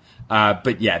him.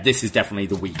 But yeah, this is definitely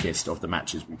the weakest of the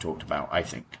matches we talked about, I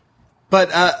think. But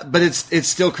it's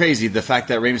still crazy, the fact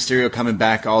that Rey Mysterio coming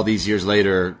back all these years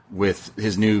later with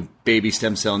his new baby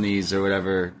stem cell knees or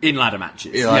whatever. In ladder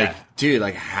matches. Dude,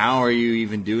 like, how are you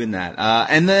even doing that?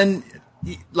 And then,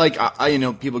 like,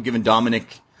 people giving Dominic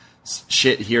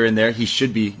shit here and there. He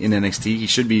should be in NXT. He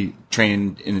should be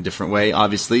trained in a different way,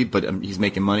 obviously, but he's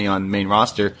making money on main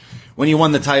roster. When you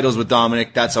won the titles with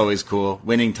Dominic, that's always cool.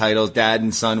 Winning titles, dad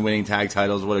and son winning tag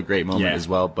titles, what a great moment as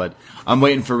well. But I'm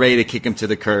waiting for Ray to kick him to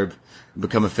the curb,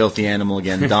 become a filthy animal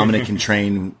again. Dominic can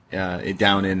train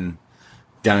down in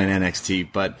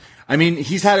NXT. But I mean,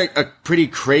 he's had a pretty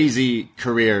crazy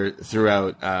career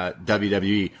throughout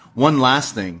WWE. One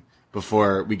last thing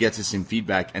before we get to some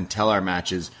feedback and tell our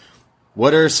matches.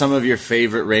 What are some of your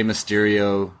favorite Rey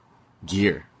Mysterio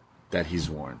gear that he's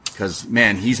worn? Because,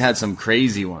 man, he's had some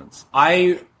crazy ones.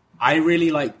 I really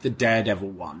like the Daredevil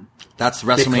one. That's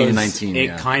WrestleMania 19.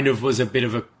 It kind of was a bit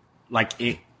of a, like,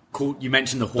 it cool. You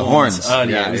mentioned the horns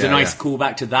earlier. Yeah, it was a nice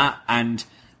callback to that, and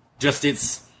just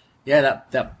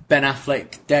that Ben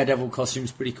Affleck Daredevil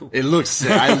costume's pretty cool. It looks sick.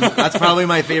 That's probably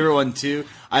my favorite one too.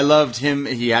 I loved him.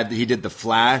 He did the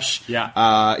Flash.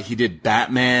 Yeah. He did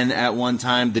Batman at one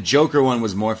time. The Joker one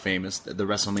was more famous. The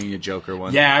WrestleMania Joker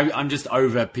one. Yeah, I'm just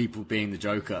over people being the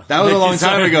Joker. That was a long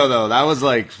time ago though. That was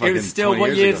like fucking. It was still, 20 what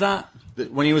years year ago. is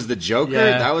that? When he was the Joker,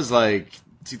 that was like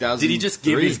 2000. Did he just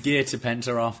give his gear to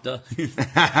Penta after?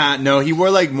 No, he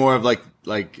wore like more of like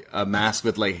a mask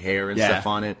with like hair and stuff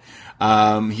on it.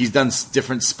 He's done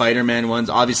different Spider-Man ones.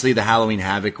 Obviously, the Halloween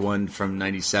Havoc one from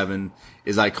 '97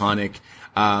 is iconic.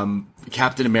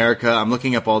 Captain America. I'm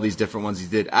looking up all these different ones he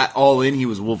did. At All In, he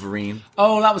was Wolverine.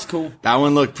 Oh, that was cool. That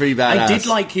one looked pretty badass. I did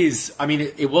like his. I mean,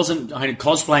 it wasn't kind of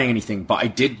cosplaying anything, but I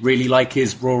did really like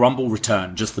his Royal Rumble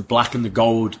return. Just the black and the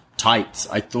gold tights.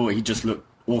 I thought he just looked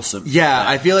awesome. Yeah,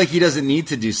 I feel like he doesn't need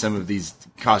to do some of these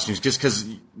costumes just because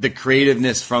the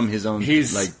creativeness from his own.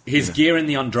 His gear in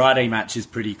the Andrade match is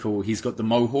pretty cool. He's got the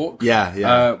mohawk.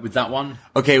 Yeah. With that one.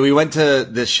 Okay, we went to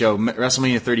this show,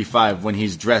 WrestleMania 35, when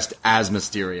he's dressed as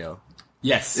Mysterio.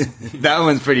 Yes. That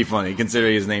one's pretty funny,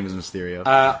 considering his name is Mysterio.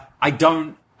 I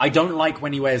don't like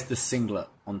when he wears the singlet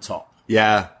on top.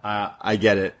 Yeah, I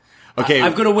get it. Okay,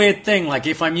 I've got a weird thing. Like,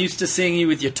 if I'm used to seeing you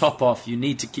with your top off, you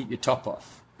need to keep your top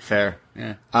off. Fair.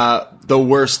 Yeah. The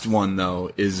worst one, though,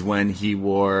 is when he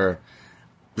wore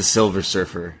the Silver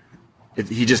Surfer.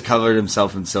 He just covered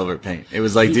himself in silver paint. It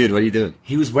was like, dude, what are you doing?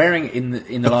 He was wearing,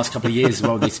 in the last couple of years, as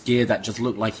well, this gear that just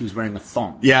looked like he was wearing a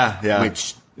thong. Yeah.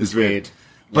 Which is weird.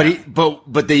 But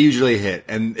but they usually hit,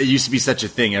 and it used to be such a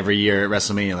thing every year at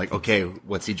WrestleMania. Like, okay,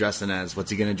 what's he dressing as? What's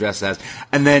he going to dress as?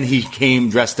 And then he came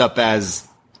dressed up as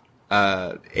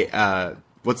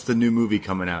what's the new movie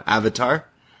coming out? Avatar.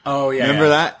 Oh yeah, remember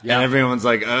that? Yeah. And everyone's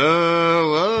like,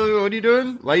 "Oh, well, what are you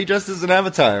doing? Why are you dressed as an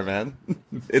Avatar, man?"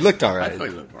 It looked all right. I thought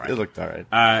it looked all right. It looked all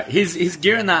right. His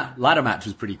gear in that ladder match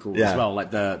was pretty cool as well,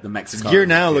 like the Mexican. His gear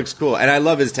now looks cool, and I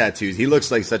love his tattoos. He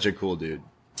looks like such a cool dude.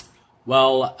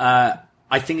 Well,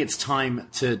 I think it's time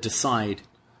to decide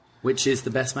which is the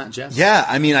best match, Jeff. Yeah,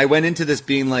 I mean, I went into this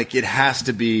being like, it has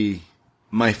to be,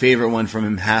 my favorite one from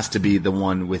him has to be the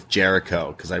one with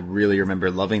Jericho, because I really remember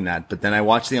loving that. But then I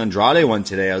watched the Andrade one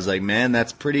today. I was like, man,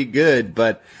 that's pretty good,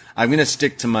 but I'm going to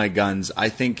stick to my guns. I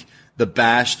think the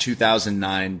Bash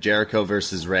 2009, Jericho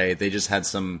versus Ray, they just had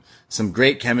some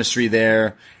great chemistry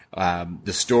there.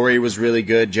 The story was really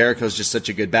good. Jericho's just such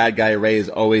a good bad guy. Ray is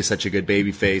always such a good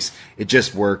babyface. It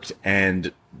just worked,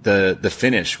 and the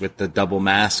finish with the double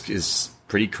mask is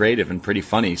pretty creative and pretty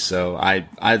funny. So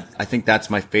I think that's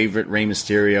my favorite Rey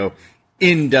Mysterio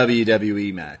in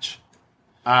WWE match.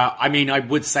 I mean, I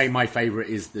would say my favorite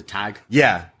is the tag.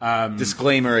 Yeah.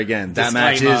 Disclaimer again. That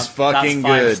match is fucking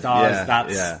that's 5 good. stars. Yeah,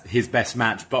 That's his best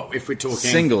match. But if we're talking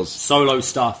singles, solo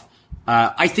stuff,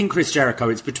 I think Chris Jericho.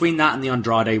 It's between that and the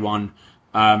Andrade one.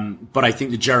 But I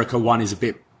think the Jericho one is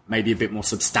maybe a bit more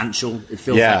substantial. It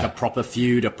feels like a proper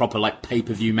feud, a proper like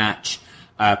pay-per-view match,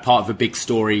 part of a big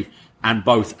story, and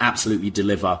both absolutely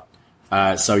deliver.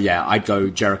 So yeah, I'd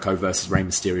go Jericho versus Rey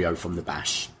Mysterio from the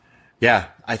Bash. Yeah,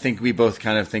 I think we both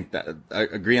kind of think that,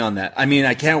 agree on that. I mean,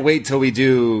 I can't wait till we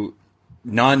do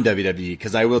non-WWE,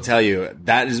 because I will tell you,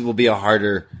 will be a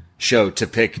harder show to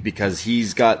pick, because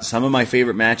he's got some of my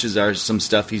favorite matches are some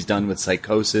stuff he's done with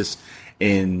Psychosis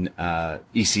in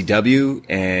ECW,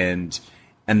 and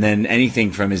then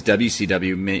anything from his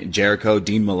WCW, Jericho,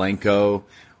 Dean Malenko,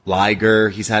 Liger,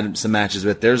 he's had some matches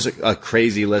with. There's a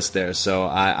crazy list there, so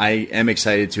I am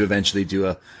excited to eventually do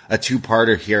a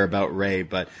 2-parter here about Ray.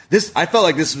 But I felt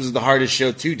like this was the hardest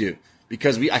show to do,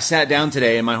 because I sat down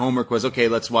today and my homework was, okay,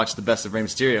 let's watch the best of Rey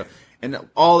Mysterio. And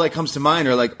all that comes to mind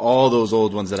are like all those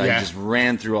old ones that I just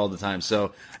ran through all the time.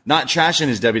 So not trashing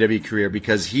his WWE career,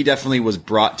 because he definitely was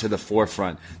brought to the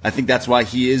forefront. I think that's why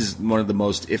he is one of the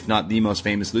most, if not the most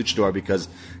famous luchador, because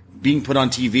being put on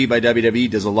TV by WWE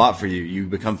does a lot for you. You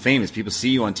become famous. People see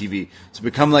you on TV. So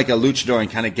become like a luchador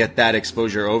and kind of get that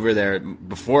exposure over there.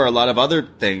 Before a lot of other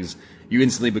things, you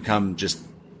instantly become just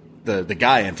the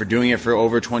guy. And for doing it for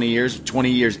over 20 years in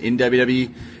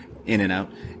WWE, in and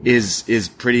out, is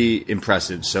pretty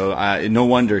impressive. So no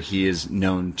wonder he is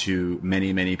known to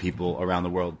many, many people around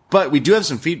the world. But we do have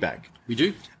some feedback. We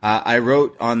do? I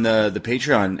wrote on the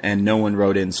Patreon, and no one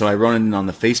wrote in, so I wrote in on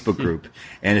the Facebook group,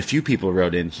 and a few people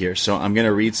wrote in here, so I'm going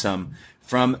to read some.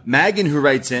 From Megan, who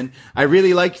writes in, I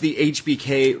really liked the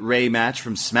HBK Ray match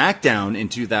from SmackDown in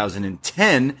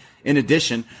 2010. In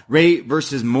addition, Ray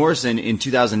versus Morrison in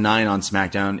 2009 on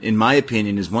SmackDown, in my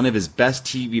opinion, is one of his best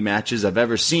TV matches I've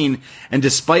ever seen. And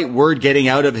despite word getting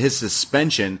out of his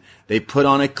suspension, they put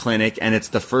on a clinic, and it's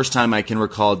the first time I can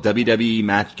recall WWE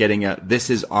match getting a "This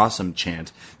is awesome"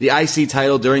 chant. The IC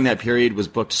title during that period was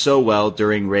booked so well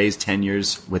during Ray's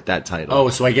tenures with that title. Oh,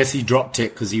 so I guess he dropped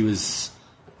it because he was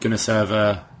going to serve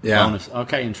a bonus.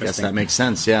 Okay, interesting. Guess that makes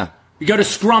sense, yeah. We go to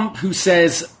Scrump, who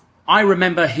says, I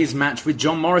remember his match with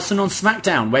John Morrison on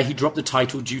SmackDown, where he dropped the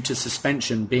title due to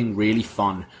suspension, being really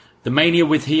fun. The Mania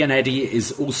with he and Eddie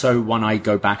is also one I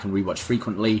go back and rewatch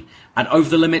frequently. At Over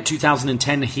the Limit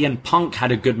 2010, he and Punk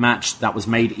had a good match that was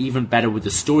made even better with the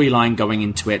storyline going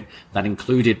into it that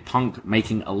included Punk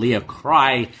making Aaliyah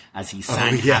cry as he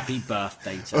sang Happy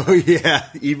Birthday to her. Oh, yeah.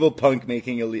 Evil Punk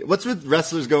making Aaliyah. What's with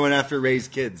wrestlers going after Ray's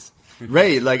kids?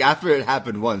 Ray, like after it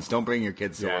happened once, don't bring your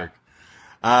kids to Yeah. work.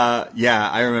 Yeah,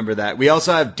 I remember that. We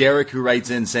also have Derek who writes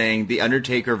in saying The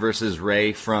Undertaker versus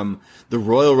Ray from the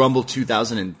Royal Rumble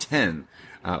 2010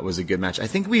 was a good match. I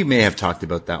think we may have talked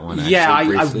about that one. Yeah,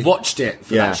 actually, I briefly. watched it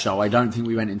for Yeah. that show. I don't think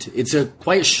we went into. It's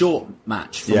quite a short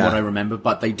match from Yeah. what I remember,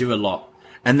 but they do a lot.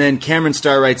 And then Cameron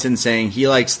Starr writes in saying he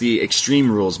likes the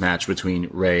Extreme Rules match between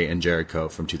Ray and Jericho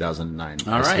from 2009.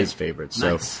 All That's right. his favorite.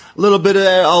 Nice. So a little bit of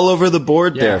all over the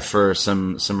board Yeah. there for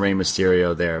some Rey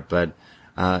Mysterio there. But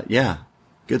yeah,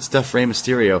 good stuff, Rey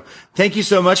Mysterio. Thank you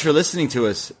so much for listening to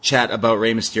us chat about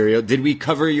Rey Mysterio. Did we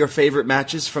cover your favorite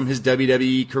matches from his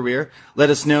WWE career? Let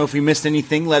us know if we missed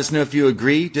anything. Let us know if you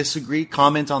agree, disagree,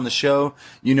 comment on the show.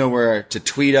 You know where to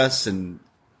tweet us and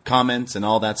comments and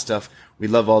all that stuff. We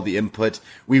love all the input.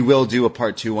 We will do a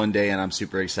part 2 one day, and I'm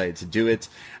super excited to do it.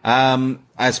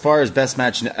 As far as best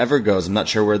match ever goes, I'm not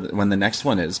sure when the next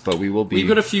one is, but we will be. We've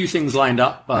got a few things lined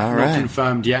up, but All not right.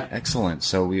 confirmed yet. Excellent.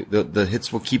 So the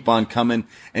hits will keep on coming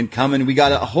and coming. We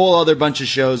got a whole other bunch of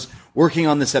shows working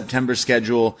on the September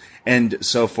schedule and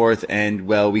so forth. And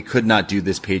well, we could not do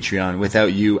this Patreon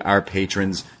without you, our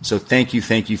patrons. So thank you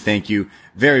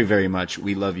very, very much.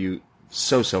 We love you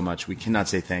so much. We cannot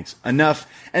say thanks enough.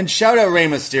 And shout out Rey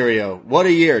Mysterio. What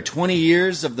a year. 20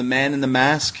 years of the man in the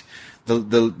mask.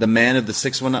 The man of the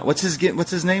 619.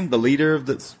 What's his name? The leader of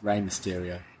the. Rey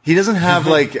Mysterio, He doesn't have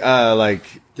like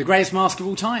the greatest mask of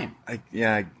all time.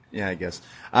 yeah, I guess.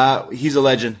 He's a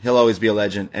legend. He'll always be a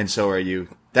legend, and so are you.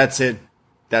 That's it.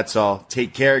 That's all.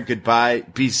 Take care. Goodbye.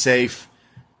 Be safe.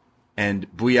 And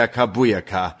booyaka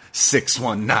booyaka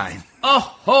 619.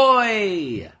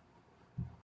 Ahoy!